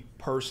me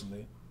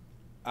personally,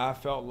 I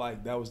felt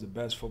like that was the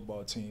best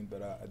football team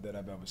that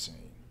I've ever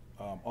seen,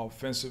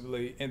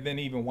 offensively, and then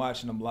even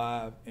watching them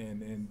live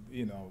and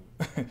you know,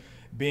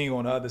 being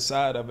on the other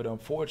side of it.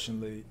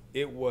 Unfortunately,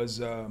 it was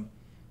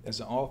as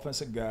an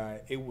offensive guy,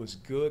 it was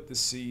good to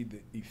see the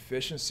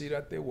efficiency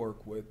that they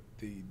work with,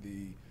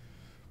 the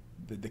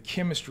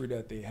chemistry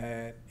that they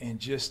had, and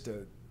just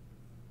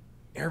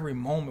every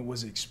moment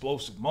was an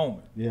explosive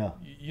moment. Yeah,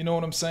 you know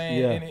what I'm saying?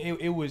 Yeah. And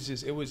it was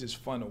just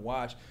fun to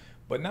watch.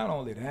 But not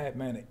only that,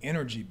 man, the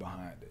energy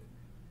behind it.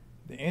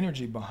 The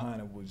energy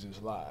behind it was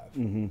just live.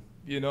 Mm-hmm.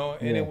 You know,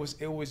 and it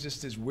was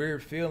just this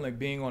weird feeling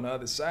being on the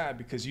other side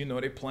because, you know,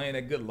 they're playing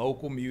that good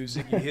local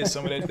music. You hear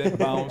some of that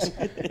bounce.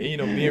 And, you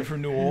know, being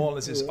from New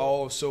Orleans, it's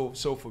all so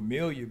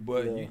familiar.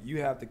 But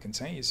you have to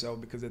contain yourself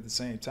because at the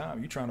same time,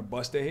 you're trying to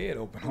bust their head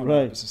open on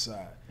the opposite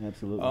side.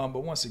 Absolutely.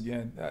 But once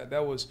again,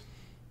 that was,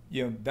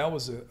 you know, that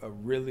was a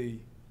really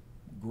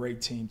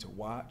great team to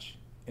watch.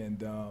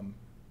 And,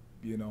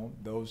 you know,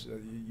 those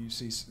you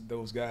see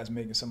those guys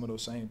making some of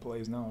those same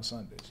plays now on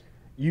Sundays.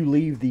 You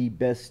leave the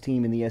best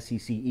team in the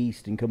SEC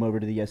East and come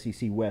over to the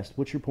SEC West.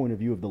 What's your point of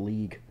view of the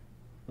league,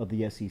 of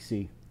the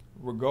SEC?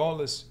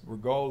 Regardless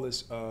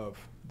of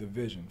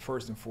division,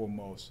 first and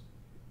foremost,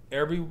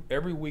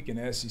 every week in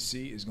the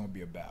SEC is going to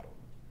be a battle.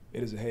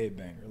 It is a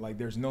headbanger. Like,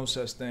 there's no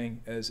such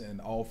thing as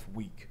an off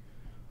week.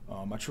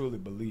 I truly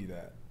believe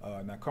that.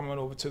 Now, coming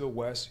over to the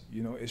West,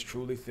 you know, it's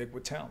truly thick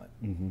with talent,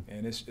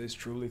 and it's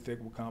truly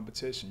thick with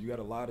competition. You got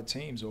a lot of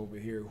teams over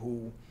here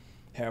who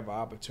have an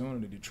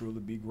opportunity to truly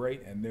be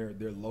great, and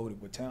they're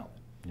loaded with talent.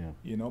 Yeah.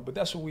 You know, but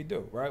that's what we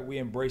do, right? We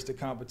embrace the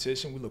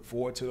competition. We look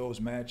forward to those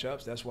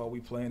matchups. That's why we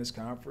play in this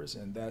conference,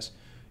 and that's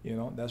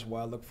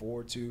why I look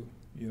forward to,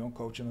 you know,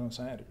 coaching on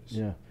Saturdays.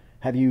 Yeah.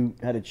 Have you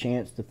had a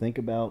chance to think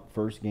about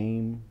first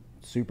game,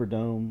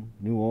 Superdome,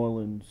 New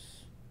Orleans,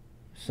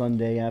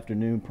 Sunday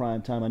afternoon,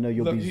 prime time? I know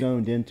you'll be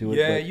zoned into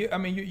it. Yeah, I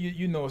mean,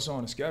 you know it's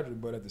on the schedule,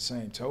 but at the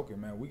same token,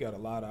 man, we got a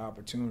lot of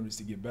opportunities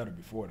to get better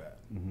before that.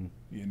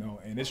 You know,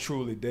 and it's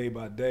truly day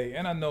by day.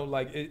 And I know,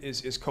 like,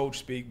 it's coach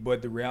speak,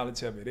 but the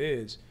reality of it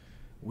is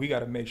we got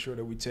to make sure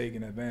that we're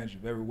taking advantage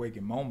of every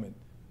waking moment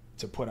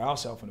to put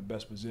ourselves in the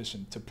best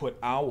position, to put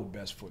our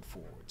best foot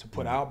forward, to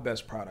put our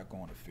best product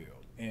on the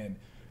field. And,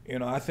 you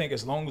know, I think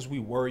as long as we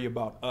worry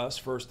about us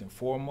first and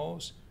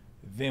foremost,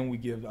 then we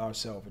give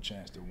ourselves a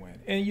chance to win.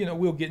 And, you know,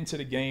 we'll get into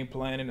the game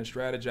planning and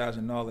strategizing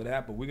and all of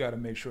that, but we got to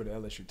make sure the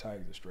LSU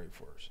Tigers are straight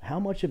first.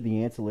 How much of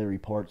the ancillary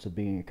parts of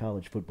being a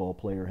college football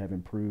player have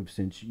improved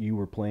since you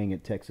were playing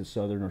at Texas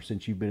Southern, or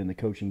since you've been in the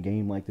coaching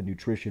game, like the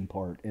nutrition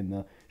part and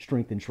the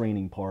strength and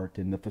training part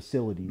and the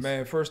facilities?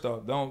 Man, first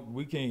off,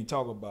 we can't even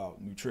talk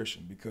about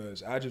nutrition,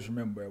 because I just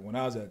remember when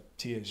I was at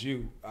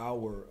TSU,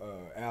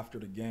 after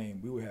the game,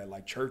 we would have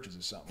like churches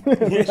or something. Like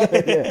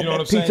you know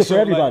what I'm saying? Pizza for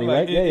everybody,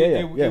 right?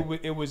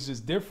 It was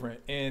just different,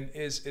 and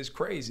it's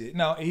crazy.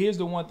 Now, here's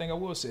the one thing I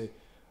will say.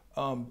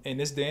 In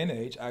this day and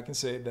age, I can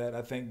say that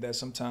I think that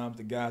sometimes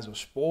the guys are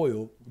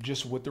spoiled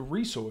just with the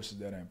resources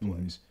that are in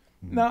place.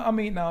 Now, I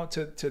mean,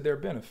 to their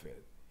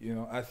benefit. You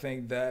know, I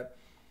think that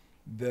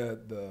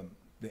the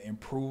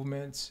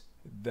improvements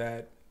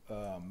that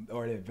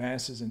or the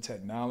advances in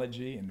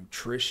technology and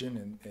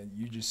nutrition, and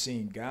you just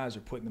seeing guys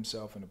are putting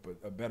themselves in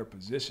a better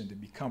position to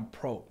become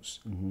pros.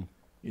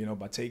 You know,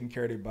 by taking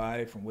care of their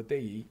body from what they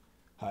eat,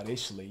 how they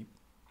sleep,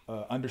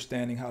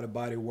 understanding how the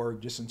body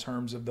works just in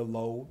terms of the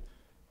load,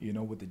 you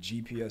know, with the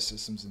GPS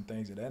systems and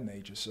things of that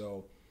nature.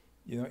 So,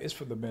 you know, it's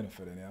for the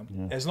benefit of them.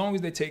 Yeah. As long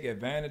as they take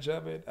advantage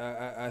of it,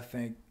 I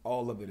think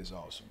all of it is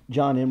awesome.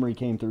 John Emery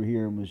came through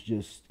here and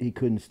he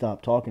couldn't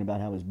stop talking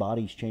about how his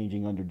body's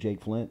changing under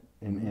Jake Flint,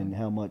 and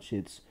how much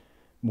it's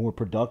more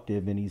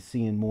productive, and he's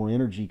seeing more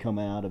energy come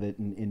out of it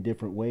in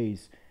different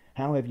ways.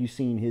 How have you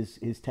seen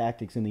his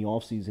tactics in the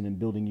offseason and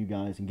building you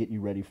guys and getting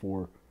you ready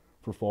for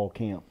fall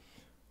camp?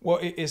 Well,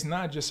 it's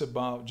not just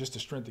about just the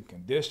strength and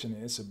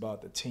conditioning. It's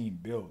about the team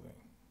building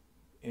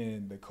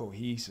and the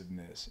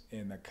cohesiveness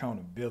and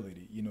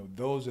accountability. You know,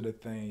 those are the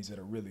things that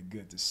are really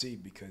good to see,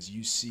 because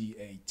you see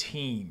a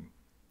team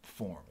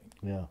forming.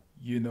 Yeah.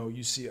 You know,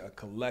 you see a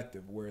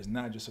collective where it's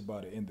not just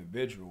about an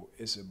individual,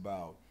 it's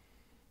about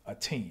a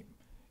team.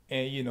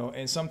 And, you know,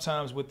 and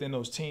sometimes within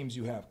those teams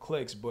you have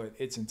cliques, but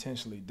it's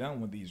intentionally done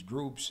with these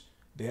groups.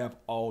 They have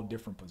all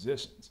different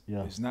positions.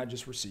 Yeah. It's not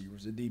just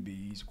receivers, the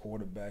DBs,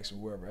 quarterbacks, or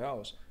whoever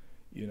else.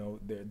 You know,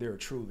 they're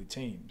truly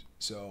teams.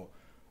 So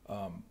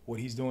what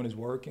he's doing is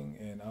working,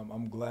 and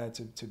I'm glad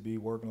to be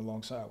working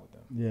alongside with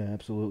them. Yeah,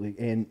 absolutely.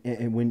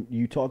 And when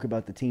you talk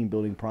about the team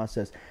building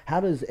process, how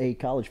does a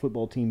college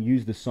football team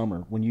use the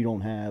summer when you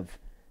don't have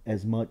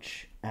as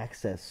much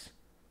access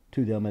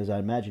to them as I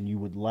imagine you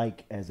would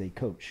like as a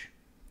coach.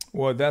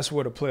 Well, that's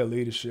where the player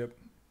leadership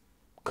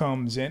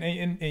comes in,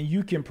 and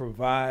you can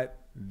provide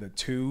the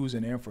tools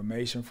and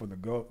information for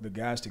the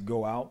guys to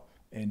go out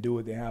and do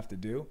what they have to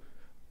do,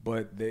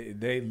 but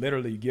they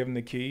literally give them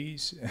the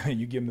keys,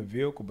 you give them the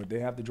vehicle, but they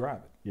have to drive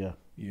it. Yeah,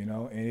 you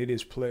know, and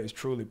it's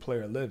truly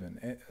player living.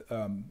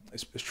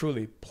 It's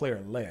truly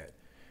player led,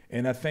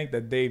 and I think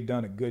that they've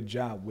done a good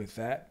job with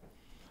that,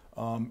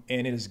 and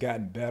it has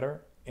gotten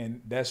better.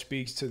 And that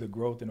speaks to the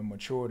growth and the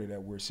maturity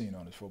that we're seeing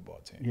on this football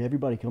team. Yeah,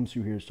 everybody comes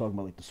through here is talking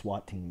about like the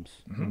SWAT teams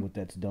and what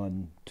that's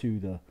done to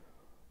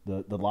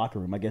the locker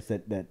room. I guess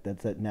that's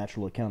that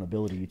natural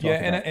accountability you talk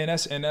about.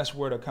 and that's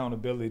where the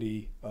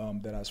accountability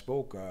that I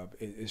spoke of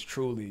is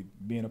truly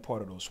being a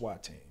part of those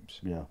SWAT teams.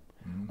 Yeah.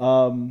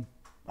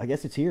 I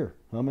guess it's here,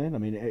 huh, man? I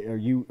mean, are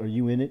you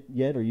in it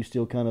yet? Are you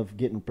still kind of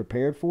getting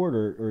prepared for it,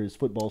 or is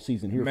football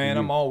season here? Man, for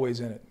you? I'm always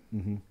in it.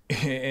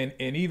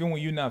 And even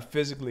when you're not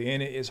physically in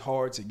it, it's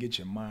hard to get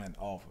your mind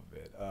off of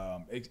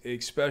it,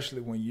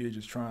 especially when you're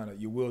just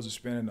your wheels are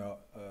spinning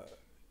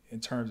in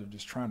terms of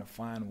just trying to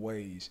find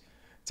ways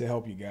to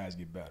help you guys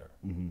get better.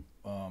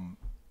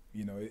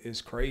 You know,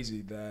 it's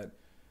crazy that,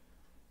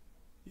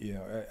 you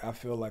know, I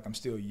feel like I'm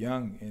still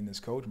young in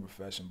this coaching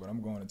profession, but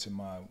I'm going into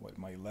my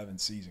 11th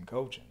season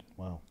coaching.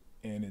 Wow.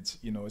 And it's,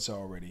 you know, it's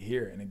already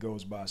here, and it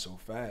goes by so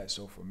fast.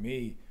 So for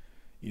me,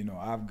 you know,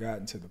 I've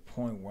gotten to the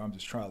point where I'm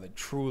just trying to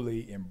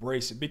truly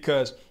embrace it,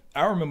 because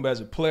I remember as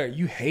a player,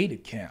 you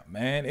hated camp,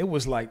 man. It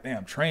was like,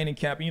 damn, training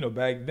camp. You know,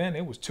 back then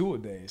it was 2 a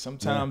day,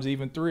 sometimes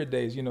even 3 a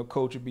days. You know,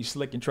 coach would be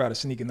slick and try to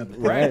sneak another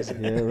practice.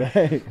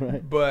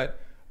 Right. But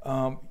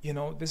you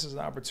know, this is an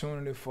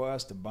opportunity for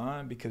us to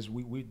bond, because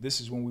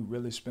this is when we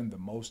really spend the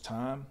most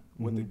time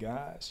with the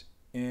guys,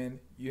 and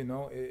you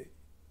know,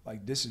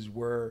 this is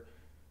where,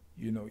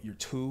 you know, your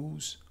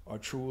tools are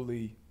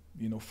truly,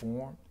 you know,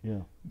 formed. Yeah.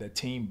 That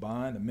team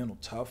bond, the mental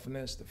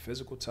toughness, the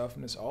physical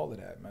toughness, all of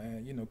that,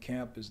 man. You know,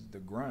 camp is the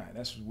grind.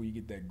 That's where you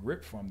get that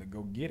grit from to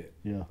go get it.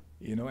 Yeah.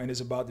 You know, and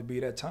it's about to be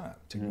that time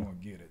to go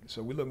and get it.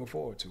 So we're looking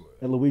forward to it.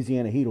 And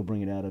Louisiana Heat will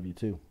bring it out of you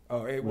too.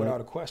 Oh, hey,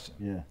 without a question.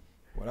 Yeah.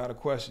 Without a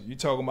question. You're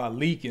talking about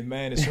leaking,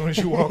 man, as soon as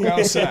you walk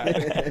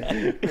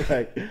outside.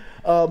 Right.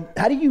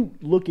 How do you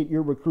look at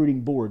your recruiting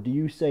board? Do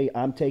you say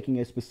I'm taking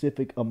a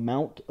specific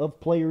amount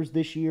of players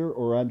this year,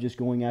 or I'm just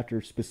going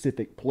after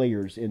specific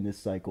players in this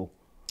cycle?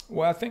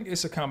 Well, I think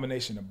it's a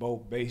combination of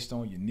both based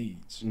on your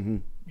needs.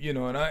 You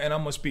know, and I'm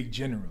going to speak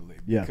generally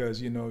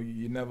because, you know,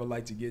 you never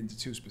like to get into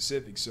too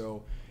specific.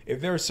 So if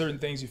there are certain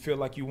things you feel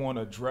like you want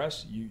to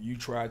address, you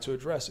try to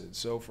address it.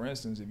 So, for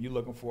instance, if you're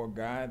looking for a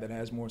guy that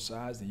has more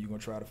size, then you're going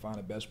to try to find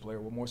the best player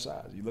with more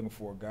size. If you're looking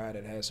for a guy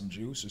that has some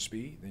juice or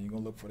speed, then you're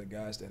going to look for the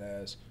guys that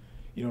has,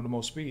 you know, the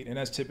most speed. And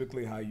that's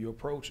typically how you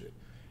approach it.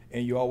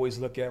 And you always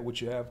look at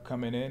what you have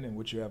coming in and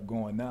what you have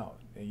going out.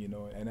 And, you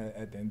know, and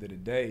at the end of the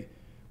day,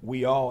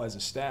 we all as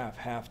a staff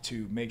have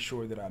to make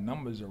sure that our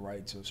numbers are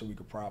right so we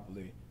could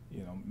properly,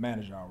 you know,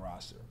 manage our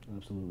roster.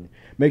 Absolutely.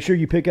 Make sure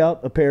you pick out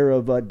a pair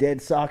of Dead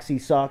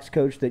Soxy socks,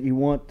 Coach, that you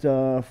want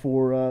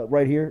for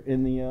right here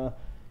in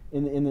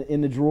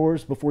the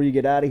drawers before you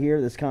get out of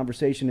here. This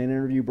conversation and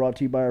interview brought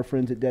to you by our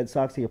friends at Dead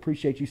Soxy.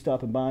 Appreciate you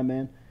stopping by,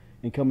 man,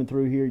 and coming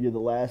through here. You're the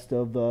last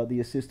of the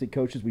assistant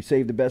coaches. We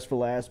saved the best for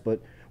last,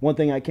 but one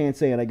thing I can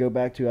say, and I go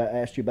back to, I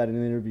asked you about in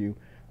an interview,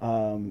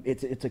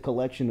 it's a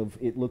collection of,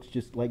 it looks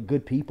just like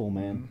good people,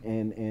 man.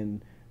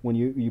 And when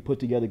you put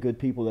together good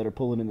people that are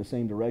pulling in the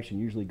same direction,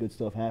 usually good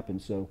stuff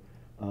happens. So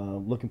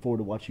looking forward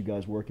to watch you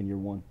guys work in year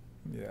one.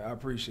 Yeah, I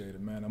appreciate it,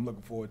 man. I'm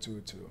looking forward to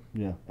it too.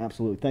 Yeah,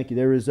 absolutely. Thank you.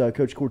 There is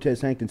Coach Cortez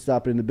Hankton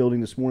stopping in the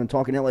building this morning,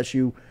 talking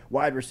LSU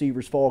wide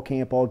receivers, fall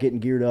camp, all getting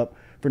geared up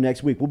for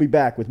next week. We'll be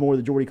back with more of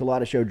the Jordy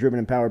Culotta Show, driven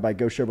and powered by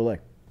Go Chevrolet.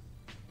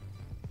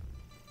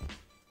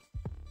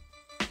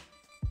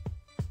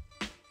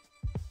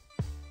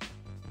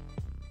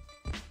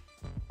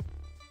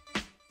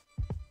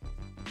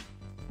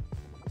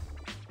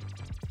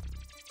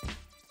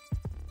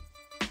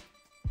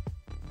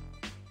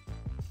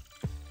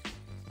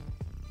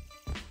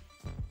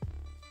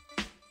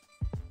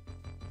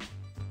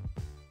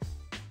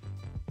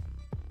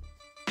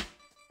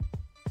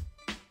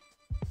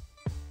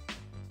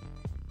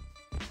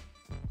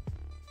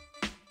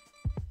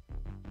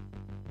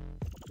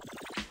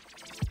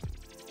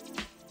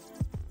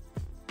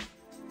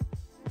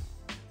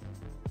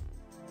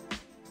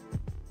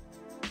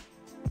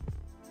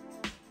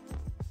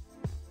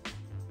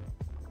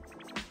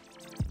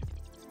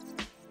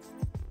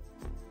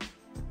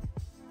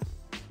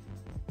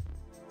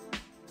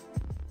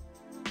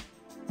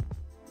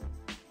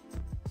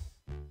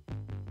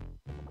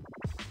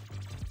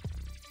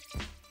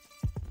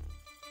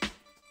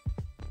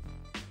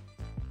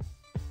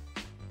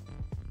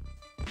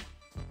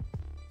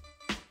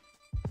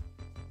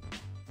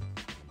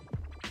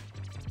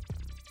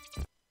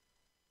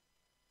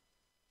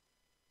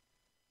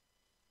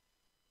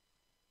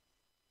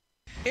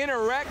 In a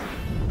wreck,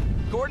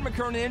 Gordon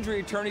McKernan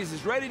Injury Attorneys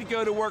is ready to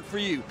go to work for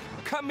you.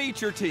 Come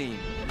meet your team.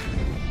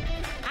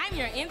 I'm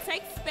your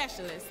intake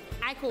specialist.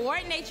 I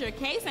coordinate your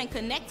case and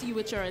connect you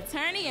with your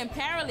attorney and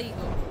paralegal.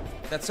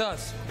 That's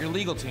us, your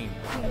legal team.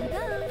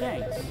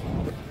 Thanks.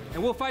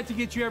 And we'll fight to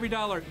get you every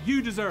dollar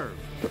you deserve.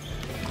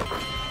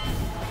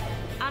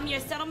 I'm your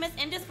settlements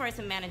and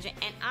disbursement manager,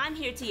 and I'm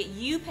here to get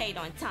you paid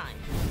on time.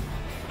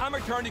 I'm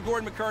attorney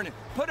Gordon McKernan.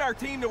 Put our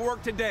team to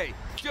work today.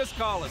 Just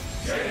call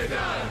us. Get it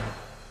done.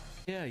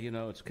 Yeah, you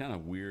know, it's kind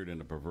of weird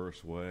in a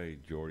perverse way,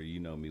 Jordy. You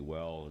know me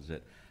well, is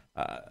that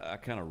I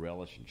kind of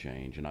relish in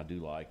change, and I do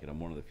like it. I'm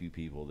one of the few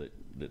people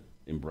that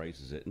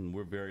embraces it, and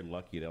we're very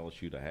lucky at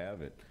LSU to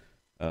have it,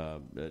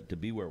 to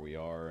be where we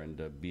are and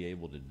to be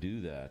able to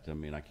do that. I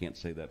mean, I can't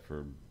say that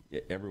for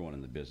everyone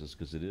in the business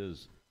because it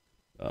is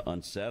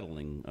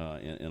unsettling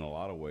in a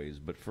lot of ways.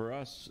 But for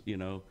us, you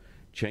know,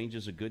 change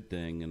is a good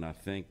thing, and I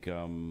think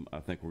we're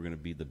going to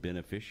be the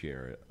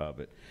beneficiary of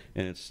it,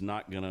 and it's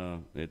not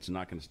gonna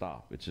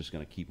stop. It's just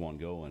going to keep on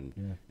going.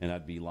 Yeah. And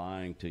I'd be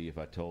lying to you if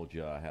I told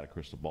you I had a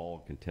crystal ball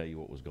and can tell you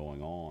what was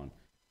going on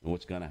and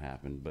what's going to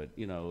happen. But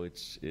you know,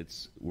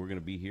 we're going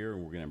to be here,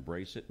 and we're going to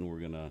embrace it, and we're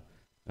going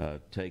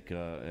to take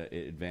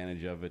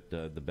advantage of it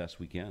the best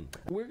we can.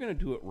 We're going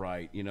to do it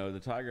right. You know, the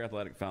Tiger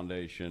Athletic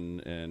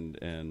Foundation and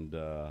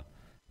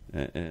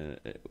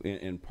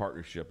in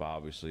partnership,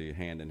 obviously,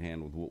 hand in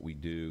hand with what we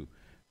do,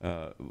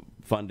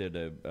 funded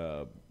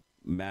a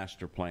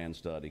master plan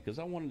study because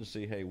I wanted to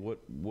see, hey,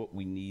 what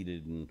we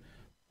needed, and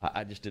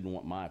I just didn't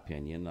want my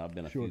opinion. I've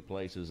been a few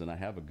places, and I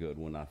have a good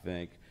one, I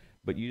think,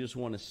 but you just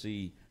want to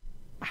see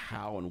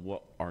how and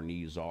what our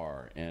needs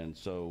are, and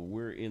so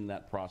we're in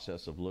that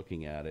process of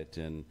looking at it,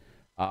 and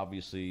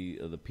obviously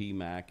the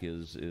PMAC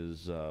is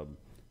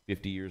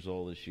 50 years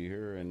old this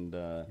year,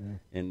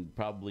 and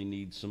probably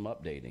needs some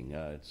updating.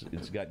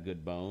 It's got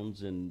good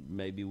bones, and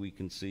maybe we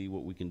can see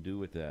what we can do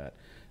with that.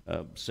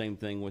 Same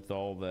thing with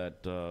all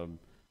that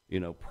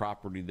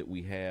property that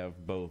we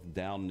have both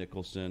down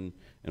Nicholson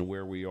and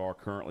where we are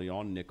currently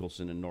on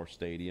Nicholson and North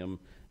Stadium.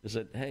 Is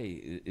that,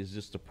 hey, is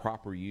this the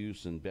proper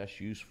use and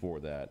best use for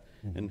that?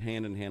 Mm-hmm. And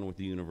hand in hand with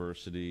the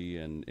university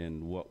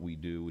and what we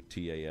do with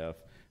TAF,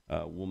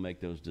 we'll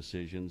make those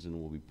decisions, and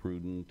we'll be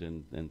prudent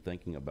and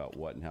thinking about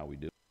what and how we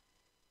do.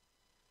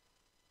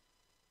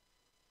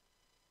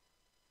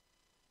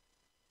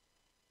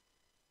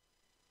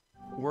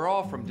 We're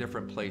all from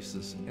different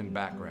places and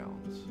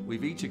backgrounds.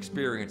 We've each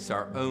experienced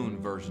our own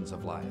versions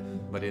of life,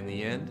 but in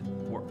the end,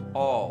 we're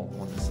all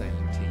on the same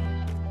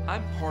team.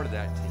 I'm part of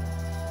that team,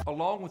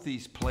 along with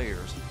these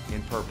players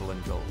in purple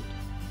and gold.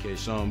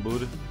 Kayshawn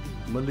Buddha,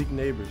 Malik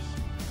Neighbors,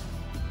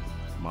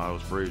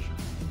 Miles Frazier,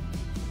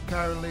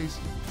 Kyron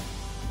Lacey,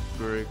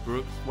 Greg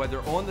Brooks. Whether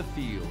on the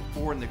field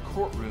or in the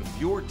courtroom,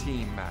 your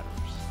team matters.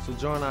 So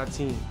join our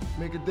team.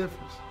 Make a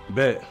difference.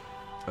 Bet.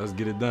 Let's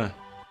get it done.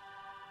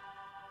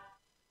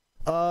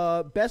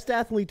 Best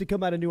athlete to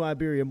come out of New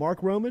Iberia,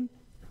 Mark Roman?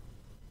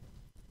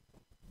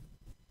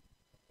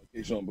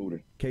 Kayshawn Buddha.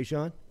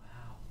 Kayshawn?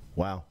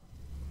 Wow.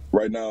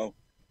 Right now,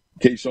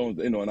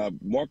 Kayshawn,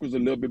 Mark was a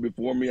little bit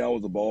before me. I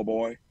was a ball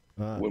boy.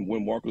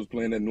 When Mark was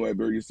playing at New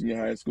Iberia Senior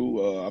High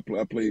School,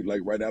 I played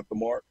like right after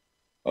Mark.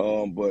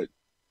 But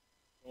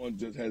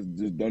Kayshawn has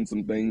done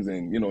some things,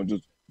 and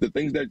just the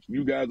things that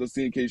you guys are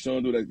seeing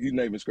Kayshawn do, that he's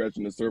not even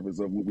scratching the surface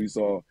of what we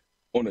saw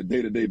on a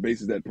day-to-day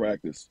basis at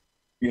practice.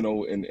 He's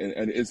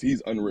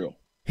unreal.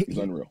 He's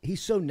unreal.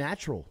 He's so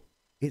natural.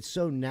 It's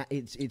so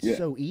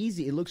so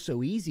easy. It looks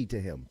so easy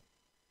to him.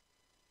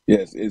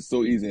 Yes, it's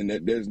so easy, and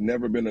there's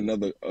never been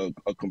another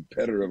a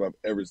competitor I've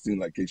ever seen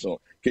like Kayshawn.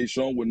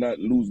 Kayshawn would not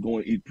lose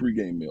going to eat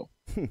pregame meal.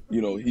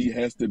 He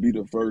has to be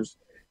the first.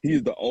 He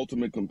is the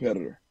ultimate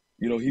competitor.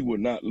 He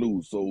would not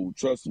lose. So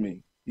trust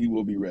me, he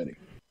will be ready.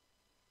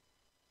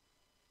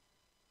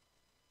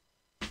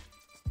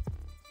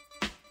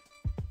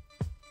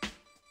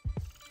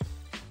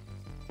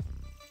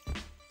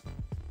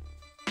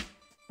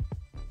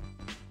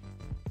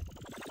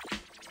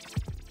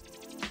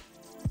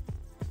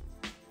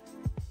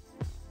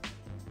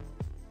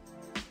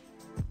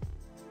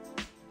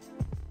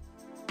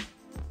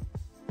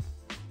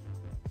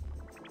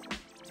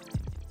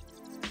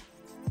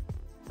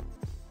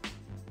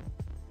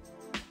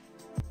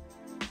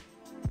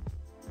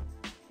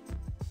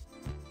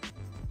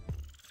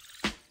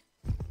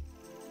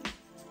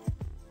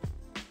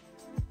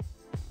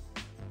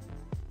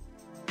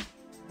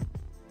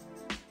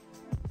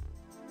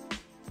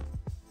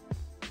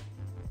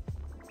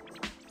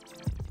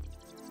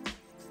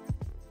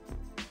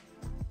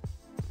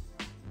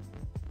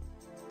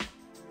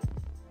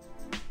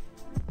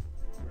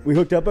 We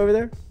hooked up over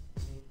there?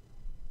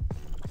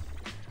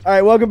 All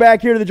right, welcome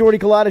back here to the Jordy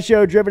Culotta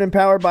Show, driven and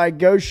powered by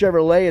Go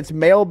Chevrolet. It's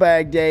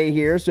Mailbag Day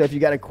here, so if you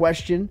got a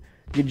question,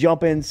 you can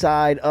jump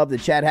inside of the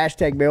chat,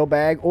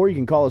 #Mailbag, or you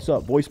can call us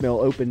up.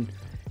 Voicemail open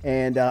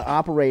and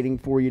operating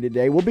for you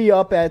today. We'll be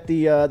up at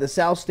the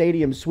South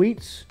Stadium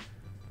Suites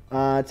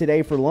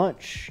today for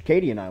lunch.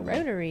 Katie and I will.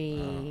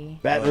 Rotary.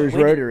 Baton Rouge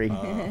Rotary.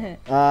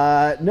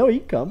 No,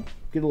 you can come.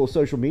 Get a little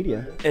social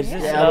media. Is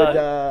this,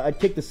 I'd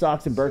kick the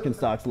socks and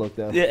Birkenstocks look,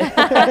 though.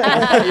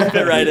 Yeah. You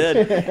fit right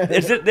in.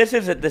 This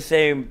is at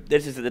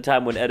the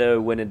time when Edo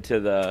went into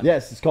the...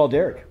 Yes, it's called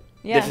Derek.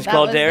 Yeah, this is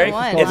called Derek.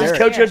 It's his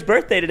coach's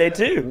birthday today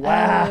too.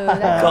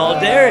 Wow. Call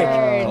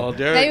Derek. Call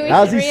Derek.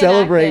 How's he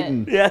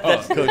celebrating? Yeah,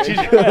 that's Coach. He's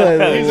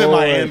in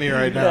Miami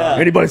right now.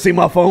 Anybody see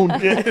my phone?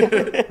 Might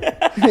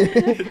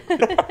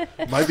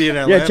be in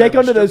Atlanta. Yeah, check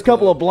under those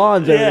couple of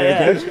blondes over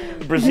there,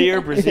 Coach.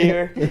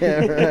 Brazier.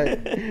 Yeah,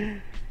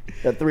 right.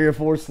 Got 3 or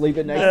 4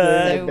 sleeping next to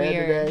him in bed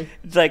today.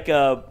 It's like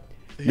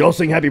y'all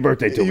sing happy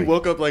birthday to me. He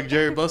woke up like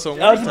Jerry Buss on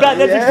that's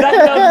exactly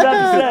what I was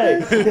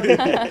about to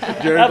say.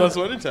 Jerry Buss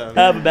winter time.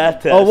 Have a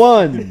bath test. A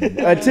 1,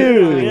 a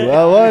 2,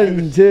 a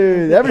 1,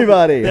 2.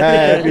 Everybody,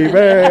 happy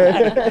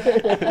birthday.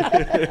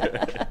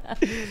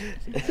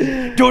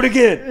 Do it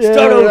again.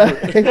 Start over.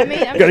 I mean,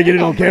 gotta get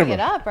it on camera. Bring it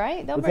up,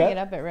 right? They'll bring it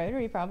up at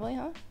Rotary, probably,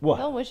 huh? What?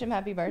 They'll wish him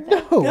happy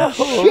birthday. No,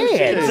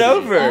 shit. It's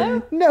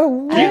over. No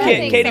way. You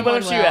can't, Katie. Why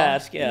don't you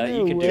ask? Yeah,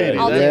 you can do it.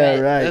 I'll do Yeah,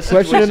 it. right.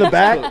 Question in the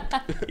back.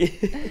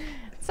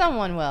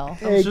 Someone will.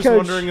 I was just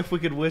wondering if we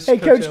could wish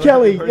Coach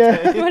Kelly.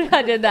 Yeah. When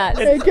I did that.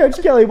 Hey,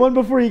 Coach Kelly, one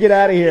before you get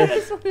out of here.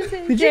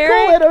 Did you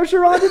call Ed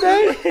Osheron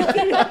today?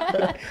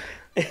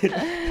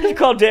 Did you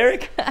call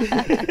Derek?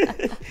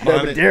 No,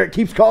 but Derek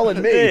keeps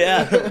calling me.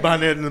 Yeah.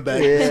 Bonnet in the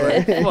back. It's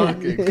like,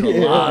 fucking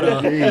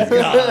Culotta. Yeah,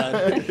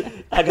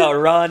 God. I got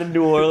Ron in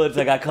New Orleans.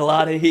 I got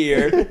Culotta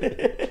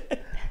here.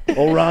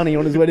 Old Ronnie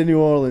on his way to New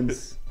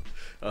Orleans.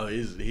 Oh,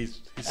 he's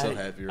so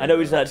happy. I know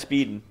he's not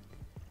speeding.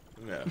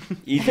 Yeah.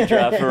 Easy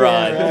drive for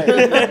Ron.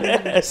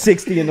 Yeah, right.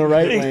 60 in the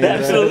right lane.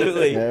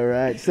 Absolutely. All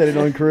right. Set it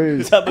on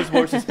cruise. That was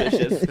more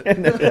suspicious.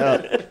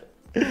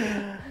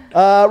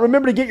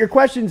 Remember to get your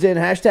questions in.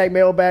 #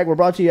 mailbag. We're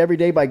brought to you every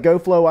day by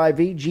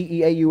GoFlowIV,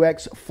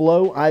 GEAUX,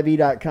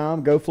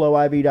 FlowIV.com,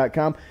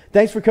 GoFlowIV.com.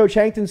 Thanks for Coach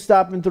Hankton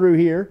stopping through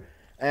here.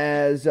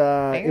 As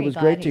it was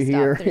great to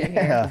hear.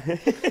 Yeah.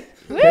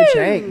 Coach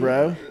Hank,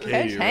 bro.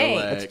 Coach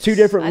Hank. That's 2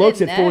 different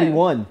looks at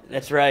 41.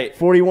 That's right.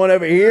 41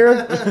 over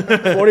here,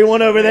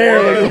 41 over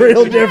there. Look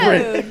real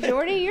different. No,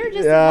 Jordy, you're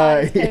just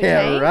Coach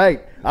yeah, Hank.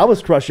 right. I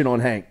was crushing on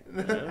Hank.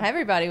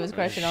 Everybody was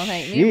crushing on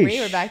Hank. Me and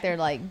Bree were back there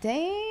like,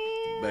 dang.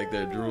 Back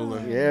there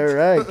drooling. Yeah,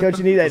 right. Coach,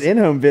 you need that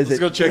in-home visit. Let's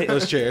go check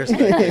those chairs.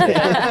 Let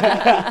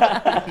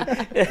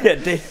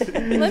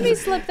me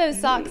slip those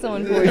socks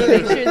on for you.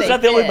 Make sure they It's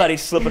not the only body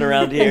slipping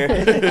around here.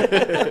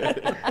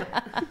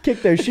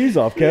 Kick those shoes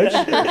off, Coach.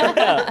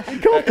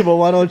 You're comfortable,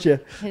 why don't you?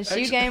 His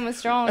shoe game was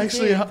strong,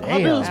 Actually, too. how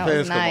did his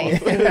pants nice.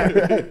 come off?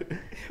 Right.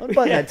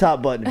 Unbutton that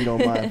top button if you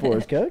don't mind for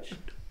us, Coach.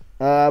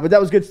 But that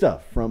was good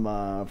stuff from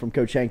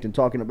Coach Hankton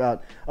talking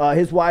about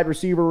his wide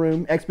receiver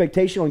room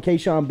expectation on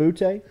Keyshawn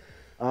Butte.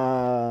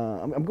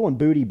 I'm going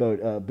Booty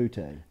Butte. I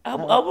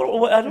don't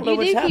know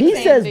what's happening. He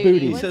says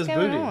Booty. He says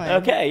Booty.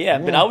 Okay, yeah,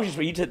 but I was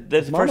just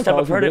the first time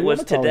I've heard it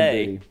was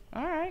today.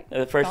 All right.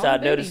 The first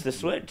time I noticed the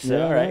switch.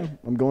 So all right,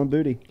 I'm going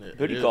Booty.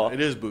 Booty call. It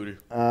is Booty.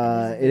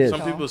 It is.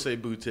 Some people say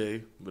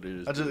Booty, but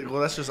it is.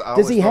 That's just.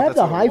 Does he have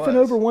the hyphen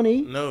over one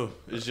E? No,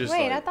 it's just.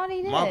 Wait, like, I thought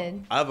he did.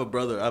 I have a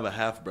brother. I have a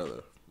half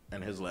brother,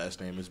 and his last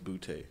name is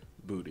Booty.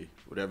 Booty,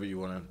 whatever you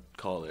want to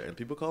call it, and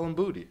people call him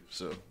Booty.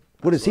 So.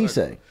 What does he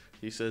say?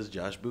 He says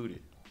Josh Booty.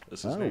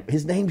 That's his Oh, name.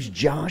 his name's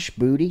Josh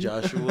Booty.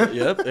 Joshua.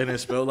 Yep, and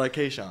it's spelled like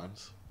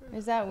Keyshawn's.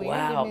 Is that weird?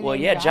 Wow. Well,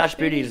 yeah, Josh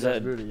Booty is a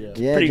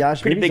Yeah,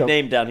 Josh pretty Booty's big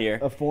name down here.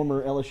 A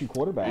former LSU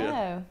quarterback.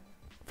 Oh.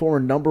 Former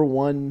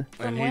 #1.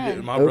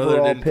 And my overall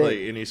brother didn't pick.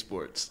 play any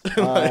sports.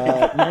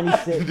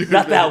 96.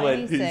 Not that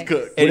one. He's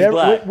cooked. And he's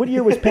black. What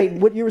year was Peyton?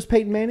 What year was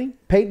Peyton Manning?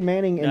 Peyton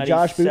Manning and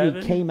Josh Booty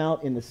 97? came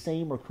out in the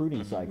same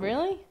recruiting cycle.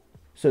 Really?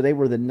 So they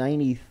were the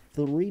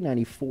 93,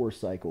 94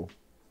 cycle.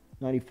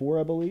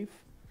 94, I believe.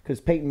 Because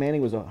Peyton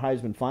Manning was a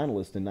Heisman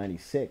finalist in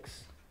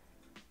 96.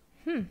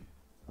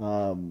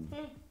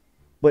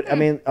 But, I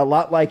mean, a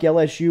lot like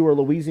LSU or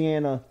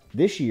Louisiana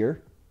this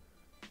year,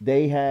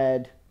 they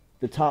had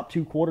the top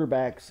 2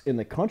 quarterbacks in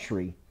the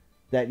country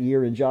that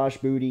year in Josh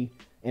Booty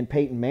and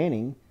Peyton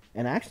Manning.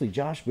 And actually,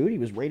 Josh Booty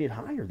was rated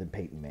higher than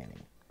Peyton Manning.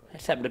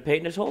 That's happened to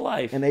Peyton his whole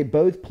life. And they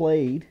both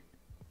played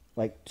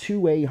like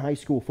 2A high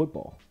school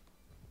football.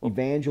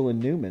 Evangel and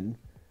Newman.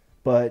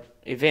 But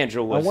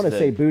Evangel was I want to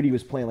say Booty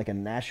was playing like a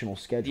national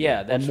schedule.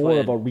 Yeah, that's more when,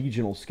 of a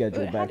regional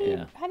schedule back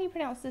then. How do you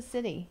pronounce this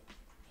city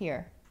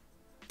here?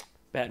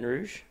 Baton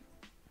Rouge?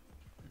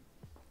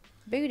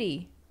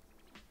 Booty.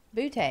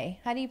 Butte.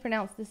 How do you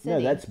pronounce the city?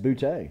 No, that's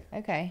Butte.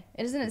 Okay.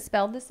 Isn't it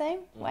spelled the same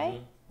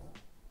way?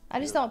 I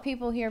just thought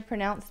people here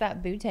pronounce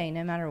that Butte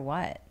no matter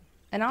what.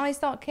 And I always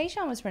thought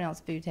Keyshawn was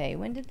pronounced Butte.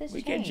 When did this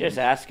change? We could just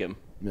ask him.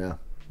 Yeah.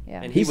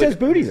 Yeah. And he says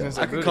Booty, though.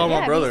 I could call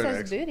my brother he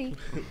next. says Booty.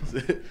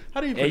 How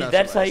do you pronounce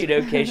That's it? how you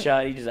know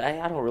Keyshawn. He just,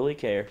 I don't really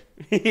care.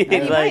 He's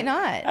he like, might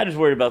not. I just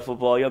worried about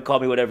football. You'll call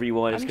me whatever you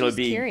want. It's I'm going just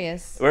to be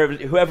curious.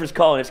 Whoever's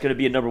calling, it's going to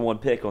be a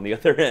 #1 pick on the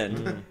other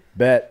end.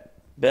 Bet.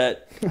 I'm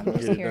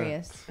just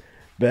curious.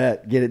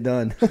 Bet. Get it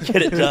done.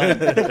 Get it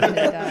done.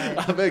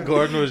 I bet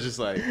Gordon was just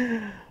like,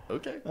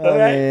 okay. All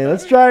right.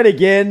 Let's try it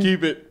again.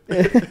 Keep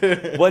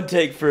it. One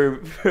take for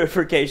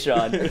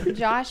Keyshawn.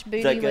 Josh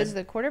Booty was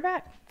the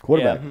quarterback?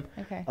 Quarterback. Yeah.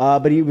 Okay.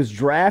 But he was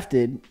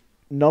drafted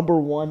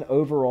 #1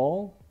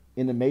 overall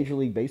in the Major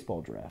League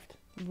Baseball draft.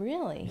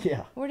 Really?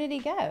 Yeah. Where did he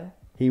go?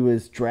 He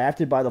was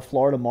drafted by the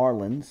Florida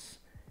Marlins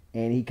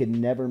and he could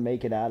never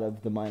make it out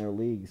of the minor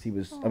leagues. He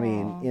was, I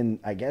mean,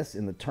 I guess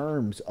in the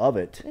terms of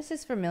it, this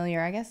is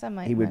familiar. I guess I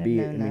might. He would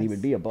be. I mean, he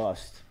would be a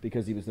bust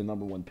because he was the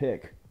 #1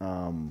 pick.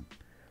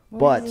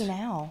 But is he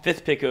now?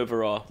 5th pick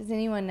overall. Does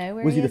anyone know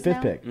where was he the is 5th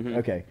now? pick?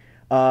 Okay.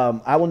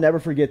 I will never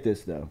forget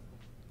this though.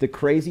 The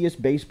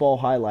craziest baseball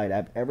highlight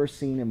I've ever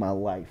seen in my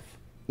life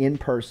in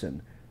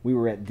person. We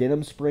were at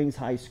Denham Springs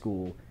High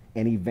School,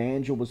 and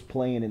Evangel was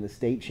playing in the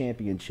state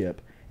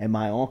championship, and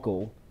my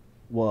uncle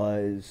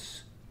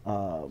was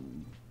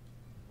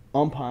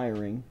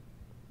umpiring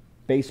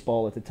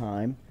baseball at the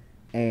time,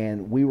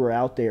 and we were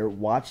out there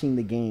watching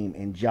the game,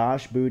 and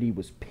Josh Booty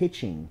was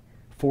pitching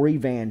for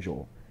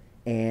Evangel,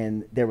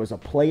 and there was a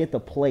play at the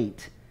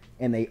plate,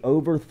 and they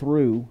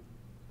overthrew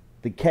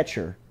the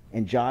catcher,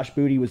 and Josh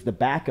Booty was the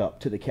backup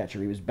to the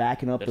catcher. He was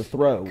backing up the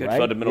throw, good right?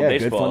 fundamental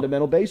baseball. Good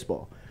fundamental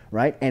baseball,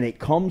 right? And it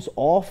comes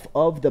off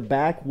of the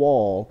back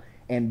wall,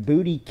 and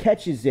Booty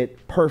catches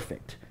it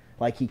perfect.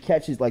 Like he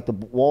catches like the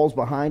walls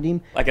behind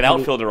him. Like an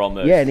outfielder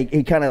almost. Yeah, and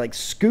he kind of like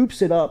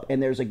scoops it up,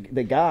 and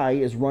the guy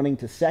is running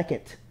to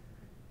second,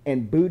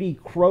 and Booty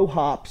crow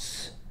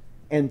hops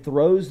and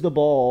throws the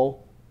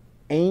ball,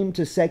 aimed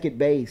to second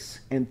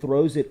base, and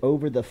throws it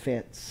over the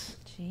fence.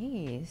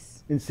 Jeez.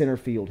 In center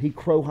field. He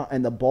crow hop,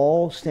 and the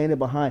ball standing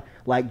behind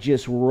like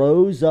just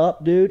rose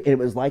up, dude, and it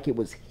was like it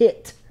was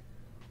hit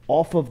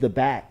off of the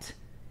bat.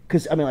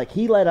 Because, I mean, like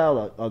he let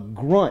out a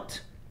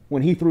grunt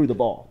when he threw the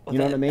ball. You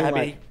know what I mean? I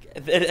mean,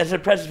 as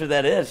impressive as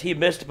that is, he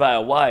missed by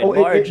a wide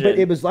margin. But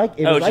it was like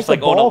the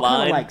ball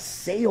kind of like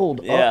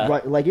sailed up,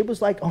 right? Like it was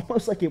like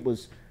almost like it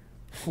was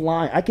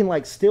flying. I can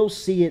like still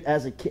see it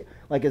as a kid,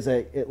 like as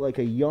a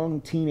young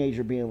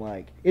teenager, being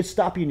like, it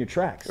stopped you in your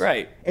tracks,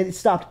 right? And it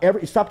stopped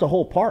the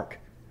whole park.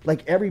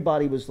 Like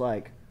everybody was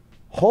like,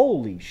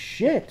 "Holy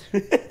shit!"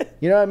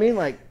 You know what I mean?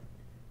 Like,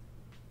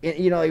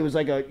 it was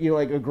like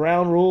a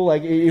ground rule.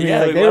 Like,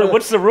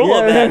 what's the rule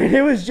of that? I mean, it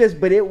was just,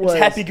 but it was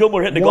Happy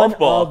Gilmore hitting a golf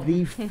ball. One of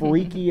the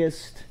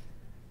freakiest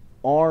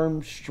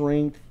arm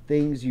strength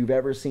things you've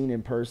ever seen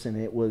in person.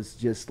 It was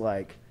just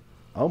like,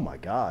 oh my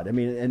god! I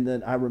mean, and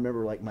then I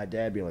remember like my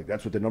dad being like,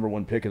 "That's what the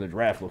 #1 pick in the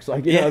draft looks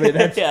like." You know, I mean,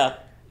 that's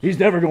he's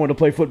never going to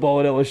play football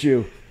at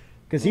LSU.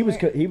 Because he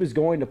was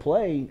going to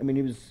play. I mean,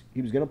 he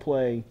was going to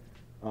play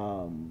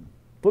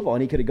football,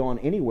 and he could have gone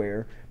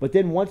anywhere. But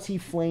then once he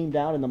flamed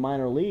out in the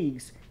minor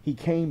leagues, he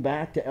came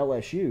back to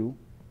LSU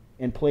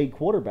and played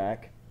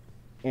quarterback.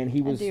 And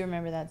he was. I do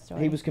remember that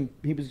story. He was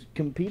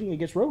competing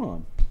against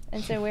Rohan.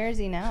 And so where is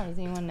he now? Does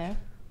anyone know?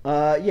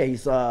 Yeah,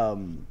 he's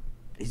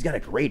got a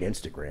great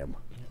Instagram.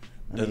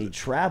 I mean, he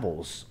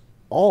travels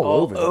all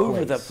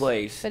over the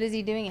place. But is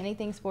he doing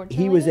anything sports?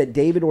 He was at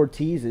David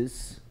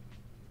Ortiz's.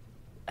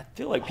 I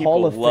feel like people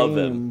Hall of love Fame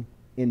him.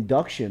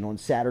 Induction on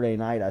Saturday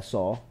night. I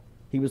saw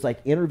he was like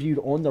interviewed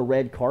on the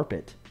red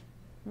carpet.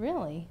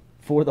 Really?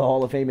 For the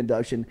Hall of Fame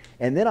induction,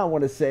 and then I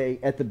want to say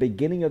at the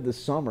beginning of the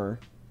summer,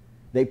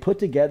 they put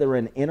together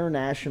an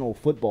international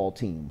football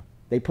team.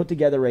 They put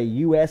together a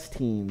U.S.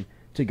 team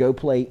to go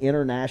play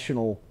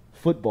international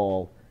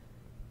football,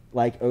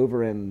 like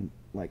over in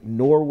like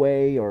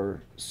Norway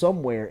or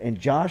somewhere, and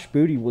Josh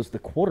Booty was the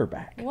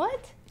quarterback.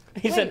 What?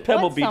 He's at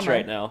Pebble Beach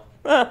right now.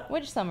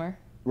 Which summer?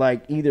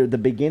 Like either the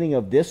beginning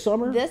of this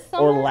summer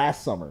or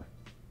last summer.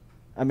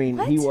 I mean,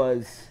 What?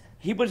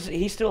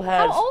 He still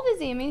has. How old is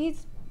he? I mean,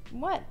 he's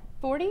what,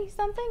 40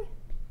 something?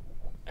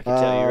 I can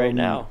tell you right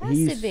now.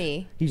 Has to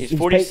be. He's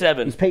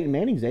 47. He's Peyton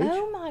Manning's age.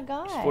 Oh my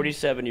god. He's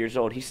 47 years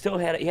old. He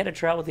had a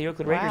tryout with the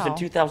Oakland Raiders in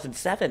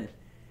 2007.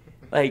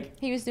 Like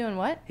he was doing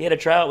what? He had a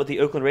tryout with the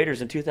Oakland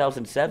Raiders in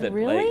 2007.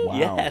 Really? Like,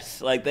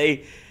 yes. Like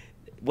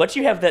once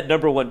you have that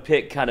 #1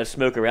 pick kind of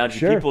smoke around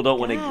you, people don't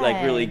want to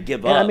like really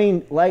give up. I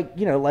mean, like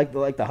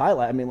the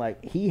highlight. I mean,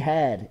 like he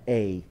had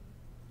a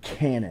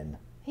cannon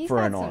for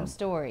an arm. He's got some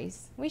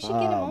stories. We should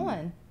get him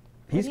on.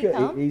 He's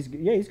good.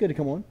 He's good to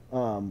come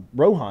on.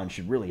 Rohan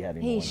should really have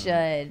him. He on.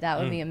 should. That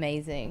would be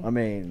amazing. I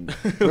mean,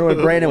 remember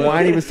when Brandon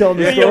Winey was telling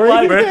the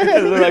story?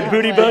 They're like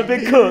Booty Bun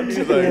been cooked. He's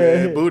like,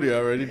 man, Booty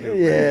already knew.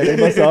 Yeah, they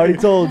must have already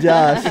told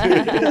Josh.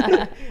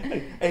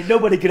 Ain't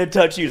nobody gonna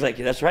touch you. He's like,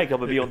 yeah, that's right. I'm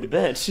gonna be on the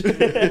bench. I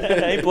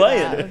ain't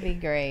playing. That would be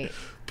great.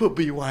 Put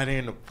B Winey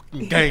in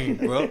the game,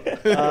 bro.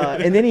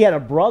 And then he had a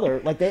brother.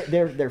 Like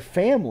their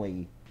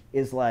family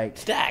is like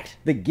stacked.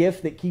 The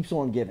gift that keeps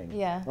on giving.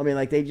 Yeah. I mean,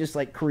 like they just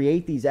like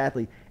create these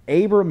athletes.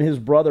 Abram, his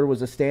brother,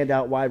 was a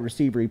standout wide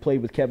receiver. He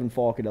played with Kevin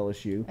Falk at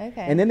LSU. Okay.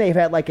 And then they've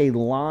had like a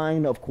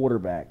line of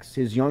quarterbacks.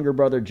 His younger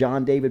brother,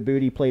 John David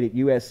Booty, played at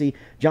USC.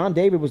 John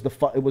David was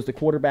the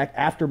quarterback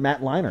after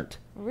Matt Leinart.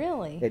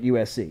 Really? At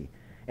USC.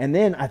 And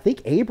then I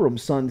think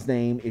Abram's son's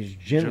name is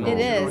General. It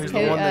is. He's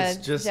the one that's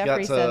just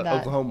Jeffrey got to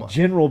Oklahoma.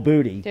 General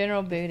Booty.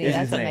 General Booty. is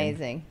That's his name.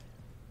 amazing.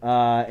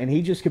 And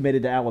he just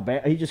committed to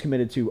Alabama. He just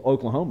committed to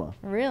Oklahoma.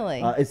 Really?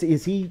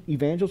 Is he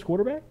Evangel's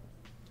quarterback?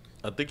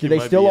 I think Do they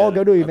still all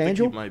go to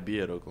Evangel? I think he might be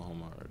at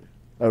Oklahoma already.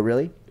 Oh,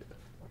 really?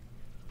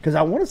 Because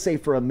I want to say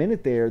for a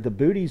minute there, the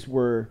Booties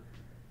were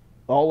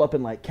all up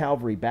in like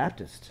Calvary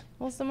Baptist.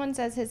 Well, someone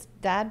says his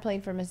dad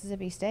played for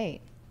Mississippi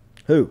State.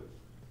 Who?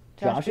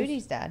 Josh Josh's?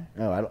 Booty's dad.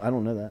 Oh, I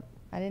don't know that.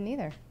 I didn't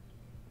either.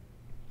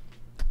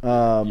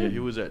 Yeah, he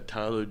was at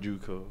Tyler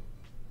JUCO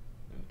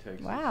in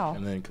Texas. Wow.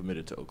 And then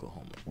committed to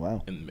Oklahoma.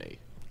 Wow. In May.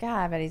 God,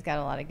 I bet he's got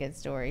a lot of good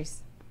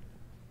stories.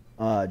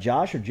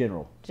 Josh or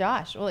General?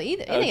 Josh. Well,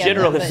 any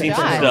General of them, has but seen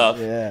some Josh. stuff.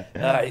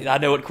 Yeah. I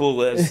know what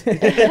cool is.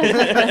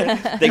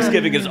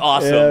 Thanksgiving is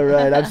awesome. Yeah,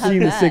 right. I've seen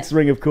the 6th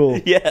ring of cool.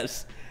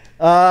 Yes.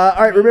 All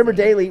right, remember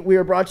daily, we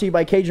are brought to you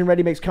by Cajun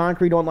Ready Mix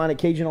Concrete online at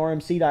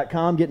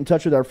CajunRMC.com. Get in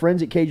touch with our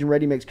friends at Cajun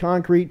Ready Mix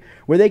Concrete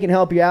where they can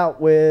help you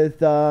out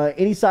with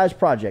any size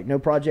project. No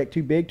project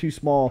too big, too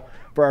small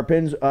for our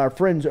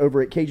friends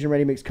over at Cajun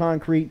Ready Mix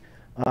Concrete.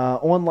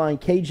 Online,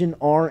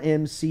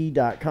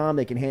 CajunRMC.com.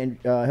 They can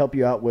help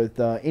you out with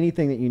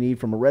anything that you need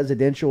from a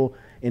residential,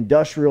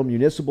 industrial,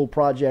 municipal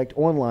project.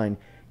 Online,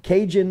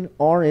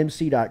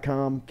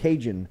 CajunRMC.com.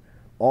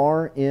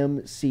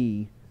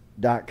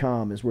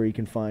 CajunRMC.com is where you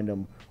can find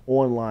them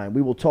online.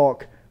 We will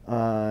talk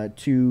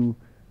to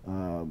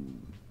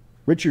John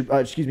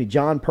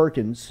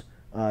Perkins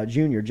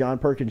Jr. John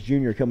Perkins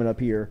Jr. coming up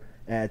here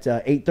at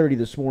 8:30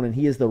 this morning.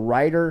 He is the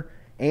writer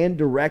and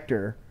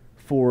director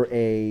for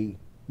a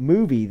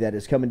movie that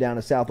is coming down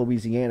to South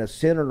Louisiana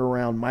centered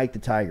around Mike the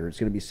Tiger. It's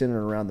going to be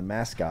centered around the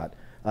mascot,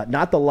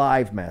 not the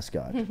live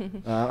mascot.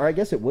 Or I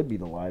guess it would be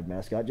the live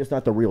mascot, just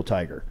not the real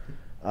tiger.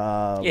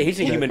 Yeah, he's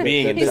a human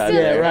being inside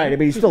yeah, there. right. I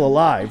mean, he's still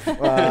alive,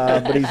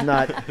 but he's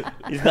not.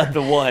 He's not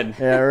the one.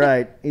 Yeah,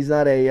 right. He's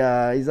not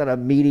a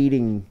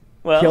meat-eating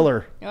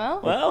killer.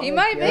 Well, he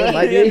might be. Yeah,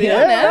 might be.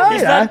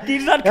 Yeah,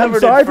 he's not covered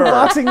I'm sorry in for fur.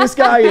 boxing this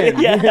guy in.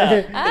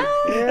 Yeah.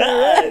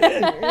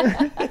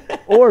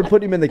 Or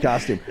put him in the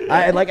costume.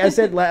 Like I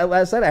said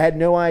last night, I had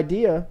no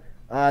idea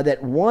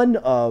that one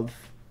of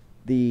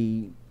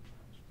the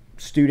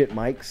student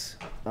Mikes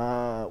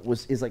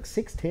is like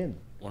 6'10".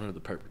 One of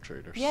the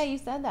perpetrators. Yeah, you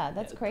said that.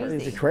 That's crazy.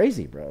 It's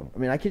crazy, bro. I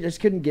mean, just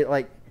couldn't get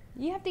like.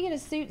 You have to get a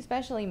suit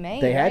specially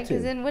made. They had right? to.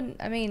 Because then wouldn't.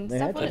 I mean,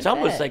 stuff wouldn't It's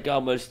almost fit. like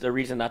almost a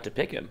reason not to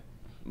pick him.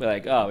 Be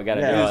like, oh, we got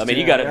to Yeah, go. I mean,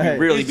 you got to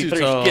really be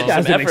getting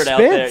some effort out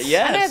there.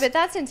 Yes. I know, but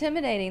that's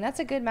intimidating. That's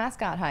a good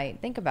mascot height.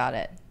 Think about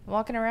it.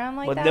 Walking around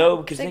like that. No,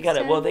 because they got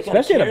to. Well, they got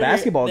especially at a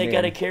basketball game. They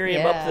got to carry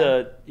him up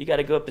the. You got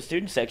to go up the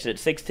student section at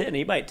 6'10".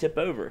 He might tip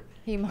over.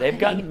 He might. They've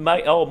gotten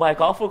Mike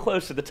awful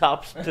close to the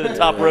top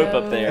rope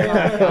up there.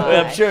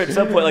 I'm sure at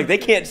some point, like they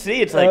can't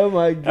see. It's like, oh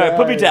my God, all right,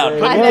 put me down.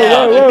 Put me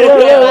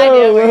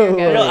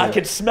down. I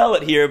can smell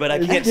it here, but I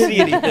can't see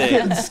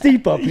anything. It's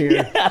steep up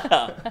here.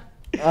 Yeah.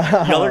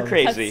 Y'all are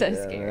crazy. That's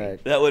so scary.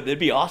 It'd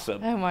be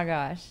awesome. Oh my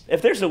gosh.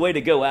 If there's a way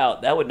to go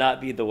out, that would not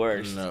be the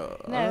worst.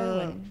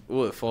 No.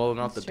 What, falling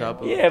off the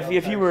top of Yeah,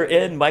 if you were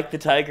in Mike the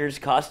Tiger's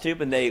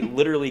costume and they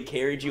literally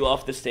carried you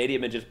off the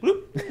stadium and just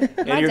bloop,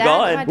 and you're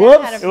gone. My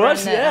dad had a friend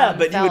Whoops. that, Yeah,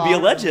 but you fell would be a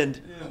off. legend.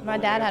 My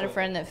dad had a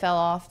friend that fell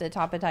off the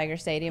top of Tiger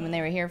Stadium, and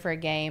they were here for a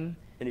game.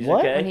 And he's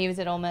okay? When he was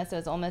at Ole Miss, it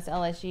was Ole Miss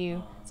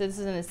LSU. So this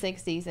was in the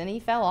 60s, and he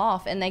fell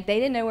off, and like they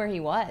didn't know where he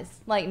was.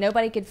 Like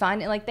nobody could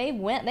find it. Like they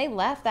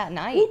left that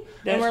night,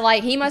 and we're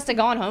like, he must have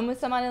gone home with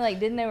somebody. Like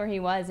didn't know where he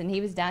was, and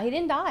he was down. He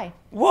didn't die.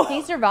 Whoa.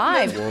 He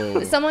survived.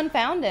 Whoa. Someone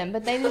found him,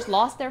 but they just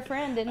lost their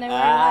friend. Didn't know where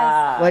he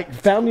was. Like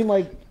found him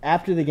like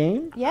after the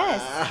game.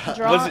 Yes,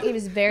 drunk. He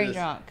was very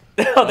drunk.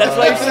 Oh, that's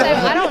why. So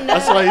I don't know.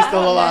 That's why he's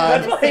still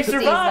alive. That's why he 60s,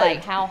 survived.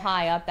 like how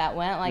high up that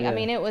went. Like I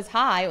mean, it was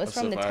high. It was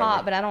from the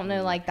top, but I don't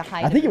know like the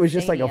height. I think of it was the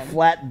just like a stadium.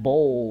 flat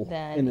bowl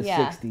Then, in the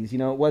yeah. 60s. You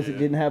know, it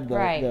didn't have the.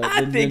 Right.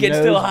 I think it's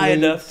still high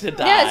enough to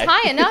die. Yeah, it's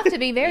high enough to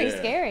be very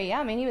scary. Yeah,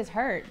 I mean, he was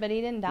hurt, but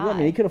he didn't die. Yeah, I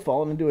mean, he could have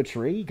fallen into a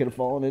tree. He could have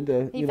fallen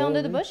into. He fell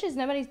into the bushes.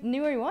 Nobody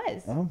knew where he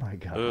was. Oh my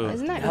God!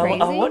 Isn't that crazy?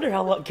 I wonder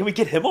how long. Can we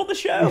get him on the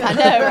show? I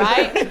know,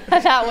 right?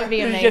 That would be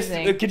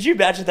amazing. Could you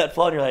imagine that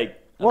fall and you're like,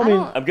 Well, I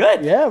mean, I'm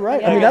good. Yeah,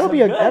 right. Yeah. I mean, I'm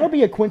good. that'll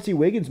be a Quincy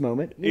Wiggins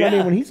moment. You know what I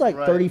mean? When he's like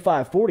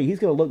 35, 40, he's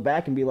going to look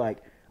back and be like,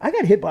 I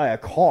got hit by a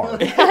car.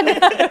 You know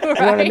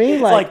what I mean?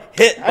 It's like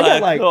hit by I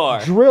got a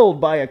car.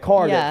 drilled by a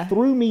car Yeah. that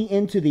threw me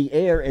into the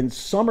air and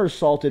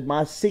somersaulted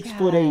my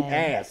 6'8"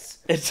 ass.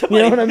 It's You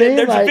know what I mean?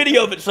 There's Like, a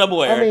video of it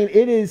somewhere. I mean,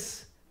 it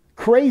is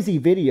crazy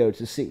video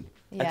to see.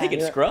 I think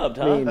it's scrubbed,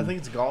 huh? I think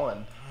it's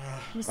gone.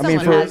 I mean,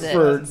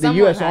 for the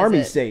U.S.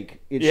 Army's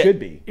sake, it should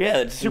be. Yeah,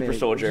 it's a super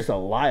soldier. It's just a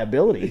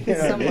liability. You know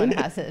what I Someone mean?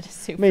 has it.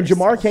 Super I mean, Jamar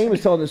soldier. Cain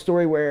was telling the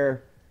story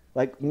where,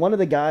 like, one of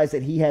the guys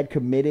that he had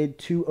committed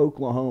to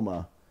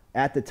Oklahoma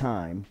at the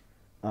time,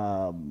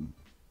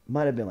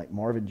 might have been like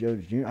Marvin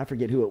Jones Jr., I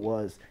forget who it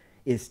was,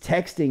 is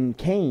texting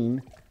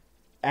Cain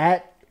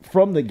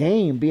from the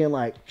game being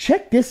like,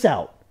 check this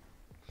out.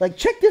 Like,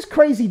 check this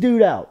crazy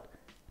dude out.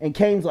 And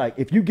Kane's like,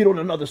 if you get on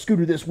another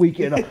scooter this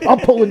weekend, I'm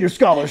pulling your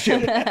scholarship.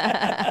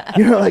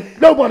 You know,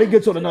 like, nobody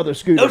gets on another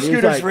scooter. No And he's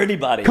scooters like, for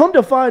anybody. Come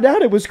to find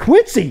out, it was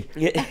Quincy.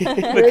 But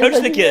coach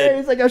the kid. Yeah,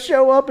 he's like, I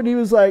show up, and he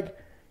was like,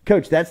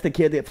 Coach, that's the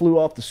kid that flew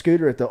off the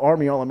scooter at the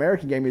Army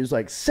All-American game. He was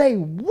like, say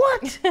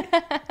what?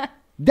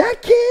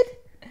 That kid?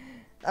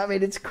 I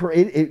mean, it's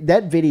crazy.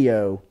 That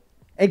video.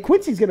 And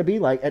Quincy's going to be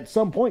like, at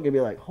some point, going to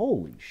be like,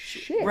 holy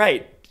shit.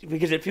 Right.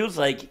 Because it feels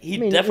like he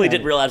definitely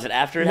didn't realize it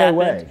after it no happened.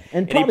 way.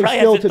 And he probably probably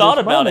still hasn't to thought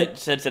this about moment, it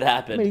since it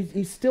happened. I mean,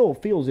 he still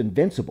feels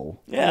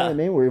invincible. You know Yeah. what I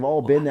mean? We've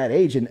all been that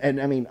age.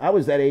 And I mean, I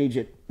was that age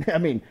at I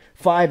mean,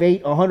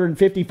 5'8",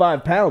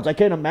 155 pounds. I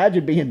can't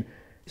imagine being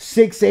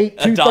 6'8",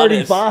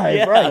 235.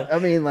 Yeah. Right. I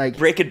mean, like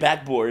breaking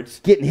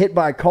backboards, getting hit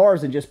by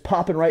cars and just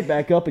popping right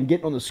back up and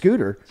getting on the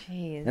scooter.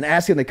 Jeez. And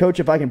asking the coach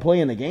if I can play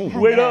in the game.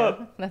 Wait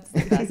up. That's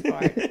the best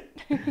part.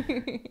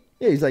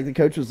 Yeah, he's like, the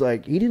coach was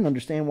like, he didn't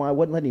understand why I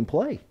wasn't letting him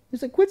play.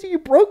 He's like, Quincy, you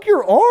broke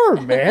your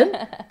arm,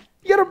 man.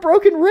 You got a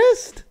broken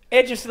wrist.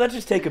 And let's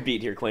just take a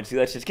beat here, Quincy.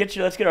 Let's get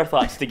our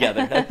thoughts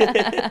together.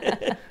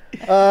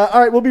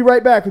 All right, we'll be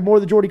right back with more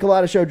of the Jordy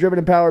Culotta Show, driven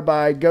and powered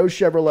by Go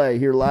Chevrolet,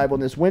 here live on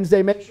this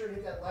Wednesday. Make sure to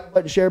hit that like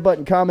button, share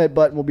button, comment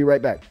button. We'll be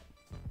right back.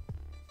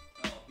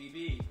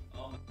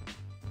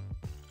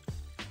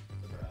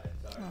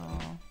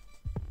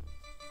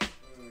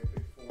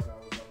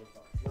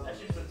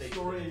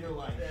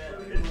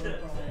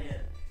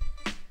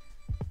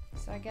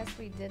 So I guess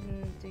we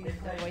didn't do the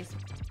voice.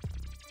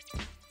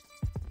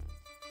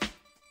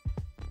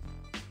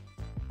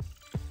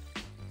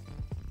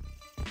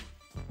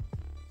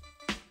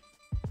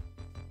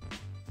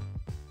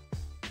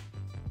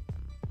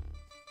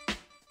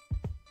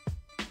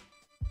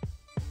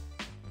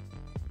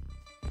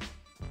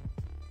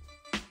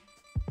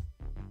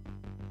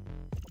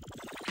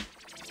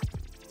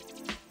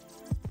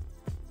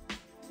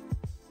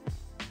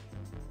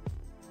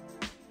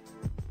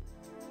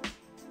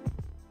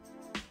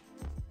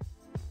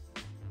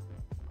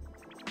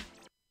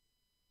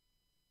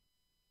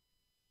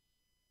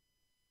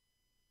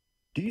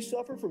 Do you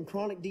suffer from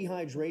chronic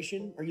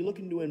dehydration? Are you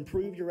looking to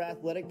improve your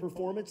athletic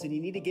performance and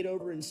you need to get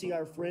over and see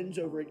our friends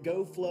over at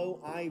GoFlow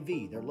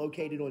IV? They're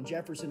located on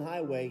Jefferson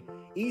Highway.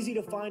 Easy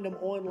to find them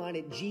online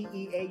at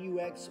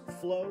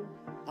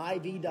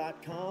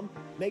GEAUXFlowIV.com.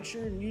 Make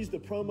sure and use the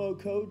promo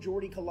code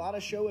Jordy Culotta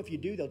Show. If you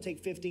do, they'll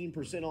take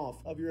 15%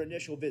 off of your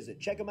initial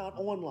visit. Check them out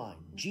online,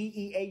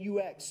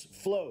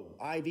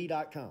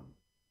 GEAUXFlowIV.com.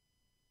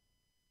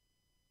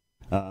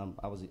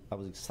 I was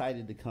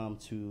excited to come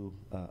to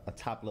a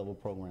top level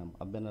program.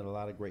 I've been at a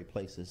lot of great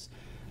places,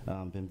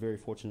 been very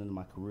fortunate in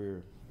my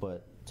career,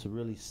 but to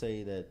really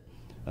say that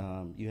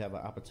you have an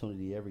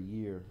opportunity every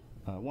year,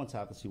 once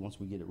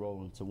we get it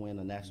rolling, to win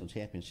a national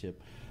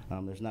championship,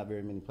 there's not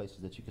very many places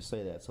that you can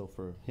say that. So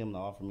for him to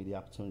offer me the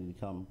opportunity to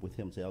come with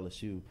him to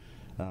LSU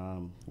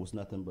was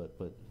nothing but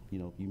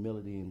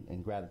humility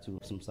and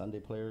gratitude. Some Sunday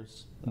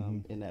players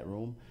in that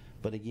room.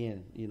 But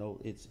again,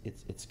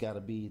 it's got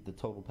to be the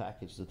total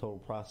package, the total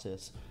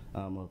process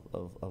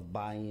of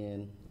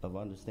buy-in, of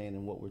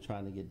understanding what we're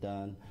trying to get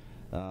done,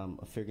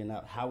 of figuring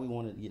out how we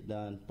want it to get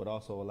done, but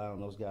also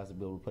allowing those guys to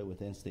be able to play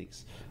with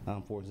instincts.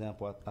 For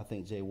example, I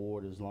think Jay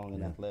Ward is long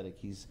and athletic.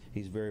 He's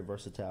very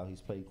versatile.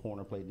 He's played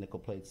corner, played nickel,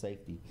 played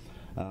safety.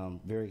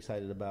 Very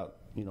excited about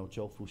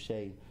Joe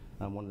Fouché,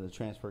 one of the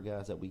transfer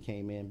guys that we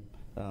came in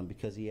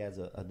because he has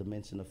a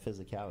dimension of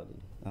physicality.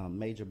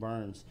 Major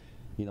Burns.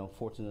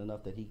 Fortunate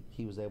enough that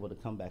he was able to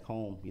come back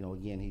home.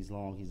 Again, he's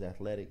long, he's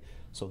athletic,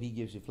 so he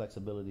gives you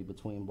flexibility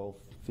between both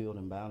field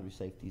and boundary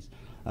safeties.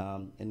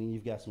 And then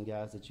you've got some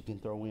guys that you can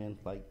throw in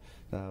like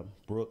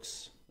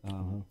Brooks,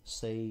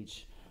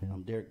 Sage,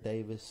 Derek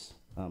Davis.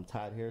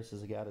 Todd Harris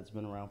is a guy that's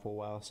been around for a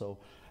while. So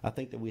I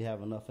think that we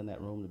have enough in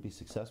that room to be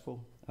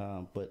successful.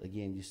 But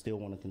again, you still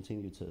want to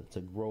continue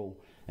to grow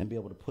and be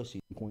able to push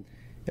it.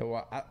 Yeah,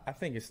 well, I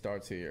think it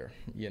starts here,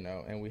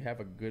 and we have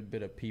a good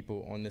bit of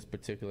people on this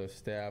particular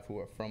staff who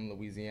are from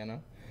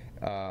Louisiana,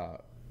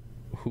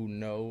 who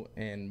know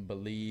and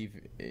believe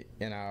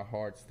in our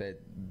hearts that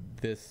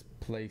this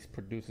place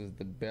produces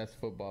the best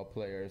football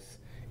players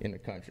in the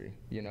country,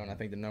 and I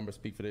think the numbers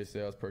speak for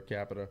themselves. Per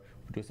capita,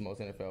 produce the most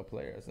NFL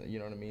players, you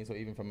know what I mean? So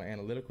even from an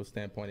analytical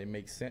standpoint, it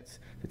makes sense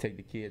to take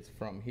the kids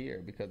from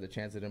here because the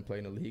chances of them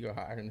playing in the league are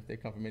higher than if they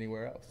come from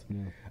anywhere else.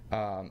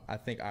 Yeah. I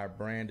think our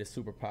brand is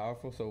super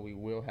powerful, so we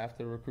will have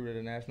to recruit at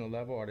a national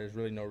level, or there's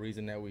really no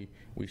reason that we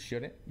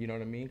shouldn't, you know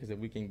what I mean? Because if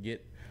we can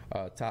get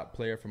a top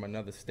player from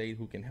another state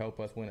who can help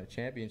us win a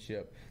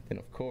championship, then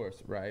of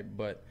course, right?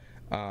 But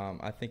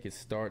I think it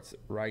starts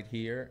right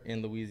here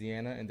in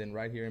Louisiana and then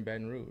right here in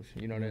Baton Rouge.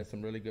 There's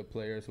some really good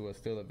players who are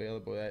still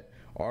available that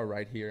are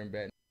right here in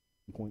Baton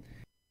Rouge.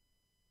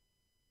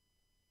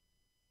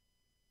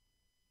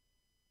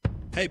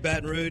 Hey,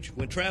 Baton Rouge,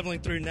 when traveling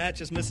through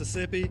Natchez,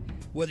 Mississippi,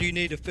 whether you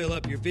need to fill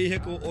up your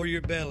vehicle or your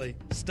belly,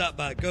 stop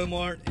by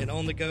Go-Mart and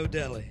On The Go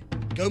Deli.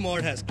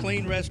 Go-Mart has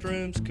clean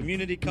restrooms,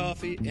 community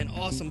coffee, an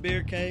awesome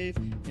beer cave,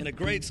 and a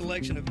great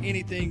selection of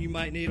anything you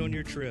might need on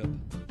your trip.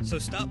 So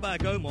stop by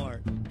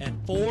Go-Mart at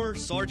 4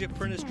 Sergeant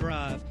Prentice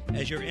Drive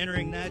as you're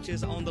entering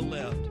Natchez on the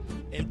left,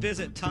 and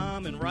visit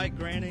Tom and Wright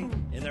Granning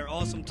and their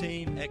awesome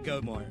team at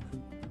Go-Mart.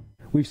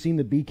 We've seen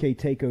the BK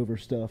takeover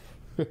stuff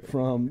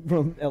from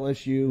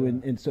LSU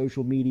and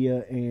social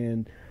media,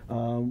 and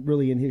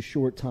really in his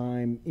short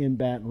time in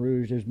Baton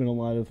Rouge, there's been a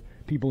lot of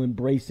people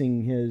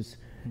embracing his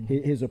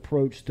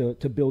approach to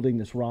building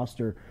this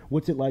roster.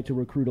 What's it like to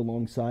recruit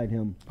alongside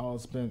him? Oh,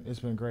 it's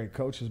been great.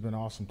 Coach has been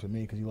awesome to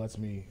me because he lets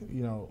me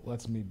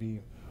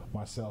be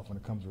myself when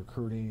it comes to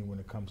recruiting, when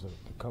it comes to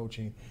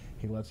coaching.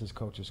 He lets his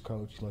coaches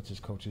coach, he lets his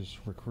coaches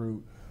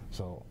recruit.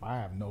 So I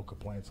have no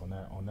complaints on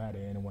that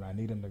end. And when I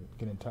need him to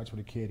get in touch with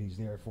a kid, he's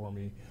there for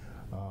me.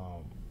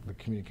 The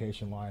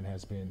communication line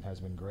has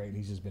been great.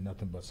 He's just been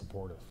nothing but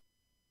supportive.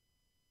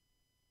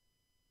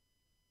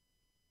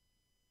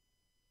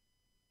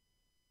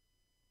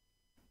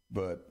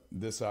 But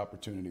this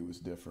opportunity was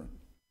different.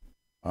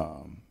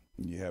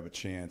 You have a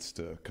chance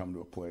to come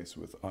to a place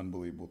with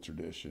unbelievable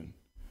tradition,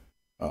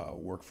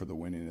 work for the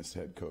winningest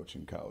head coach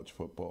in college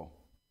football.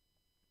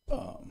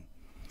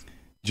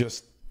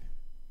 Just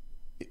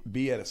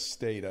be at a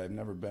state. I've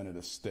never been at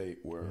a state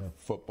where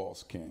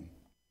football's king,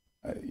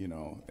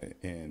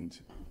 and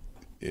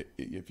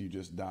if you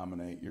just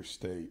dominate your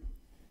state,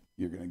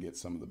 you're going to get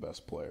some of the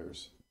best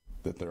players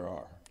that there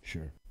are.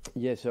 Sure.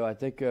 Yeah, so I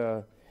think,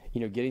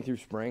 getting through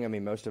spring, I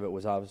mean, most of it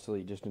was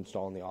obviously just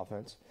installing the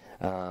offense.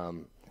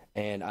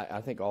 And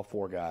I think all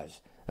four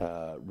guys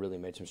really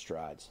made some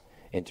strides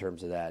in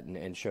terms of that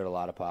and showed a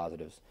lot of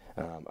positives.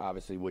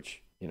 Obviously,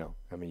 which,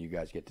 you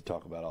guys get to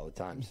talk about all the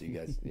time. So you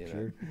guys,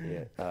 Sure.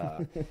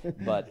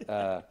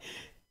 But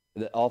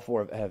all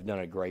four have done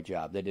a great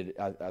job. They did.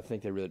 I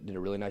think they did a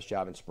really nice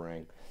job in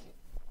spring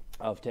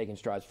of taking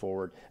strides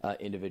forward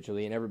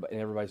individually, and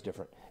everybody's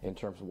different in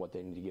terms of what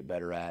they need to get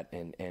better at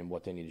and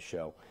what they need to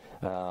show.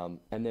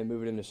 And then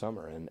move it into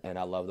summer, and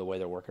I love the way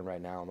they're working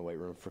right now in the weight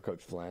room for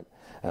Coach Flint.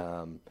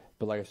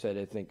 But like I said,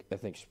 I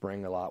think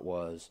spring a lot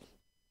was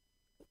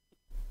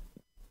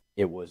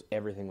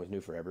everything was new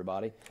for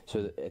everybody.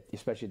 So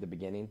especially at the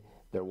beginning,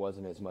 there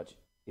wasn't as much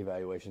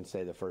evaluation,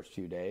 say the first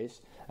few days,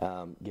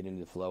 get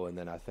into the flow, and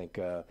then I think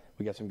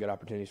we got some good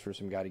opportunities for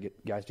some guys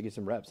to get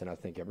some reps, and I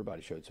think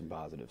everybody showed some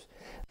positives.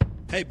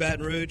 Hey,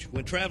 Baton Rouge,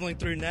 when traveling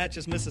through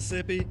Natchez,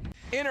 Mississippi.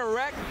 In a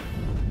wreck,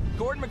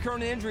 Gordon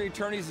McKernan Injury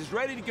Attorneys is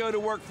ready to go to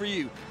work for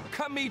you.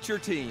 Come meet your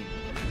team.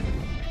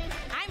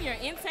 I'm your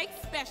intake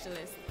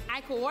specialist.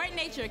 I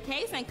coordinate your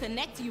case and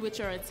connect you with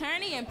your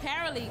attorney and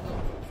paralegal.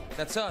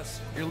 That's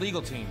us, your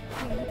legal team.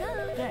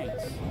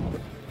 Thanks.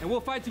 And we'll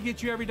fight to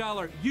get you every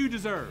dollar you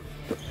deserve.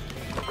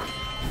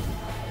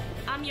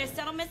 I'm your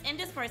settlements and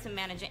disbursement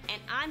manager,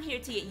 and I'm here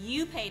to get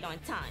you paid on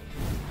time.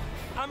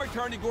 I'm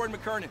attorney Gordon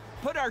McKernan.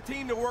 Put our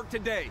team to work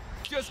today.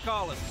 Just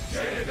call us.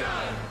 Get it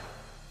done.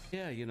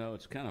 Yeah,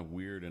 it's kind of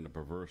weird in a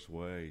perverse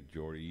way,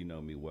 Jordy. You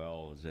know me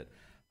well. Is that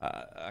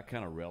I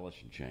kind of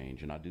relish in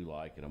change, and I do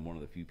like it. I'm one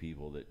of the few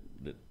people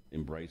that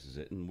embraces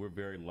it, and we're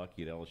very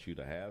lucky at LSU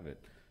to have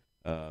it,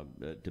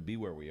 to be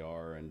where we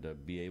are and to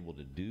be able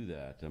to do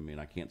that. I mean,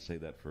 I can't say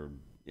that for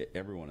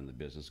everyone in the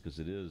business because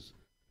it is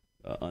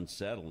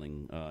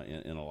unsettling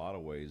in a lot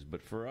of ways.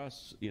 But for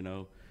us,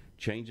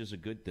 change is a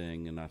good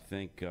thing, and I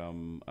think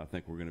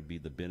we're going to be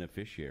the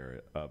beneficiary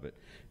of it.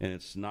 And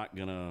it's not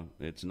gonna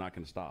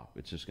stop.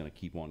 It's just going to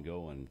keep on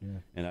going. Yeah.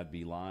 And I'd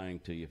be lying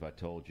to you if I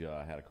told you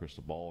I had a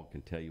crystal ball and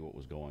can tell you what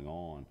was going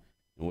on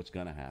and what's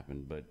going to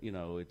happen. But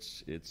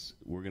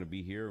we're going to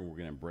be here and we're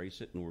going to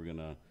embrace it and we're going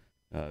to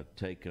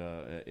take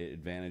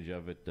advantage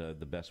of it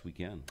the best we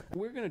can.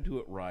 We're going to do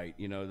it right.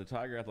 The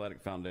Tiger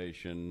Athletic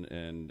Foundation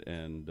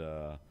and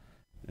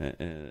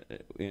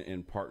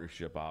in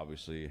partnership,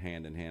 obviously,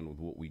 hand in hand with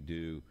what we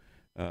do,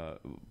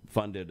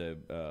 funded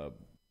a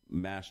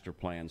master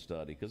plan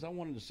study because I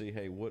wanted to see,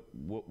 hey,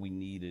 what we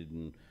needed,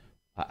 and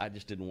I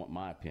just didn't want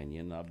my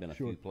opinion. I've been a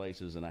few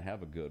places, and I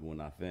have a good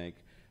one, I think,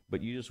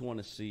 but you just want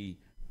to see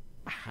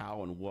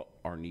how and what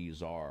our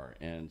needs are,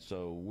 and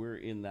so we're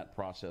in that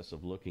process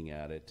of looking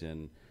at it,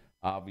 and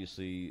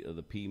obviously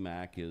the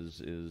PMAC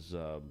is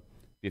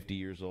 50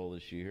 years old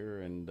this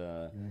year,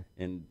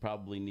 and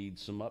probably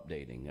needs some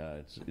updating.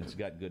 It's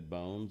got good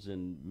bones,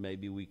 and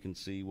maybe we can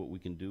see what we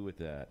can do with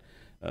that.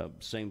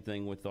 Same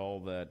thing with all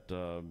that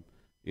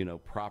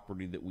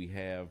property that we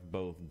have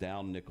both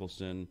down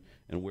Nicholson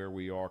and where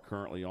we are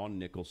currently on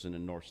Nicholson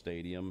and North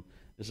Stadium.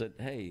 Is that,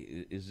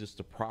 hey, is this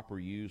the proper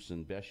use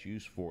and best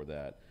use for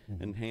that?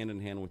 Mm-hmm. And hand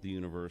in hand with the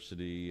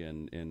university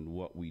and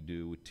what we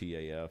do with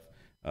TAF,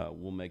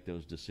 we'll make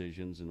those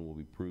decisions and we'll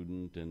be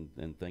prudent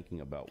and thinking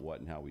about what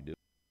and how we do.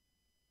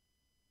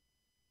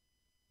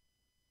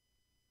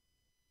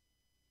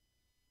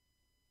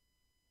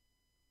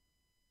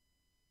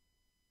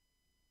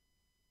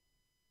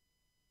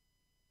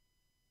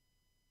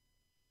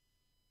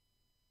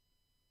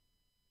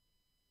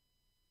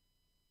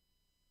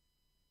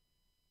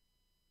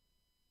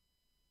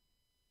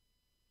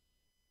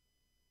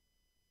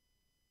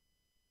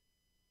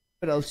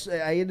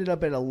 I ended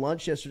up at a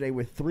lunch yesterday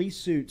with 3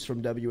 suits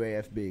from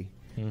WAFB.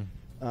 In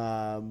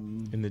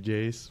the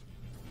J's?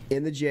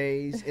 In the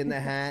J's, in the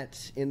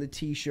hat, in the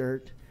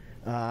T-shirt.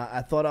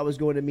 I thought I was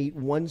going to meet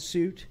 1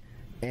 suit,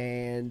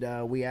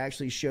 and we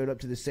actually showed up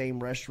to the same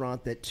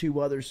restaurant that 2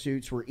 other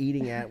suits were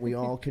eating at. We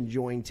all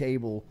conjoined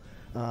table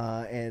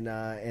and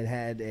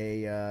had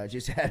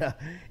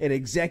an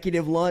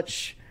executive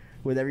lunch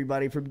with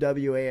everybody from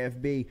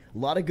WAFB. A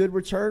lot of good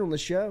return on the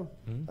show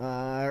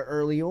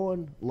early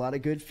on. A lot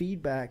of good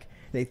feedback.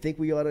 They think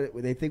we ought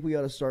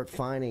to start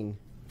fining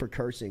for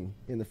cursing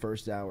in the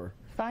first hour.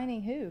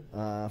 Fining who?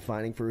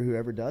 Fining for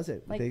whoever does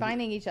it. Like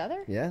fining each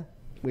other? Yeah.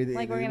 We're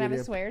gonna have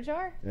a swear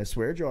jar? A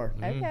swear jar.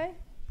 Okay.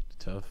 It's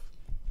tough.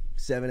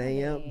 7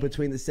 a.m.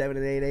 between the 7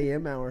 and 8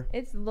 a.m. hour.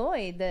 It's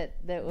Lloyd that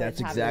would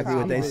That's have exactly the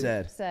what they problem.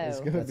 said.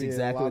 So That's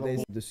exactly what they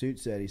said. The suit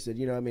said. He said,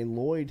 you know, I mean,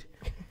 Lloyd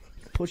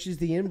pushes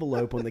the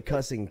envelope on the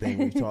cussing thing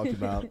we've talked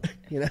about.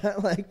 You know,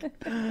 like,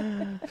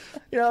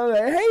 you know,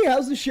 like, hey,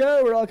 how's the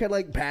show? We're all kind of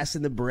like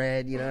passing the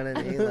bread. You know what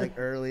I mean? Like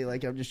early.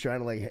 Like I'm just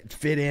trying to like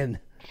fit in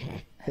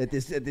at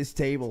this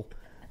table.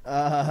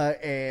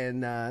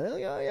 And they're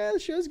like, oh yeah, the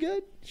show's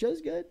good.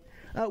 Show's good.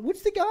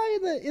 What's the guy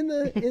in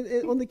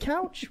on the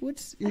couch?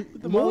 What's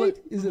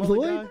Lloyd? Is it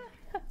Lloyd?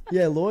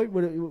 Yeah, Lloyd.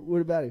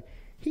 What about him?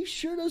 He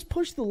sure does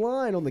push the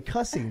line on the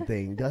cussing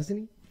thing, doesn't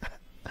he?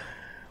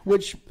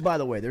 Which, by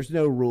the way, there's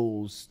no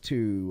rules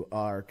to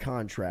our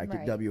contract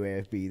at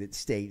WAFB that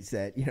states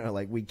that, you know,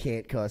 like we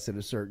can't cuss at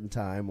a certain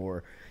time,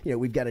 or, you know,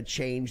 we've got to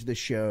change the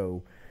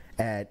show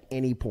at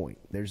any point.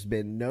 There's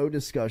been no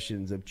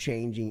discussions of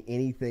changing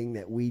anything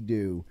that we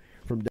do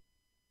from.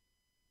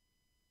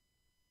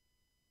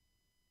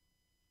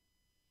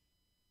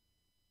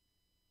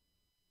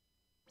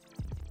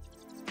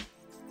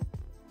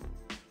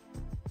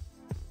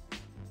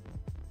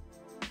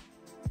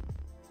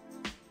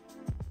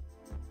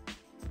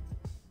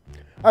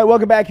 All right,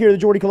 welcome back here to the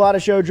Jordy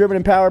Culotta Show, driven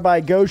and powered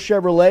by Go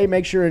Chevrolet.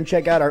 Make sure and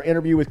check out our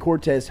interview with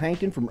Cortez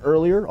Hankton from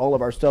earlier. All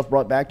of our stuff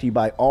brought back to you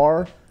by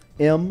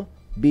RMB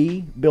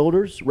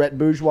Builders. Rhett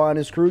Bourgeois and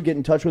his crew. Get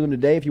in touch with them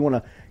today if you want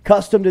a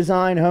custom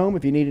design home.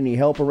 If you need any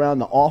help around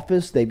the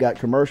office, they've got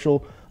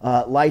commercial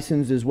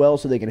license as well,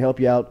 so they can help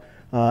you out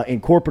in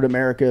corporate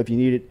America if you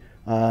need it.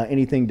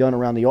 Anything done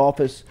around the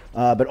office.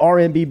 But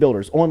RMB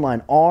Builders,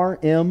 online,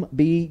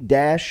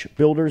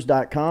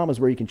 rmb-builders.com is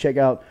where you can check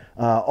out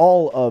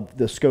all of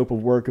the scope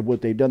of work of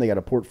what they've done. They got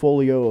a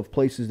portfolio of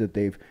places that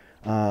they've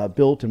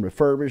built and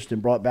refurbished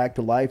and brought back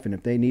to life. And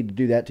if they need to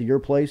do that to your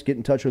place, get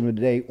in touch with them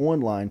today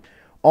online,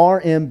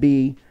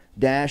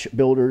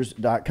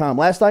 rmb-builders.com.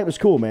 Last night was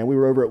cool, man. We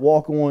were over at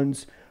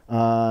Walk-Ons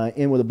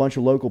in with a bunch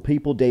of local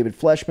people. David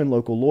Fleshman,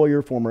 local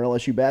lawyer, former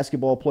LSU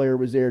basketball player,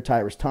 was there.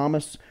 Tyrus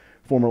Thomas,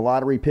 former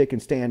lottery pick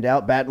and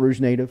standout, Baton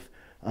Rouge native,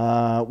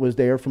 was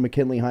there from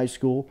McKinley High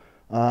School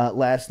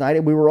last night.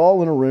 And we were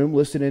all in a room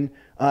listening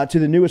to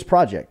the newest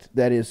project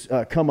that has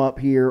come up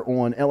here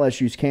on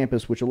LSU's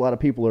campus, which a lot of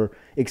people are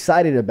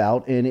excited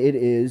about. And it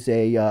is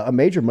a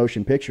major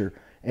motion picture,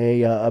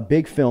 a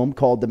big film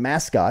called The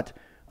Mascot,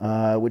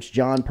 which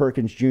John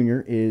Perkins Jr.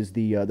 is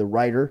the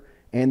writer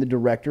and the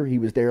director. He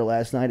was there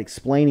last night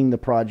explaining the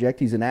project.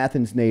 He's an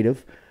Athens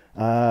native.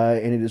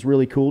 And it is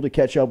really cool to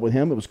catch up with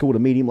him. It was cool to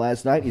meet him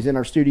last night. He's in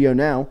our studio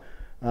now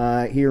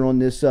here on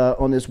this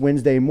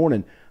Wednesday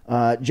morning.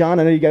 John,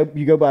 I know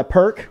you go by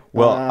Perk.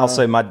 Well, I'll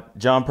say my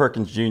John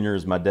Perkins Jr.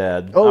 is my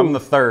dad. Oh, I'm the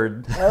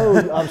third.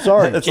 Oh, I'm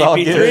sorry. It's all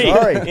good.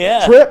 Sorry.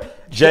 Yeah. Trip.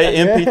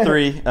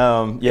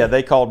 JMP3. Yeah,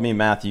 they called me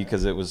Matthew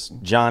because it was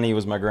Johnny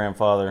was my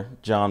grandfather,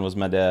 John was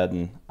my dad,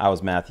 and I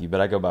was Matthew, but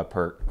I go by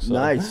Perk. So.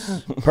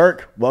 Nice.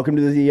 Perk, welcome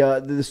to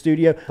the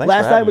studio. Thanks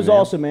Last night was me,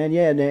 awesome, man.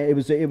 Yeah, and it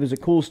was a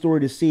cool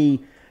story to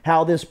see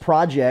how this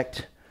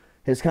project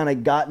has kind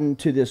of gotten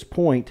to this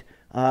point.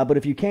 But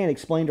if you can,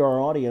 explain to our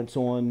audience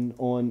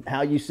on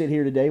how you sit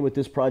here today with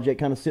this project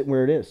kind of sitting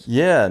where it is.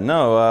 Yeah,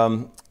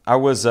 no, I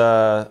was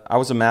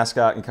a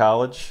mascot in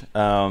college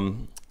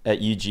at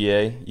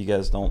UGA. You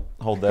guys don't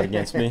hold that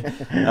against me.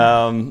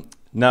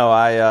 No,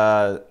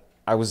 I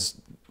was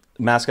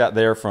mascot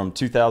there from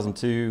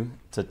 2002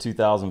 to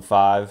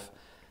 2005,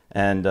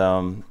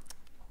 and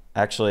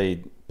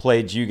actually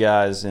played you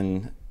guys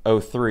in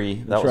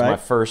 03. That was my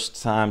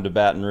first time to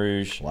Baton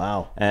Rouge.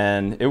 Wow.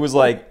 And it was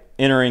like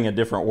entering a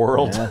different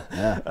world.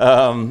 Yeah.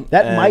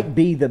 That might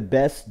be the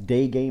best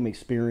day game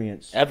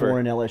experience for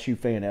an LSU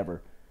fan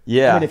ever.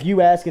 Yeah. I mean, if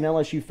you ask an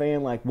LSU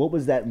fan, like, what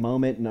was that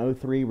moment in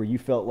 03 where you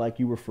felt like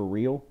you were for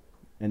real?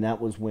 And that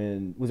was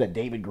when, was that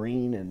David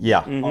Green and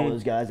all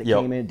those guys that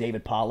came in?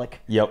 David Pollock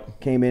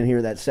came in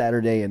here that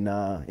Saturday, and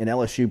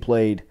LSU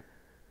played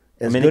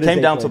as good as it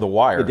came down played. to the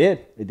wire.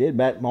 It did.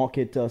 Matt Malk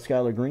hit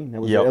Skylar Green.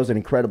 That was an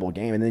incredible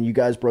game. And then you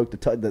guys broke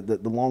the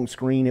long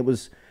screen.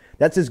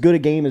 That's as good a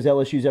game as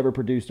LSU's ever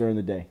produced during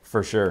the day.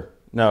 For sure.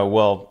 No,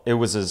 well, it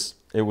was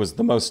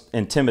the most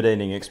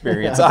intimidating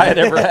experience I had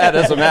ever had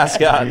as a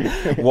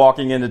mascot.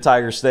 Walking into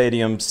Tiger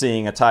Stadium,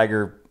 seeing a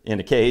tiger in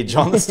a cage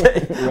on the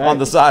stage, on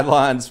the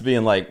sidelines,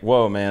 being like,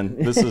 "Whoa, man,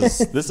 this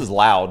is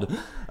loud."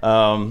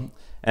 And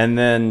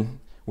then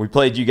we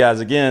played you guys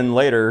again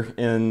later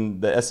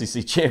in the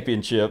SEC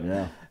championship.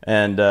 Yeah.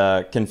 And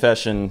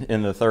confession,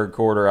 in the third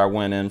quarter, I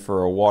went in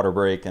for a water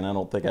break, and I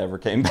don't think I ever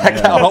came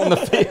back out on the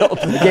field.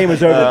 The game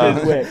was over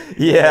pretty quick.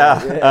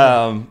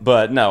 Yeah.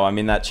 But no, I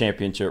mean, that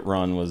championship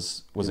run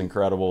was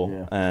incredible.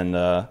 Yeah.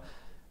 And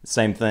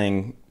same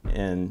thing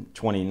in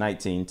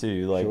 2019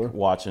 too. Like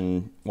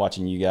watching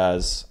you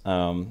guys,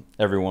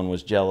 everyone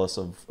was jealous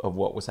of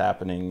what was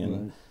happening,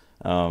 and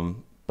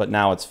but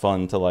now it's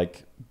fun to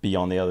like be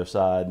on the other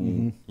side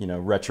and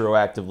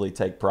retroactively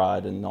take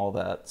pride and all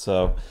that.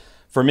 So.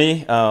 For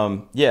me,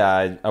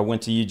 I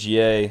went to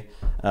UGA.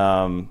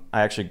 I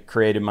actually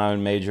created my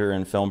own major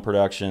in film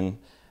production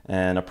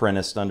and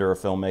apprenticed under a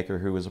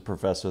filmmaker who was a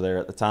professor there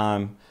at the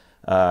time.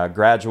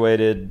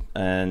 Graduated,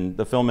 and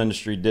the film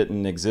industry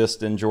didn't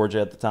exist in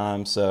Georgia at the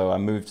time, so I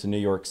moved to New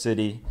York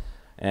City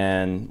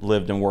and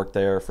lived and worked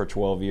there for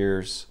 12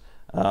 years.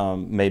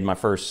 Made my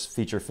first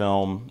feature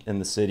film in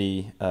the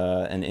city,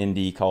 an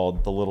indie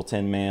called The Little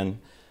Tin Man.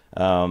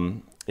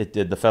 It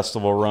did the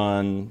festival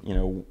run, you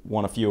know,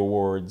 won a few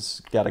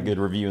awards, got a good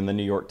review in the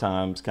New York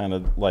Times, kind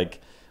of like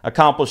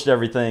accomplished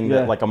everything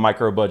that like a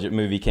micro budget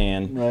movie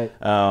can. Right.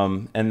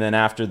 And then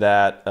after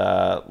that,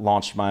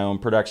 launched my own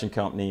production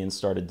company and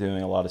started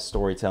doing a lot of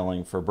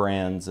storytelling for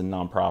brands and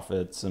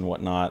nonprofits and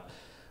whatnot.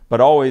 But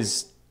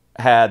always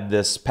had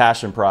this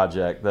passion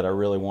project that I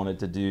really wanted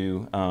to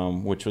do,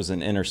 which was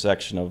an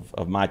intersection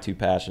of my two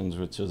passions,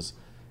 which is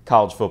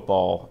college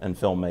football and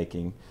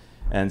filmmaking.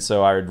 And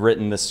so I had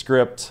written this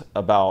script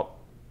about,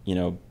 you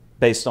know,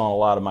 based on a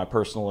lot of my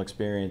personal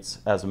experience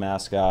as a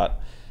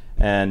mascot.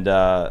 And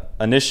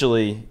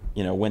initially,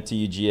 you know, went to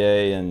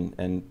UGA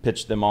and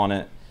pitched them on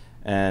it.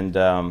 And,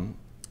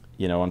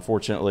 you know,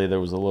 unfortunately, there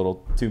was a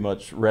little too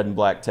much red and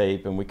black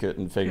tape and we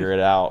couldn't figure it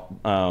out.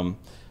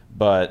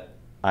 But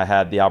I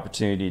had the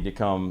opportunity to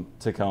come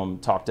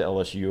talk to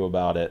LSU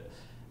about it.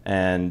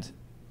 And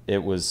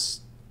it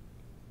was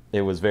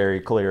very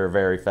clear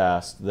very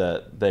fast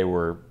that they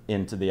were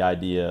into the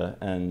idea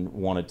and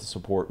wanted to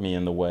support me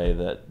in the way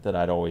that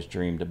I'd always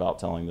dreamed about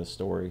telling this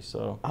story.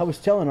 So I was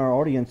telling our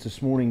audience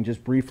this morning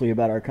just briefly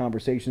about our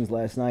conversations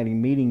last night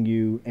and meeting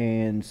you,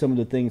 and some of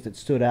the things that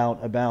stood out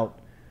about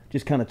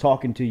just kind of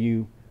talking to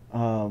you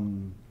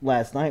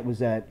last night was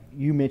that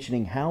you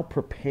mentioning how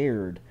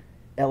prepared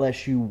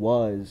LSU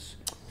was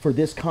for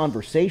this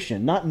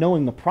conversation, not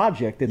knowing the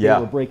project that they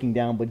were breaking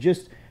down, but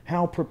just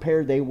how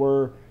prepared they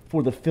were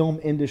for the film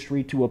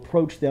industry to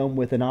approach them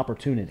with an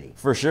opportunity.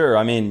 For sure.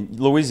 I mean,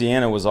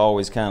 Louisiana was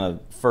always kind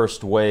of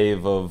first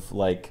wave of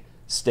like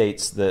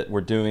states that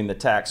were doing the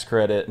tax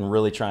credit and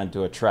really trying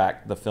to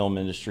attract the film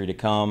industry to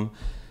come.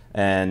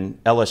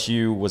 And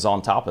LSU was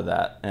on top of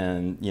that.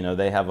 And, you know,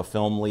 they have a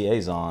film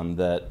liaison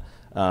that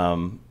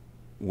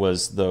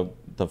was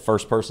the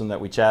first person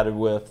that we chatted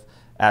with,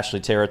 Ashley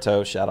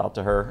Terato, shout out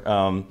to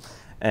her.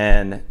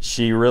 And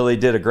she really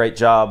did a great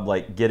job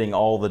like getting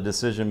all the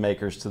decision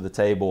makers to the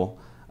table.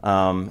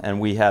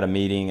 And we had a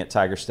meeting at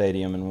Tiger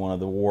Stadium in one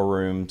of the war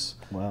rooms.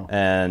 Wow.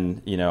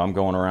 And, you know, I'm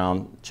going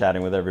around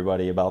chatting with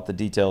everybody about the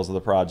details of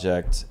the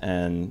project,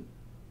 and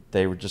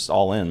they were just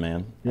all in,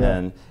 man. Yeah.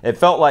 And it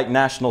felt like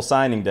National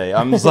Signing Day.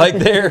 I was like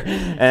there,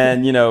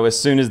 and, you know, as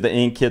soon as the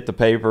ink hit the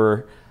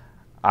paper,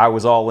 I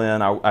was all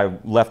in. I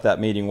left that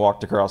meeting,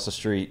 walked across the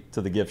street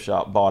to the gift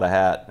shop, bought a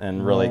hat,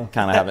 and really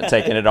kind of haven't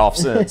taken it off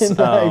since.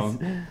 Nice.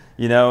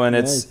 You know, and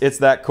it's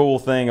that cool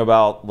thing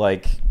about,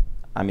 like,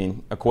 I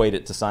mean, equate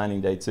it to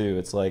signing day too.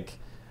 It's like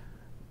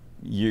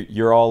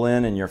you're all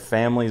in and your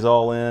family's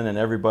all in and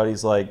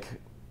everybody's like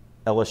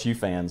LSU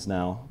fans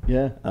now.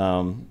 Yeah.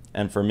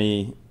 And for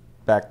me,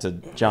 back to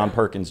John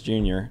Perkins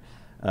Jr.,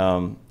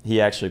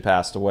 he actually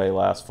passed away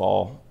last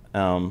fall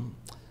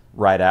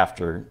right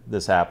after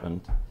this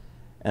happened.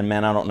 And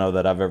man, I don't know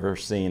that I've ever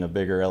seen a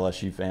bigger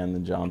LSU fan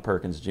than John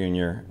Perkins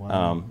Jr.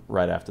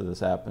 Right after this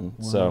happened.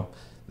 Wow. So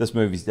this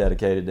movie's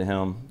dedicated to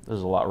him.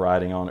 There's a lot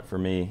riding on it for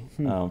me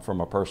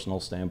from a personal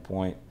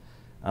standpoint,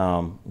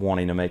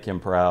 wanting to make him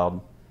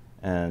proud.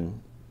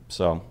 And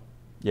so,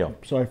 yeah.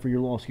 Sorry for your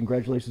loss.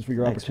 Congratulations for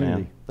your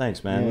opportunity. Man.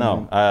 Thanks, man. Yeah,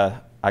 no,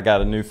 man. I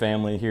got a new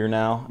family here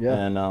now, Yeah.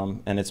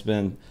 and it's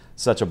been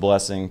such a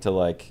blessing to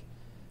like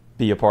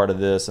be a part of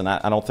this. And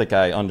I don't think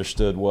I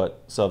understood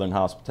what Southern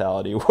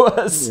hospitality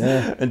was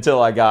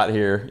until I got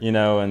here, you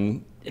know,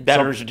 and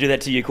Baton should do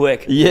that to you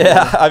quick.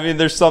 Yeah, I mean,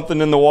 there's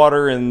something in the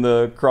water and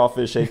the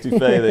crawfish etouffee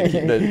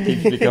that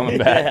keeps me coming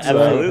back.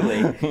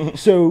 Absolutely.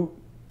 So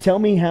tell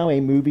me how a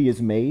movie is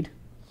made,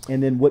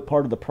 and then what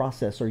part of the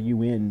process are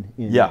you in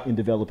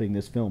developing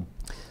this film?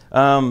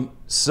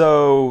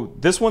 So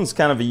this one's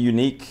kind of a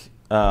unique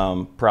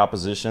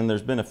proposition.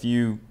 There's been a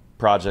few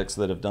projects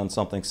that have done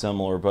something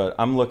similar, but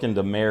I'm looking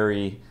to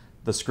marry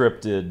the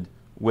scripted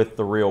with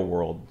the real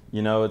world.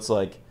 You know, it's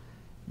like,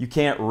 you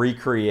can't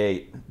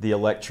recreate the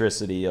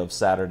electricity of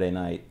Saturday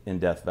night in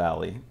Death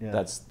Valley.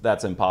 Yeah.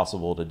 That's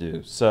impossible to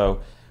do.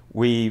 So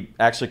we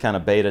actually kind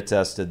of beta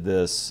tested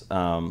this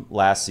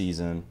last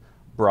season,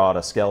 brought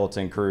a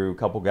skeleton crew, a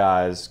couple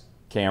guys,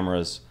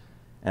 cameras,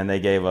 and they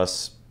gave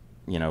us,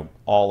 you know,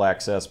 all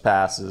access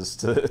passes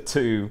to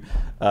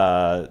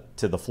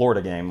the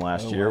Florida game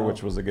last year,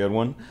 which was a good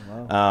one.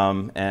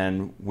 Wow.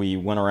 And we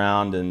went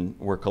around and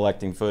we're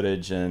collecting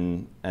footage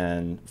and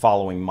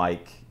following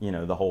Mike, you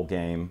know, the whole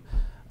game.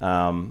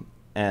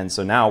 And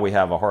so now we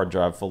have a hard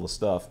drive full of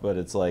stuff, but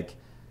it's like,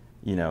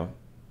 you know,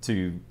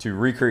 to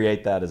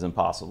recreate that is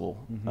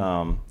impossible.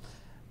 Mm-hmm.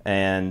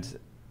 And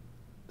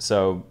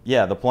so,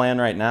 yeah, the plan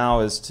right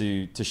now is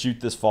to shoot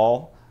this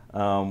fall.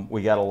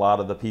 We got a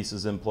lot of the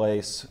pieces in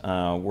place.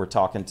 We're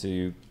talking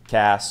to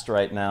cast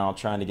right now,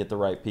 trying to get the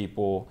right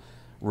people.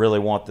 Really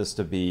want this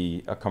to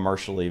be a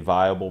commercially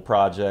viable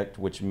project,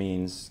 which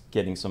means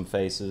getting some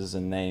faces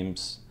and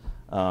names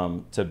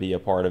to be a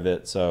part of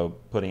it. So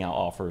putting out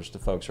offers to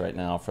folks right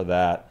now for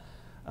that.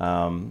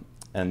 And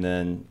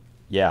then,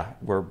 yeah,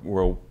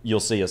 you'll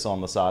see us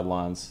on the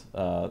sidelines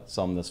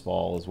some this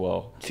fall as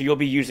well. So you'll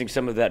be using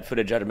some of that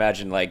footage, I'd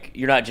imagine. Like,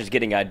 you're not just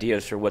getting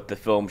ideas for what the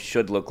film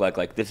should look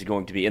like this is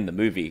going to be in the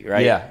movie,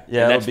 right?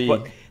 Yeah,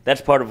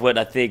 that's part of what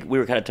I think we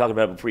were kind of talking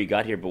about before you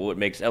got here. But what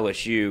makes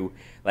LSU,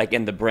 like,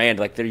 in the brand,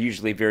 like, they're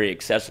usually very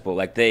accessible.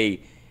 Like, they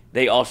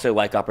also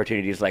like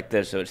opportunities like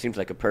this, so it seems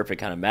like a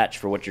perfect kind of match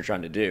for what you're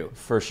trying to do.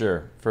 For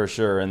sure.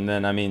 And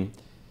then, I mean,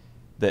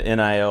 the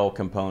NIL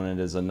component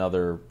is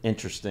another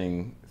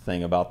interesting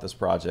thing about this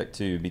project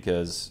too,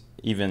 because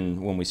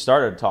even when we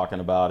started talking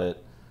about it,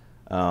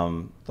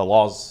 the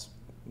laws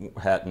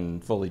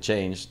hadn't fully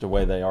changed the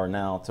way they are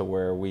now to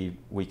where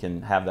we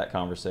can have that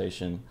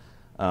conversation.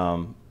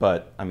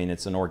 But I mean,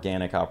 it's an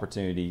organic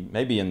opportunity,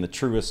 maybe in the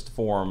truest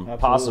form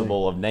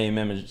possible of name,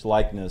 image,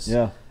 likeness.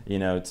 Yeah. You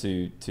know,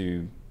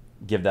 to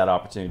give that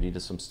opportunity to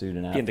some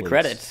student athletes. In the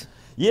credits.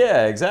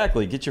 Yeah,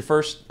 exactly. Get your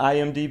first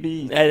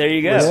IMDb. Hey, there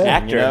you go,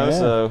 actor. You know?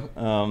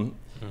 So,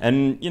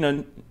 and you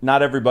know,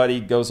 not everybody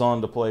goes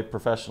on to play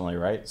professionally,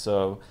 right?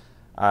 So,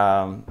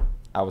 I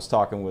was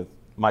talking with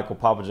Michael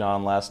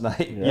Papajohn last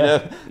night. You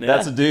know,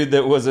 that's a dude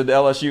that was an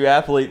LSU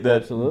athlete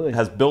that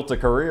has built a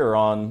career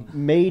on.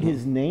 Made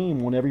his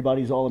name on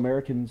everybody's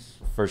All-Americans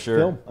for sure.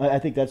 film. I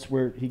think that's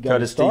where he got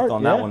cut his his teeth start.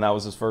 on that one. That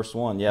was his first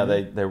one. Yeah,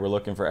 they were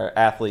looking for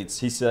athletes.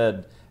 He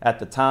said at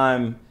the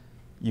time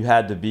you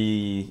had to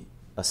be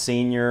a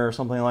senior or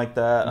something like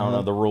that. I don't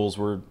know. The rules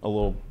were a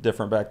little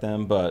different back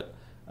then, but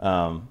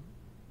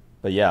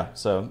yeah.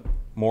 So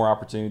more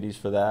opportunities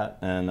for that,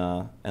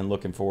 and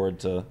looking forward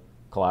to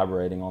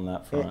collaborating on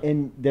that front.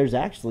 And there's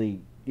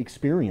actually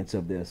experience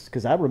of this,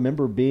 because I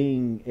remember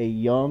being a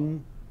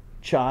young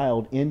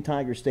child in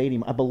Tiger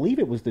Stadium. I believe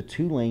it was the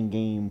Tulane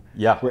game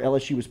where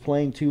LSU was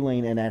playing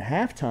Tulane, and at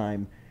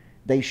halftime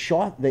they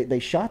shot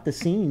the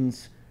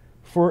scenes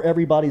for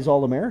everybody's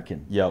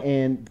All-American.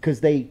 And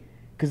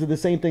because of the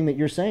same thing that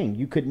you're saying,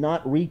 you could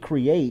not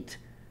recreate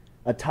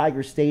a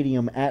Tiger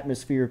Stadium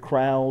atmosphere,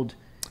 crowd.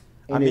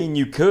 I mean,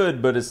 you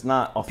could, but it's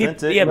not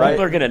authentic. People right?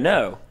 are going to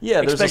know.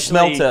 Yeah, there's a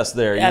smell test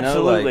there. You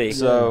Absolutely. know?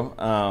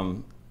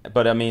 So,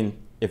 but I mean,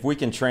 if we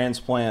can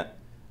transplant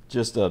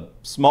just a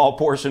small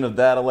portion of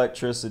that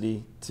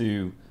electricity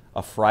to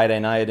a Friday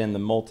night in the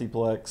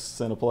multiplex,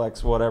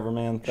 Cineplex, whatever,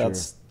 man,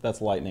 that's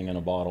lightning in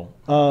a bottle.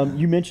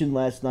 You mentioned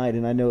last night,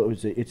 and I know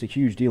it's a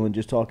huge deal, and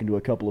just talking to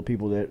a couple of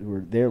people that were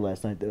there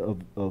last night,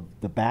 of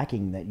the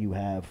backing that you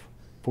have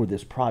for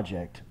this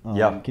project.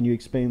 Can you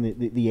explain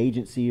the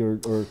agency or?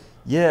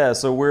 Yeah,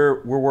 so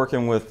we're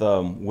working with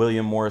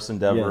William Morris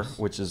Endeavor,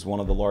 which is one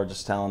of the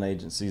largest talent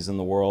agencies in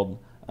the world.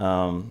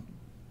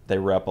 They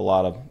rep a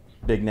lot of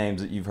big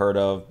names that you've heard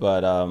of,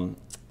 but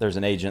there's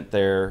an agent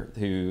there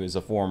who is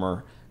a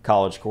former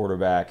college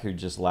quarterback who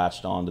just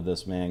latched onto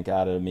this, man,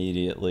 got it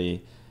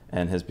immediately,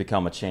 and has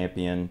become a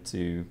champion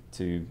to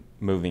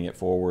moving it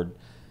forward.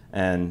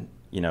 And,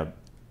 you know,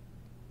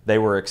 they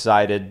were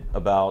excited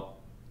about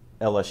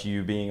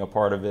LSU being a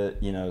part of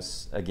it. You know,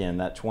 again,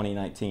 that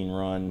 2019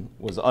 run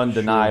was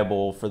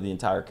undeniable for the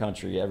entire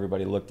country.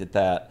 Everybody looked at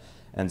that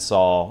and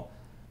saw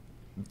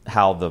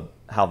how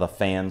the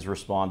fans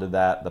responded to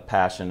that, the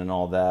passion and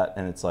all that.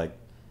 And it's like,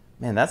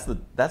 man, that's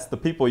the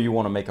people you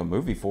want to make a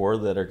movie for,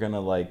 that are going to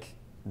like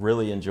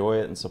really enjoy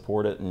it and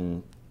support it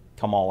and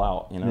come all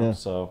out, you know?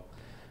 So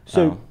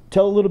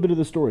tell a little bit of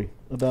the story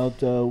about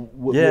so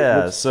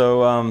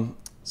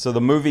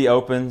the movie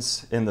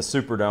opens in the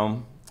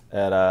Superdome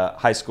at a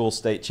high school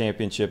state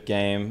championship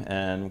game,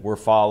 and we're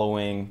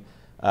following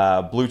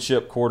a blue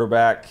chip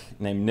quarterback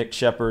named Nick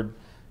Shepard,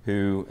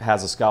 who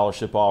has a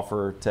scholarship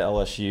offer to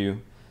LSU,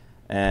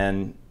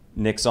 and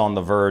Nick's on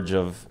the verge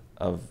of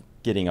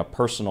getting a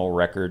personal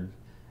record,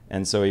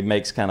 and so he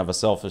makes kind of a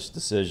selfish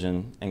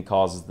decision and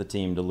causes the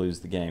team to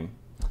lose the game.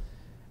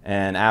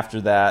 And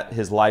after that,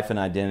 his life and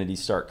identity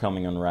start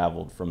coming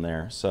unraveled from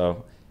there.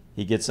 So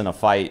he gets in a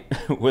fight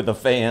with a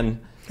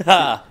fan,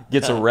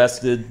 gets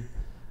arrested,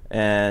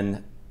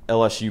 and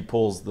LSU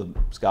pulls the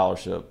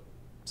scholarship.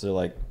 So,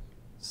 like,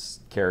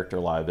 character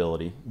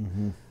liability.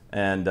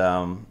 And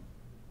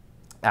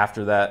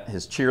after that,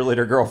 his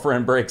cheerleader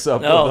girlfriend breaks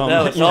up with him.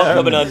 No, it's all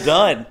coming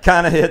undone.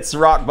 Kind of hits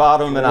rock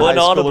bottom in a high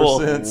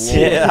schooler sense.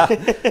 Yeah.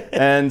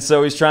 And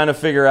so he's trying to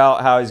figure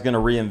out how he's going to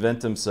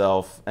reinvent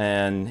himself.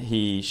 And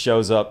he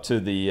shows up to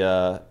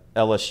the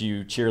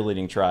LSU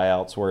cheerleading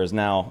tryouts, where his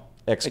now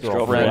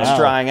ex-girlfriend is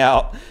trying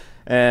out.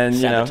 And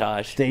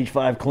sabotage. Stage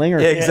 5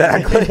 clinger.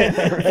 Exactly.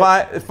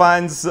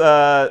 finds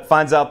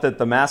out that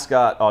the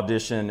mascot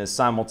audition is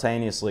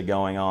simultaneously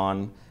going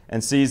on,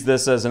 and sees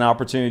this as an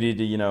opportunity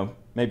to,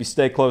 maybe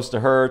stay close to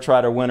her,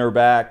 try to win her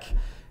back.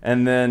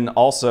 And then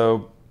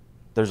also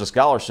there's a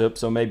scholarship,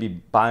 so maybe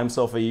buy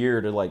himself a year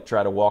to like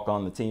try to walk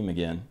on the team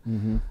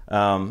again.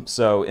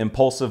 So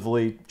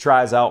impulsively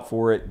tries out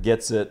for it,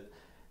 gets it,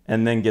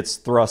 and then gets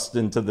thrust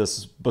into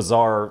this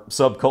bizarre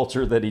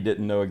subculture that he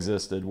didn't know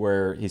existed,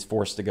 where he's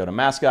forced to go to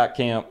mascot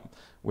camp,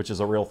 which is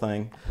a real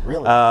thing.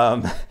 Really?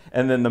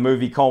 And then the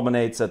movie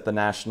culminates at the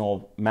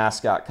National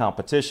Mascot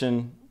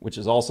Competition, which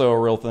is also a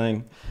real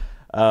thing.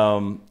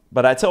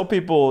 but I tell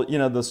people, you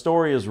know, the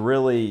story is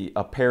really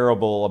a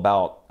parable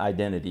about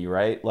identity,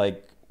 right?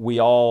 Like, we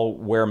all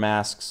wear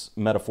masks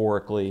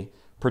metaphorically,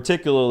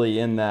 particularly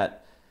in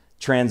that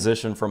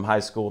transition from high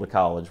school to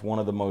college, one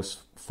of the most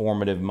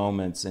formative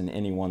moments in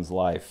anyone's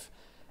life.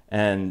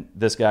 And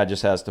this guy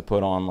just has to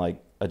put on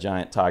like a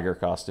giant tiger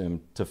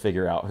costume to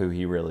figure out who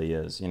he really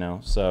is, you know?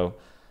 So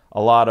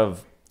a lot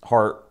of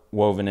heart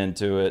woven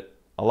into it,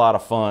 a lot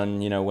of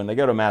fun. You know, when they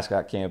go to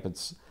mascot camp,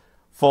 it's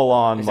full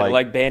on. Is it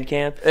like band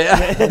camp?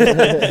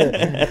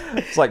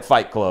 It's like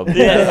Fight Club.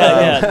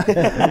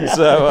 Yeah.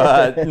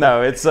 So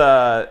no, it's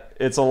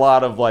a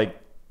lot of like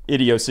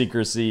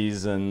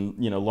idiosyncrasies and,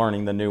 you know,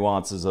 learning the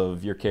nuances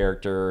of your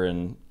character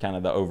and kind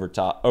of the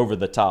over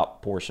the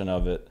top portion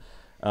of it.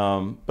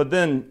 But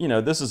then, you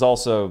know, this is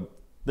also,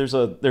 there's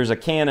a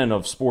canon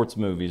of sports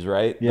movies,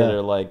 right? Yeah. That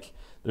are like,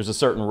 there's a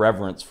certain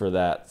reverence for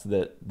that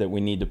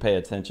we need to pay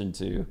attention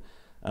to.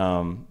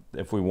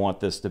 If we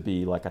want this to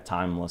be like a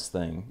timeless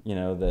thing, you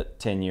know, that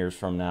 10 years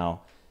from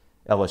now,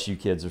 LSU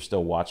kids are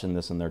still watching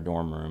this in their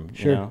dorm room,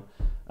 Sure. you know?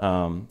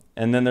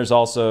 And then there's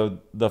also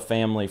the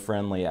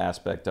family-friendly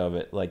aspect of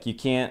it. Like, you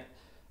can't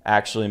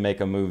actually make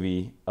a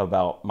movie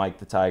about Mike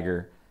the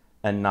Tiger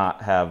and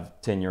not have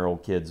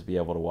 10-year-old kids be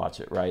able to watch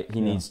it, right?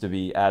 He needs to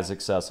be as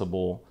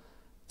accessible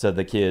to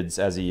the kids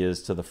as he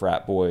is to the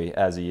frat boy,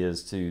 as he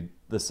is to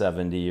the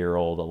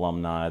 70-year-old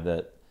alumni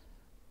that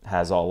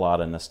has a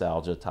lot of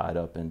nostalgia tied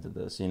up into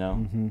this, you know?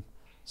 Mm-hmm.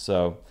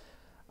 So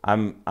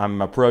I'm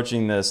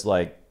approaching this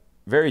like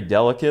very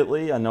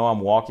delicately. I know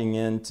I'm walking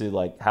into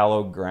like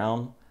hallowed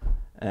ground,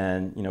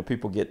 and, you know,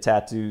 people get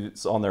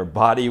tattoos on their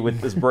body with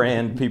this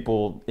brand.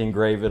 People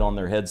engrave it on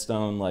their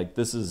headstone. Like,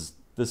 this is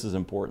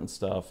important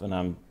stuff, and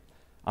I'm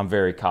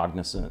very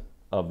cognizant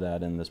of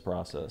that in this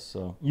process.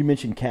 So you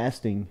mentioned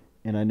casting,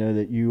 and I know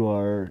that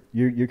you're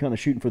kind of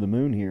shooting for the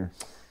moon here.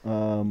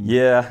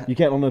 Yeah. I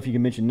don't know if you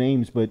can mention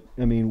names, but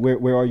I mean,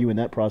 where are you in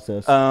that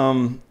process?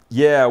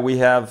 Yeah, we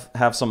have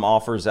some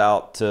offers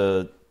out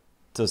to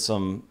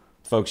some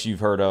folks you've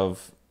heard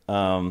of.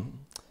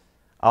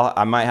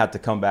 I might have to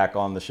come back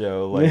on the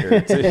show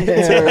later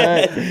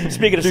to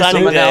Speaking of do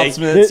signing some day,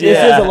 announcements. This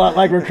is a lot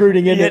like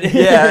recruiting, isn't it?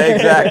 Yeah,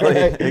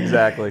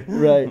 exactly.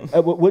 Right.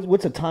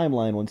 What's a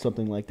timeline on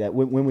something like that?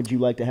 When would you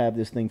like to have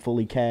this thing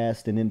fully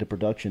cast and into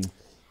production?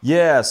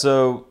 Yeah,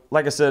 so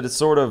like I said, it's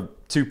sort of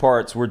two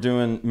parts. We're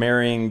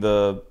marrying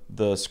the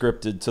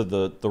scripted to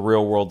the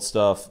real world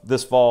stuff.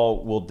 This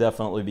fall, we'll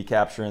definitely be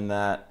capturing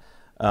that.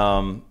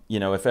 You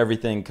know, if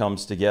everything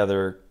comes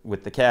together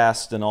with the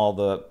cast and all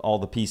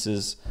the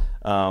pieces,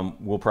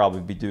 we'll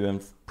probably be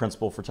doing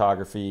principal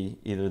photography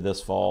either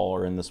this fall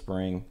or in the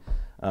spring.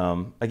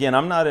 Again,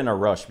 I'm not in a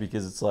rush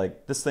because it's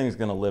like, this thing's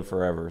going to live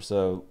forever.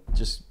 So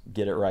just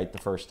get it right the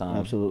first time.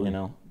 Absolutely. You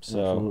know,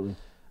 so,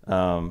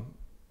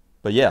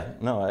 but yeah,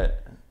 no.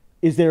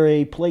 Is there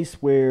a place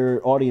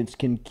where audience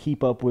can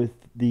keep up with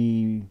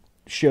the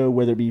show,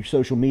 whether it be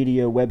social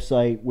media,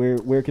 website?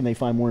 Where can they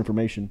find more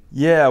information?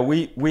 Yeah,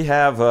 we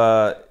have,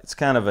 it's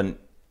kind of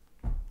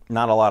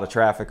not a lot of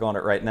traffic on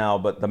it right now,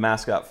 but the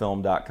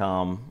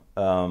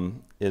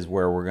mascotfilm.com is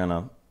where we're going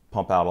to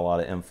pump out a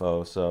lot of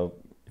info. So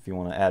if you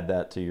want to add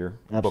that to your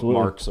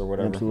bookmarks or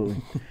whatever.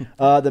 Absolutely.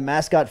 The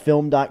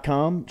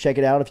mascotfilm.com. Check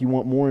it out if you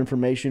want more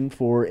information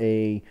for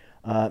a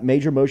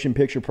major motion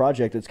picture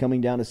project that's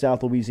coming down to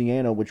South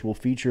Louisiana, which will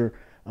feature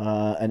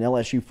an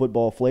LSU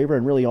football flavor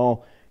and really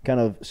all kind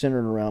of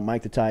centered around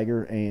Mike the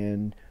Tiger,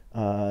 and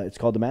it's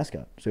called The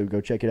Mascot. So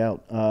go check it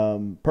out.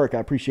 Perk, I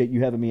appreciate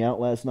you having me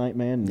out last night,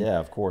 man. Yeah,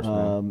 of course,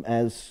 man.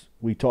 As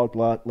we talked a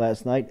lot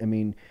last night, I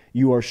mean,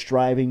 you are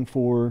striving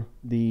for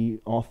the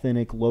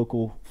authentic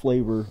local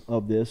flavor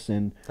of this,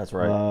 and that's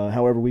right.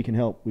 However we can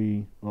help,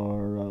 we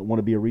are want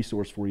to be a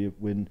resource for you.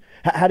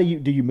 How do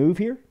you move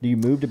here? Do you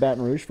move to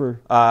Baton Rouge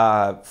for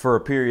a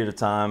period of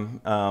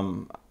time?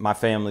 My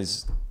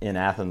family's in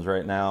Athens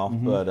right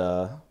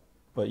now,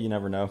 but you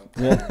never know.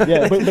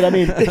 Yeah. But I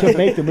mean, to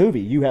make the movie,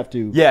 you have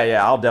to.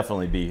 Yeah, I'll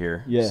definitely be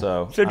here. Yeah.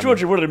 So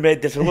Georgia would have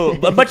made this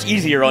much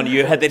easier on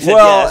you had they said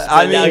well, yes.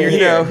 I mean, you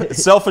know,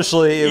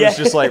 selfishly, it was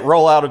just like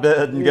roll out of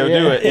bed and go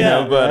do it, you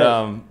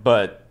know.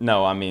 But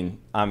no, I mean,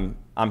 I'm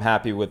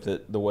happy with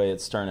it the way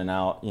it's turning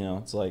out. You know,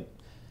 it's like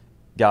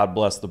God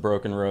bless the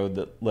broken road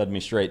that led me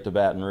straight to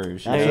Baton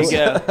Rouge. There you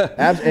go.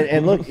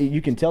 And look,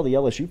 you can tell the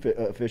LSU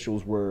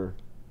officials were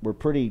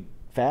pretty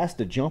fast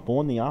to jump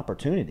on the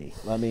opportunity.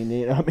 I mean,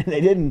 they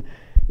didn't.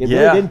 It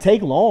really didn't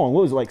take long.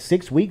 What was it, like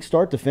 6 weeks,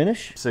 start to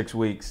finish? 6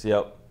 weeks.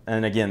 Yep.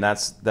 And again,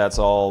 that's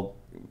all.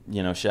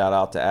 You know, shout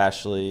out to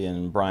Ashley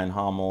and Brian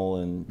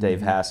Hommel and Dave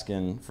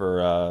Haskin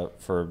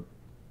for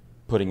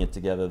putting it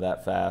together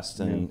that fast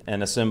and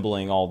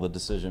assembling all the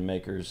decision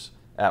makers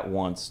at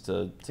once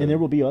to. And there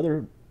will be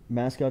other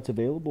mascots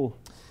available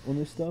on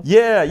this stuff.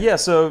 Yeah.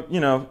 So you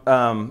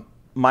know,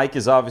 Mike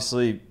is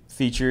obviously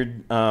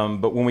featured,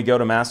 but when we go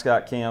to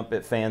mascot camp,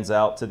 it fans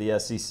out to the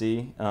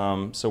SEC.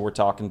 So we're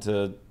talking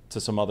to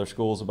to some other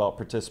schools about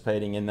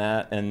participating in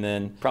that, and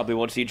then probably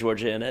won't see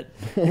Georgia in it.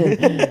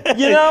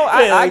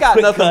 I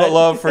got nothing but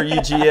love for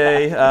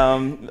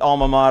UGA,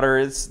 alma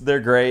mater. They're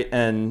great,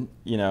 and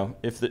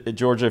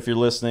Georgia, if you're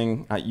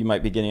listening, you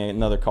might be getting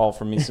another call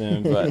from me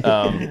soon. But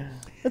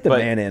let the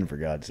man in, for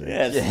God's sake.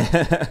 Yes.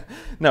 Yeah.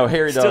 No,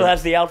 Harry still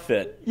has the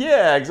outfit.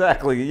 Yeah,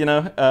 exactly.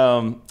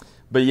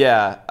 But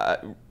yeah,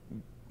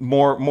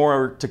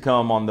 more to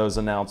come on those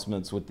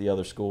announcements with the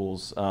other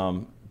schools.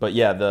 But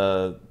yeah,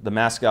 the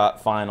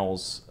mascot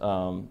finals,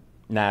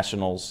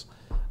 nationals,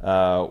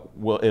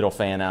 it'll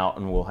fan out,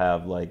 and we'll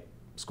have like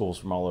schools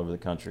from all over the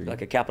country.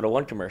 Like a Capital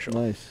One commercial.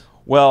 Nice.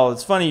 Well,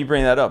 it's funny you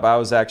bring that up. I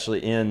was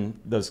actually in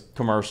those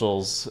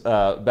commercials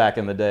back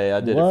in the day. I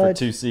did it for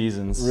 2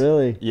 seasons.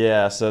 Really?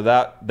 Yeah. So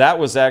that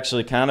was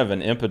actually kind of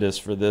an impetus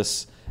for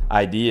this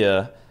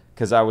idea,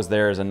 because I was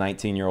there as a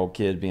 19-year-old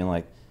kid, being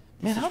like,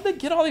 man, how'd they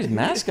get all these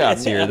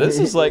mascots here? This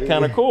is like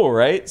kind of cool,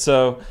 right?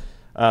 So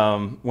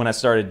when I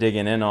started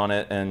digging in on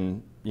it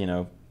and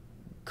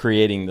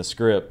creating the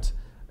script,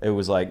 it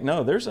was like,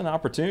 no, there's an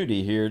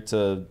opportunity here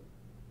to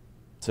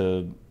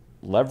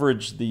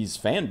leverage these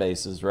fan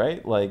bases,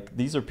 right? Like,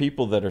 these are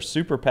people that are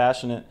super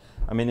passionate.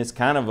 I mean, it's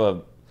kind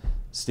of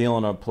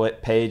stealing a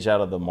page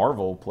out of the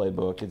Marvel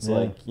playbook. It's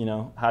like,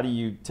 how do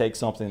you take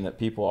something that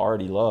people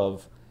already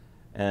love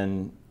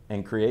and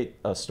create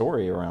a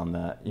story around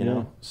that, you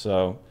know?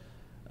 So,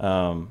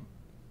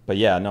 but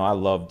yeah, no, I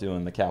love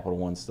doing the Capital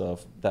One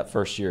stuff. That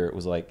first year, it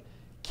was like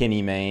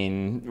Kenny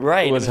Mayne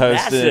was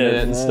hosting it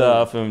and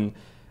stuff, and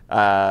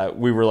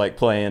we were like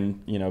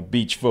playing,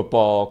 beach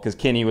football because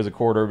Kenny was a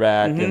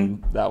quarterback,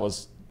 and that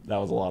was a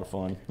lot of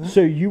fun.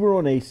 So you were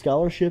on a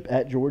scholarship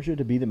at Georgia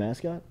to be the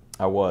mascot?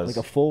 I was.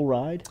 Like a full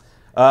ride?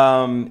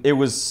 It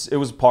was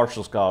a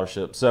partial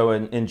scholarship. So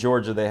in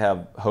Georgia, they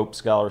have Hope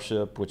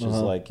Scholarship, which is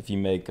like if you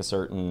make a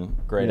certain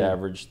grade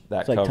average,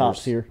 that it's like covers.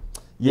 tops here.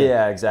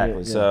 Yeah,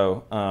 exactly. Yeah.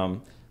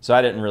 So so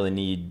I didn't really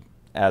need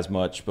as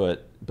much,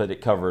 but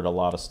it covered a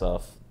lot of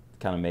stuff.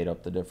 Kind of made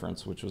up the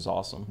difference, which was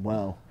awesome.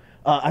 Wow.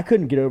 I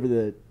couldn't get over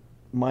the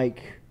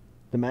Mike,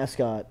 the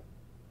mascot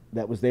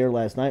that was there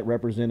last night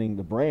representing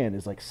the brand,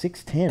 is like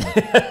 6'10".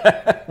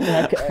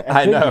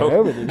 I know. Get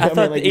over this. I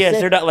thought, like,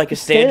 they're not like a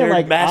standard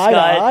like mascot.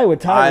 Eye to eye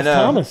with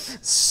Thomas.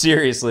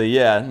 Seriously,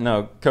 yeah.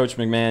 No, Coach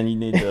McMahon, you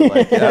need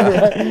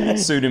to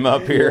suit him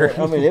up here.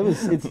 Yeah, I mean,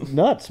 it's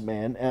nuts,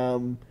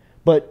 man.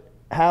 But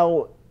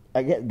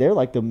they're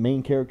like the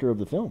main character of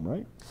the film,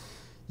 right?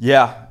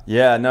 Yeah.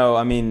 No,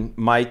 I mean,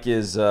 Mike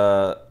is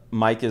the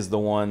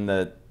one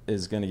that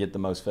is going to get the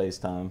most face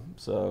time.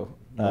 So,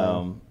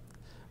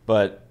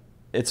 but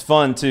it's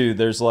fun too.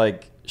 There's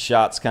like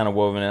shots kind of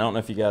woven in. I don't know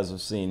if you guys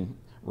have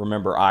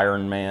remember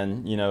Iron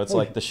Man? It's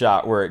like the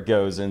shot where it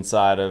goes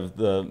inside of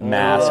the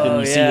mask and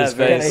you see his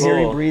face. Can I hear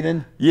him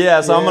breathing?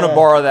 Yeah, so I'm going to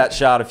borrow that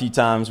shot a few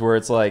times where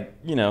it's like,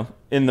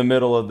 in the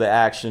middle of the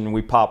action,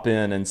 we pop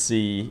in and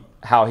see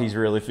how he's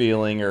really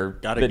feeling, or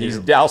that he's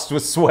doused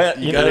with sweat.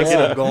 You got to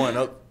get him going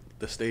up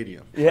the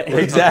stadium. Yeah,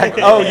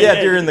 exactly. Oh,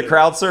 yeah, during the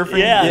crowd surfing?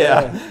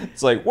 Yeah.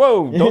 It's like,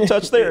 whoa, don't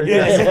touch there.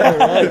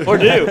 Right. Or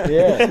do.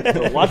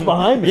 Yeah. Watch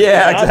behind me.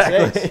 Yeah,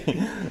 exactly.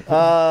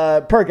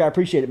 Perk, I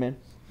appreciate it, man.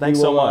 Thanks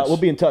so much. We'll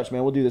be in touch,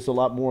 man. We'll do this a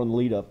lot more in the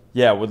lead up.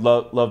 Yeah, would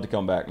love to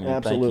come back, man.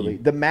 Absolutely. Thank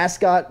you. The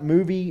Mascot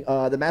movie,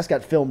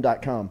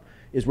 themascotfilm.com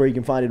is where you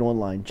can find it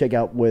online. Check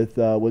out with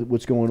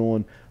what's going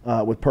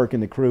on with Perk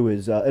and the crew.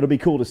 It'll be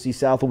cool to see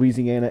South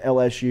Louisiana,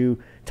 LSU,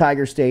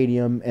 Tiger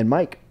Stadium, and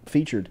Mike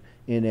featured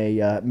in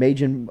a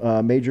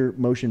major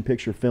motion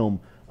picture film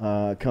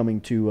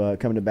coming to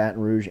Baton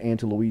Rouge and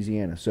to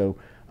Louisiana. So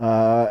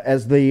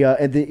as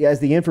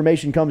the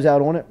information comes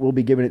out on it, we'll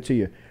be giving it to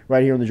you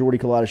right here on the Jordy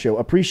Culotta Show.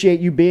 Appreciate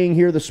you being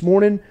here this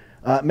morning.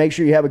 Make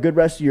sure you have a good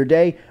rest of your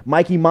day.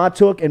 Mikey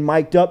Matuk and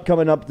Mic'd Up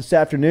coming up this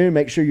afternoon.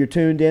 Make sure you're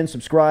tuned in,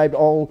 subscribed,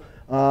 all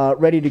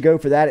ready to go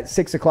for that at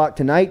 6 o'clock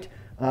tonight,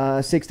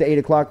 6 to 8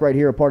 o'clock right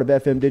here, a part of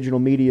FM Digital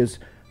Media's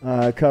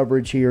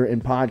coverage here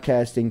in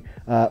podcasting.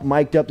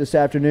 Mic'd Up this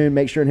afternoon.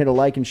 Make sure and hit a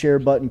like and share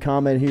button,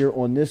 comment here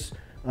on this,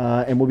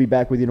 and we'll be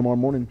back with you tomorrow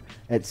morning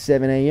at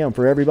 7 a.m.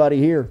 For everybody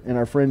here and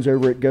our friends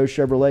over at Go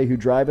Chevrolet who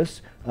drive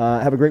us,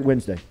 have a great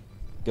Wednesday.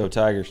 Go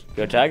Tigers.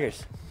 Go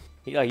Tigers.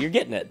 You're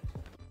getting it.